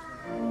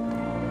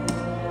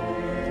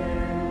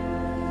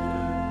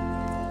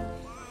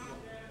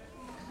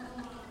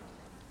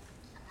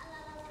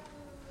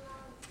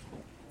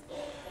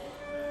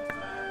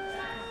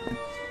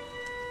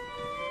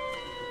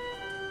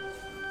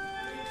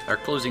 Our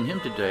closing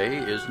hymn today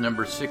is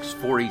number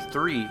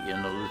 643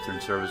 in the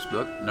Lutheran Service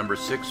Book, number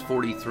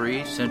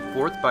 643, Sent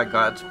Forth by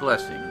God's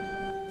Blessing.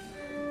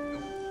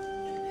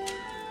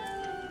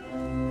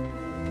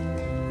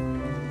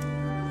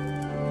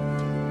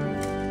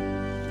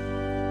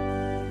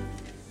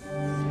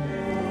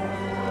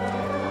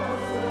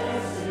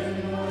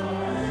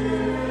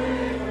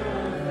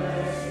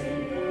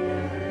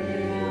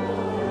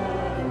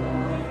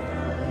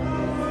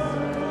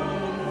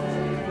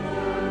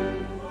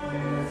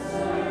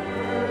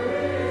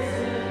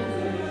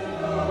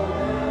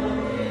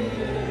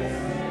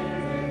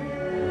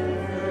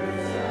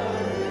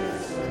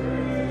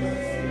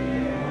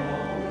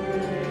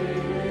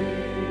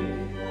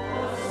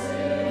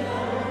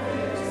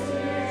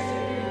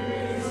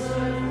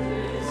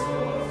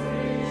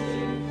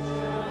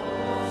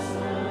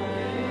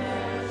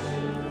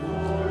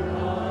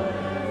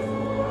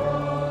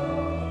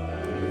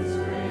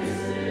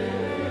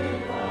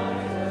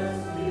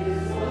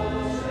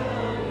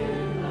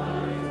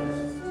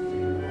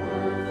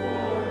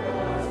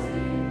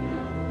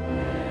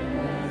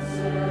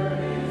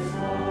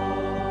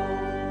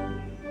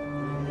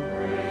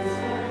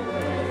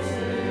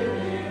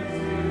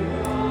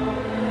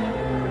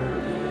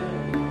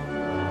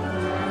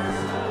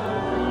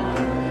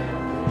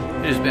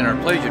 It has been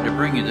our pleasure to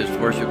bring you this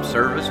worship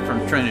service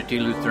from Trinity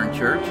Lutheran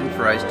Church in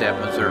Freistatt,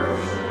 Missouri.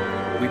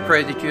 We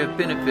pray that you have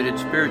benefited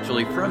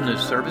spiritually from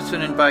this service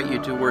and invite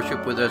you to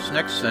worship with us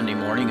next Sunday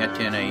morning at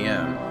 10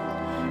 a.m.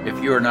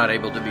 If you are not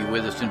able to be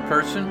with us in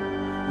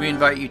person, we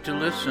invite you to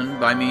listen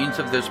by means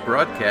of this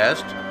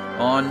broadcast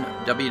on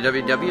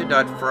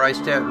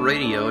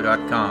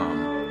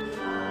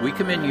www.freistattradio.com. We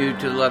commend you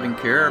to the loving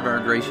care of our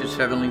gracious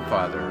Heavenly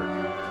Father.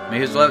 May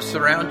his love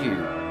surround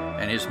you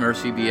and his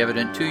mercy be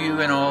evident to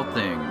you in all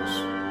things.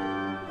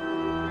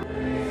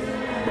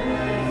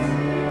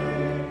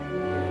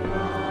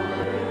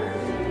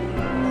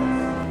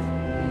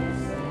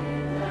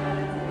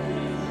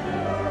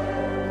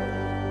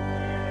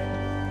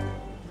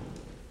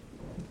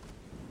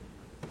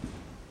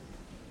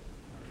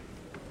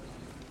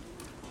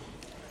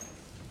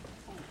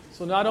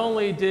 So not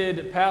only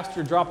did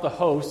Pastor drop the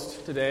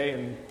host today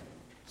and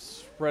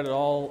spread it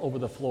all over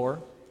the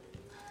floor,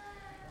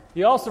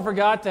 he also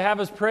forgot to have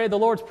us pray the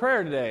Lord's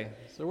Prayer today.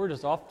 So we're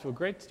just off to a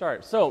great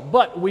start.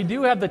 But we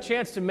do have the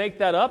chance to make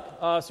that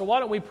up. So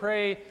why don't we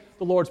pray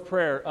the Lord's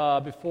Prayer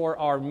before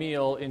our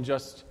meal in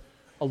just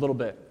a little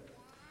bit.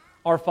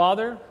 Our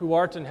Father, who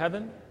art in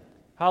heaven,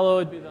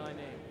 hallowed be thy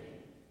name.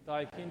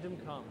 Thy kingdom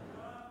come,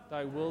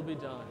 thy will be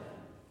done,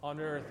 on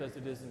earth as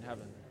it is in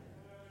heaven.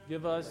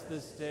 Give us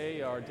this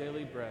day our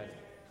daily bread,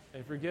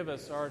 and forgive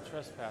us our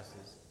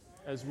trespasses,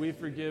 as we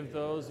forgive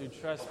those who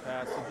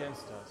trespass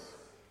against us.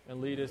 And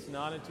lead us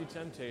not into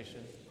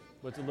temptation,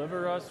 but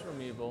deliver us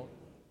from evil.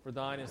 For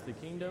thine is the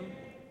kingdom,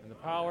 and the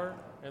power,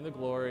 and the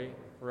glory,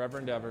 forever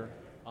and ever.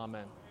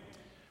 Amen.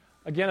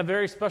 Again, a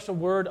very special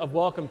word of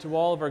welcome to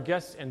all of our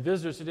guests and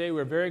visitors today.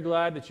 We're very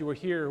glad that you were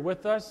here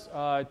with us.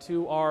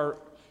 To our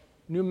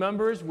new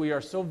members, we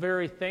are so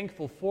very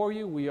thankful for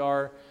you. We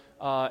are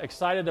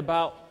excited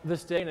about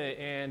this day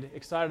and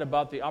excited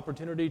about the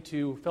opportunity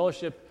to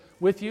fellowship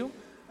with you.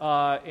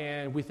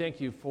 And we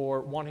thank you for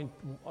wanting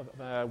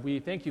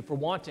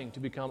to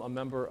become a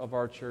member of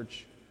our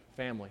church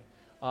family.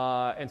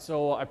 And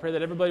so I pray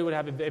that everybody would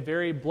have a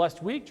very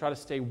blessed week. Try to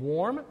stay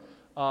warm.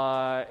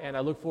 And I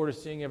look forward to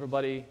seeing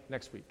everybody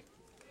next week.